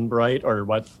Father Sunbright or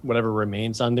whatever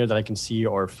remains on there that I can see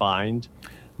or find?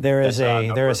 There is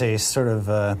a sort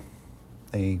of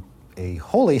a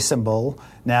holy symbol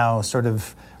now sort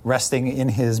of resting in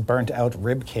his burnt out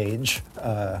rib cage.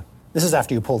 This is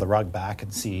after you pull the rug back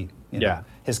and see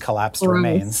his collapsed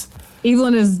remains.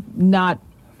 Evelyn is not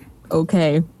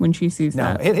okay when she sees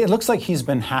that. It looks like he's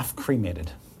been half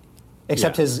cremated.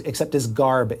 Except his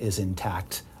garb is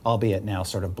intact, albeit now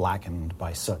sort of blackened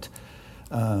by soot.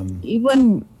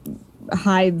 Evelyn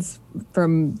hides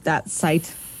from that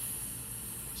sight.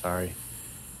 Sorry.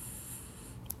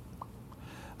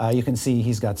 You can see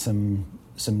he's got some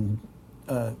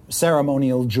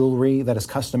ceremonial jewelry that is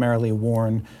customarily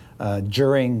worn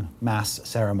during mass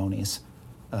ceremonies.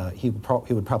 He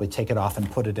would probably take it off and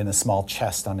put it in a small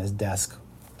chest on his desk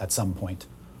at some point.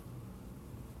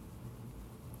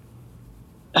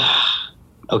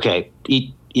 Okay,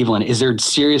 Evelyn, is there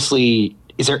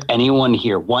anyone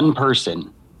here, one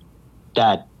person,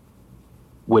 that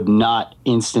would not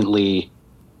instantly,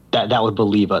 that would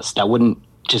believe us, that wouldn't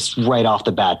just right off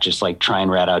the bat just like try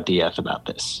and rat out DF about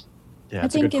this? Yeah, I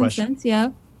that's a think good question.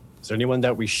 Incensia. Is there anyone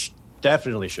that we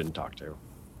definitely shouldn't talk to?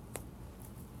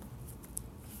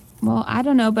 Well, I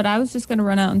don't know, but I was just going to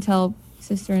run out and tell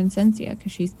Sister Incensia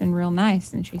because she's been real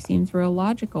nice and she seems real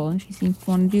logical and she seems to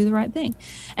want to do the right thing.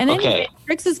 And then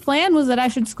Trix's plan was that I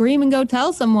should scream and go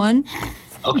tell someone.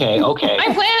 Okay.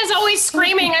 My plan is always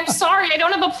screaming. I'm sorry. I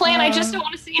don't have a plan. I just don't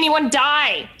want to see anyone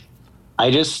die.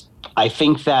 I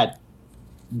think that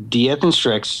Dieth and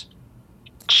Strix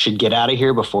should get out of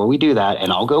here before we do that,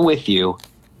 and I'll go with you,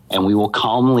 and we will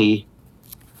calmly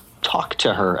talk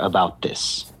to her about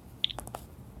this.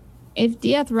 If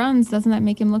Dieth runs, doesn't that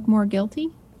make him look more guilty?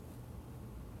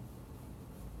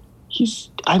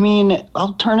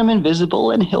 I'll turn him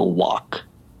invisible and he'll walk.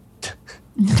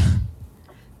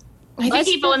 I think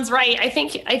Evelyn's right. I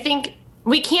think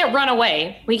we can't run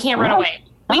away. We can't run away.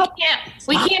 We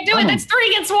can't do it. That's 3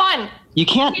 against 1. You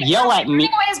can't yell at me. Running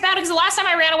away is bad because the last time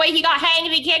I ran away, he got hanged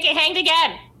and he can't get hanged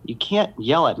again. You can't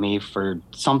yell at me for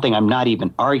something I'm not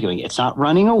even arguing. It's not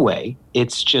running away.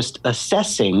 It's just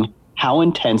assessing how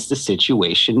intense the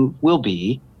situation will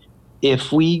be if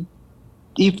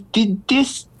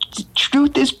this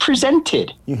truth is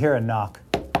presented. You hear a knock.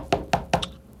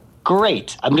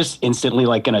 Great. I'm just instantly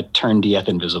going to turn Dieth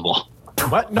invisible.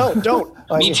 What? No, don't.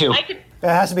 Me too. It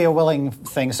has to be a willing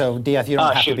thing, so Dieth, you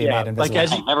don't have to be made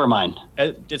invisible. Never mind.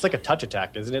 It's like a touch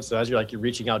attack, isn't it? So as you're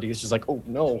reaching out, Dieth's just like, oh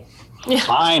no.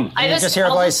 Fine. I just hear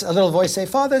a little voice say,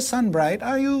 "Father Sunbright,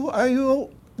 are you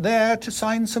there to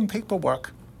sign some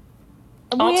paperwork?"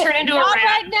 I'll turn into a rat.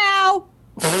 Not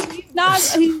right now.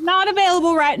 He's not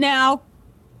available right now.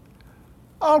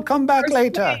 I'll come back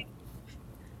later.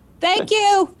 Thank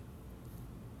you.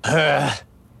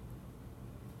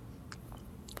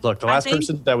 Look, the last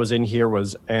person that was in here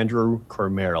was Andrew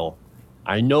Cormerl.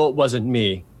 I know it wasn't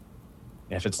me.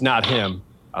 If it's not him,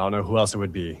 I don't know who else it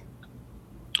would be.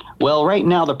 Well, right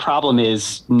now the problem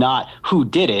is not who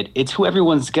did it. It's who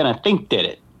everyone's going to think did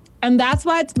it. And that's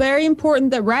why it's very important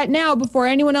that right now, before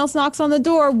anyone else knocks on the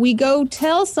door, we go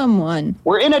tell someone.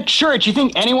 We're in a church. You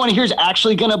think anyone here is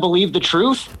actually going to believe the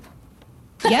truth?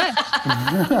 Yeah.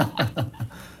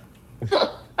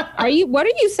 What are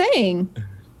you saying?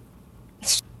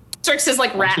 Strix is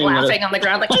like rat laughing on the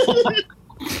ground. Like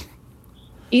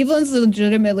Evelyn's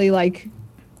legitimately like,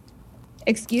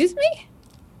 excuse me?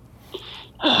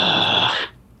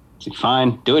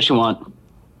 Fine. Do what you want.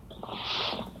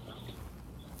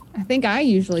 I think I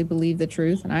usually believe the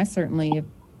truth, and I certainly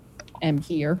am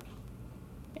here.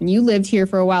 And you lived here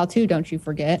for a while too, don't you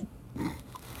forget?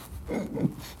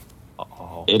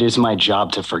 It is my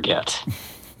job to forget.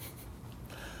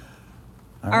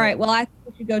 All right. Well, I think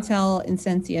we should go tell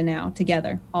Incensia now,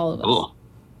 together, all of us. Cool.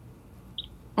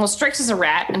 Well, Strix is a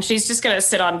rat, and she's just going to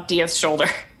sit on Dieth's shoulder.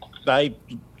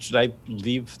 Should I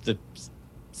leave the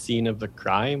scene of the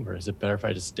crime, or is it better if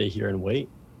I just stay here and wait?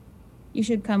 You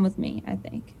should come with me, I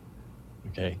think.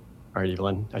 Okay. All right,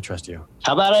 Evelyn, I trust you.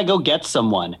 How about I go get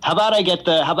someone? How about I get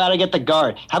the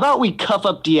guard? How about we cuff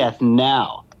up Dieth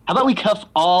now? How about we cuff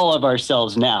all of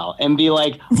ourselves now and be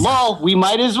like, lol, we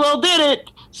might as well did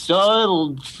it, so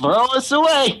it'll throw us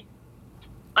away.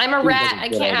 I'm a rat. I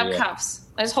can't have cuffs.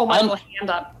 I just hold my little hand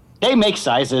up. They make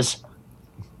sizes.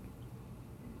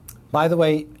 By the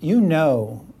way,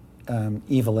 Evelyn,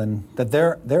 that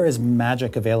there is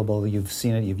magic available. You've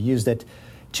seen it. You've used it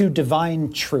to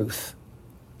divine truth,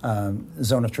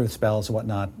 zone of truth spells,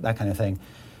 whatnot, that kind of thing.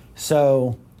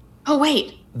 So,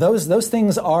 wait, those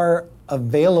things are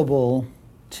available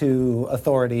to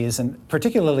authorities and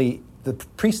particularly the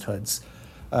priesthoods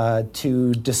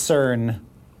to discern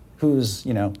who's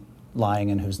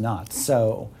lying and who's not.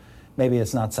 So maybe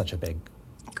it's not such a big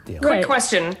deal. Quick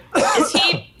question: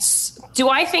 do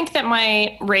I think that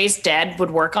my raised dead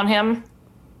would work on him?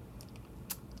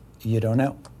 You don't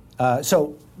know.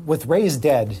 So with raised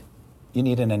dead, you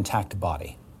need an intact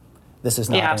body. This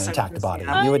is not an intact body.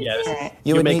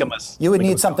 You would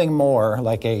need something more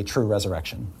like a true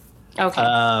resurrection. Okay.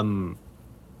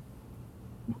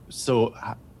 So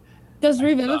does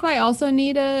Revivify also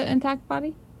need an intact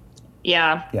body?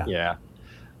 Yeah.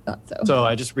 So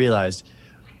I just realized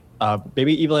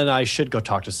maybe Evelyn and I should go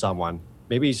talk to someone.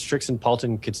 Maybe Strix and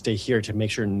Paulton could stay here to make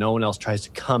sure no one else tries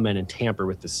to come in and tamper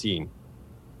with the scene.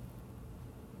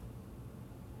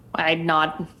 I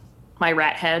nod my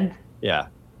rat head. Yeah.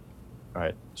 All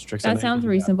right. Strix. That sounds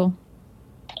reasonable.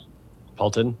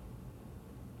 Paulton.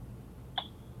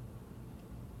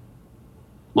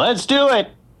 Let's do it.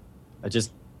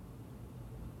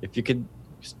 If you could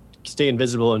stay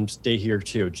invisible and stay here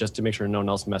too, just to make sure no one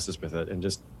else messes with it and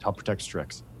just help protect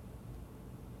Strix.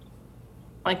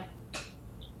 Like,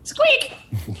 squeak!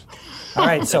 All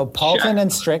right, so Paulton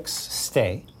and Strix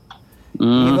stay.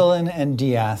 Evelyn and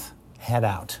Diath head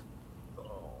out.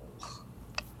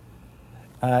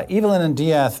 Evelyn and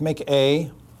Diath make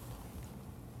a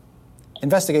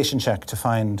investigation check to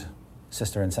find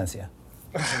Sister Insensia.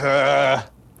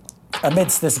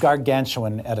 Amidst this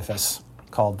gargantuan edifice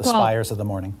called the Spires of the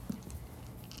Morning.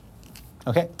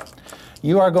 Okay.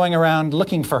 You are going around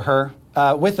looking for her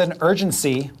with an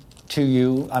urgency to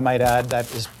you, I might add,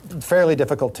 that is fairly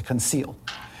difficult to conceal.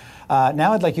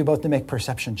 Now I'd like you both to make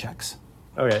perception checks.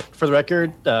 Okay. For the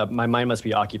record, my mind must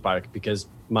be occupied because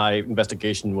my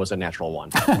investigation was a natural one.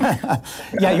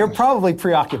 Yeah, you're probably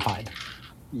preoccupied.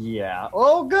 Yeah.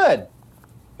 Oh, good.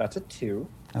 That's a 2.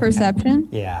 Perception?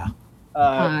 Yeah.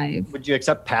 5. Would you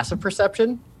accept passive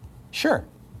perception? Sure.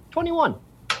 21.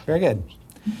 Very good.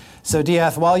 So,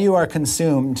 Diath, while you are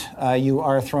consumed, you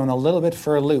are thrown a little bit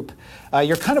for a loop.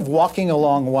 You're kind of walking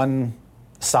along one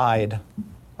side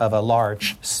of a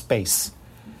large space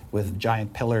with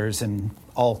giant pillars and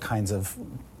all kinds of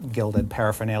gilded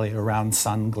paraphernalia around,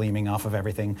 sun gleaming off of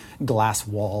everything, glass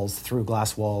walls, through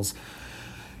glass walls.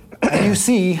 And you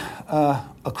see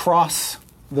across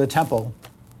the temple,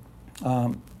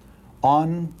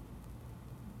 on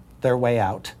their way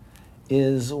out,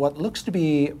 is what looks to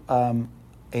be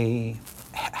a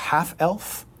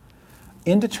half-elf,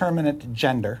 indeterminate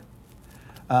gender,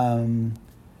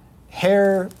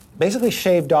 hair basically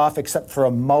shaved off except for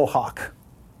a mohawk,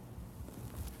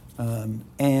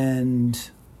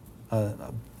 and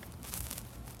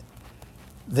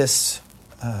this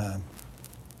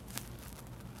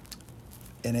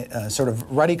sort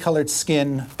of ruddy-colored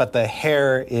skin, but the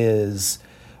hair is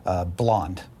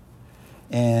blonde,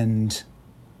 and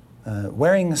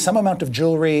wearing some amount of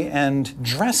jewelry and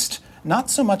dressed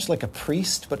not so much like a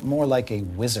priest, but more like a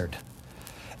wizard.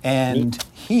 And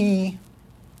he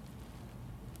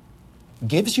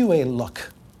gives you a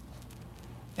look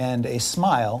and a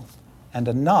smile and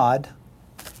a nod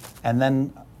and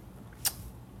then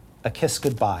a kiss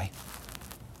goodbye,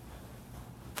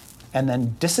 and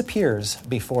then disappears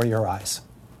before your eyes.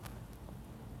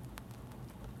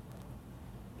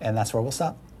 And that's where we'll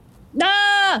stop.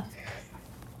 Ah!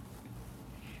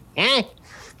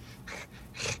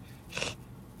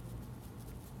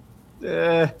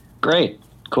 Great.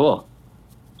 Cool.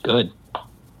 Good.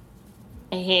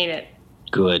 I hate it.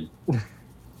 Good.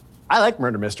 I like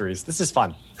murder mysteries. This is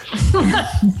fun.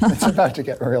 It's about to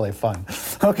get really fun.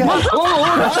 Okay.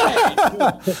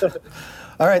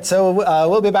 All right, so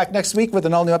we'll be back next week with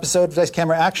an all-new episode of Dice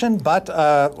Camera Action, but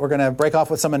we're going to break off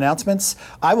with some announcements.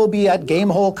 I will be at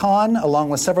Gamehole Con, along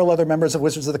with several other members of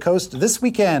Wizards of the Coast, this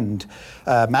weekend,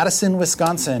 Madison,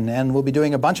 Wisconsin, and we'll be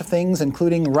doing a bunch of things,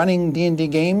 including running D&D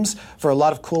games for a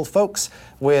lot of cool folks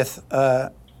with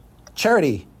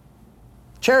charity,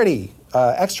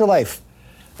 Extra Life.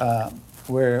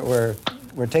 We're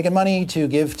taking money to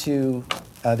give to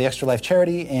the Extra Life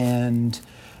charity, and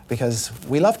because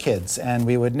we love kids, and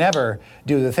we would never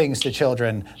do the things to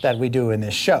children that we do in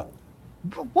this show.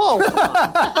 Whoa!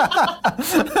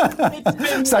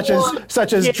 such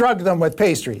as drug them with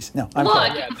pastries. No, I'm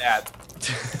kidding.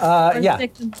 Yeah.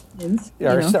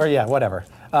 Or yeah, whatever.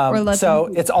 So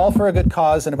it's all for a good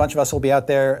cause, and a bunch of us will be out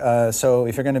there. So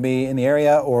if you're going to be in the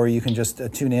area, or you can just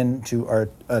tune in to our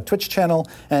Twitch channel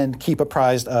and keep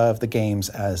apprised of the games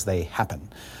as they happen.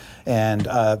 And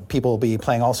people will be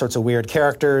playing all sorts of weird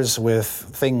characters with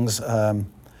things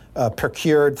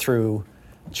procured through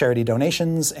charity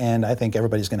donations, and I think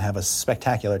everybody's going to have a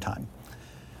spectacular time.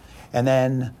 And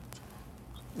then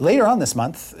later on this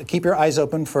month, keep your eyes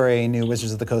open for a new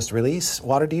Wizards of the Coast release,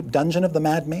 Waterdeep Dungeon of the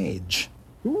Mad Mage,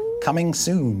 coming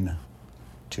soon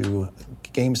to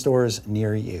game stores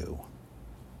near you.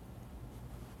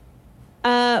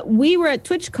 We were at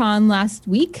TwitchCon last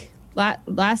week.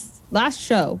 Last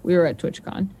show we were at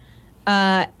TwitchCon,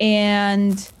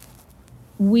 and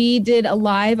we did a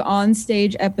live on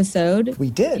stage episode. We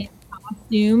did. In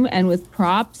costume and with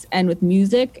props and with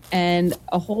music and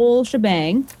a whole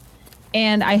shebang.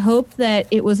 And I hope that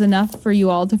it was enough for you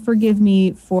all to forgive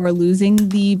me for losing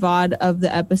the VOD of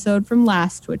the episode from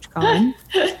last TwitchCon.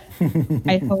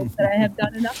 I hope that I have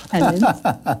done enough penance.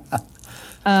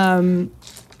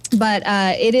 But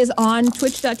it is on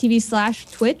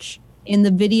twitch.tv/Twitch in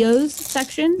the videos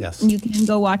section. Yes. And you can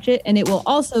go watch it. And it will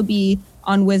also be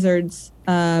on Wizards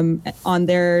on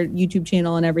their YouTube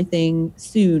channel and everything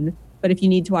soon. But if you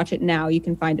need to watch it now, you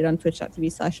can find it on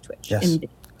twitch.tv/Twitch. Yes.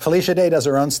 Felicia Day does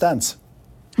her own stunts.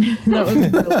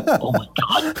 Oh my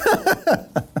God.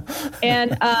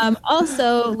 And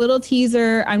also, little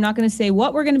teaser, I'm not going to say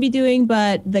what we're going to be doing,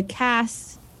 but the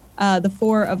cast, the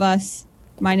 4 of us,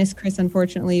 minus Chris,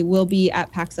 unfortunately, will be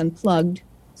at PAX Unplugged.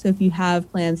 So if you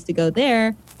have plans to go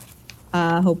there,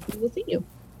 hopefully we'll see you.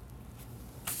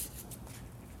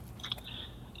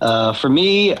 For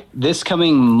me, this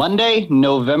coming Monday,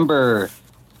 November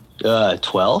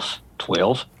 12th.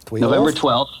 November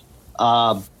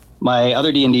 12th. My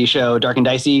other D&D show, Dark and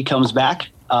Dicey, comes back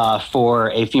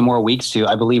for a few more weeks to,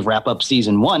 I believe, wrap up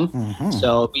season 1. Mm-hmm.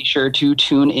 So be sure to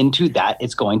tune into that.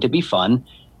 It's going to be fun.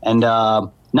 And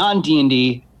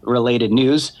non-D&D related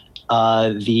news,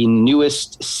 the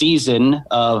newest season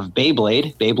of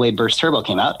Beyblade Burst Turbo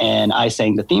came out, and I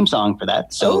sang the theme song for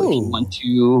that. So if you want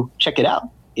to check it out,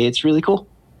 it's really cool.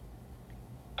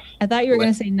 I thought you were going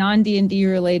to say non-D&D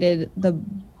related, the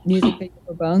music video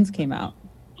for Bones came out.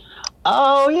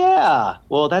 Oh, yeah.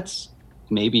 Well, that's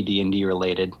maybe D&D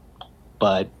related.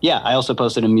 But yeah, I also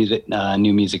posted a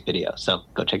new music video, so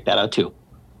go check that out too.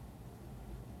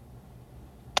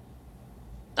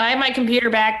 I have my computer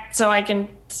back so I can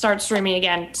start streaming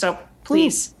again. So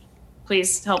please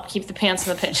help keep the pants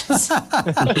in the pitches.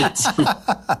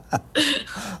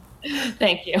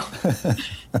 Thank you.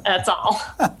 That's all.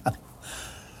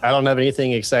 I don't have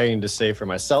anything exciting to say for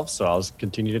myself, so I'll just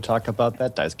continue to talk about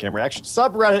that Dice Camera Action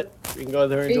subreddit. You can go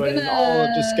there and join in all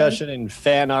the discussion and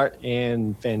fan art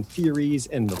and fan theories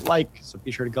and the like. So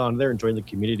be sure to go on there and join the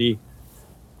community.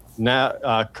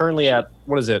 Now, currently at,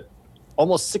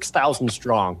 almost 6,000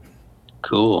 strong.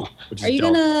 Cool. Are you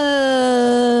going to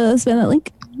spam that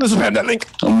link? Spam that link.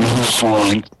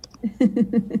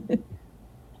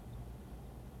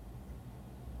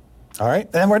 All right,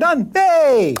 and we're done.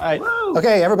 Yay! All right.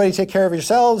 Okay, everybody take care of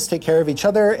yourselves, take care of each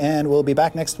other, and we'll be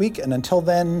back next week. And until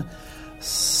then,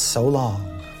 so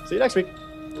long. See you next week.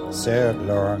 So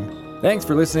long. Thanks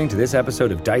for listening to this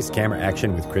episode of Dice Camera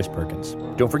Action with Chris Perkins.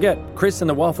 Don't forget, Chris and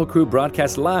the Wafflecrew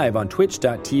broadcast live on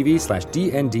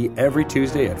twitch.tv/DND every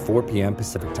Tuesday at 4 p.m.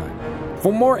 Pacific Time.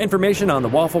 For more information on the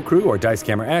Wafflecrew or Dice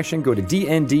Camera Action, go to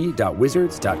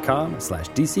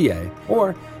dnd.wizards.com/DCA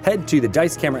or head to the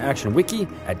Dice Camera Action wiki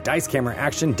at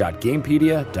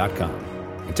dicecameraaction.gamepedia.com.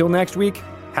 Until next week,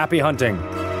 happy hunting!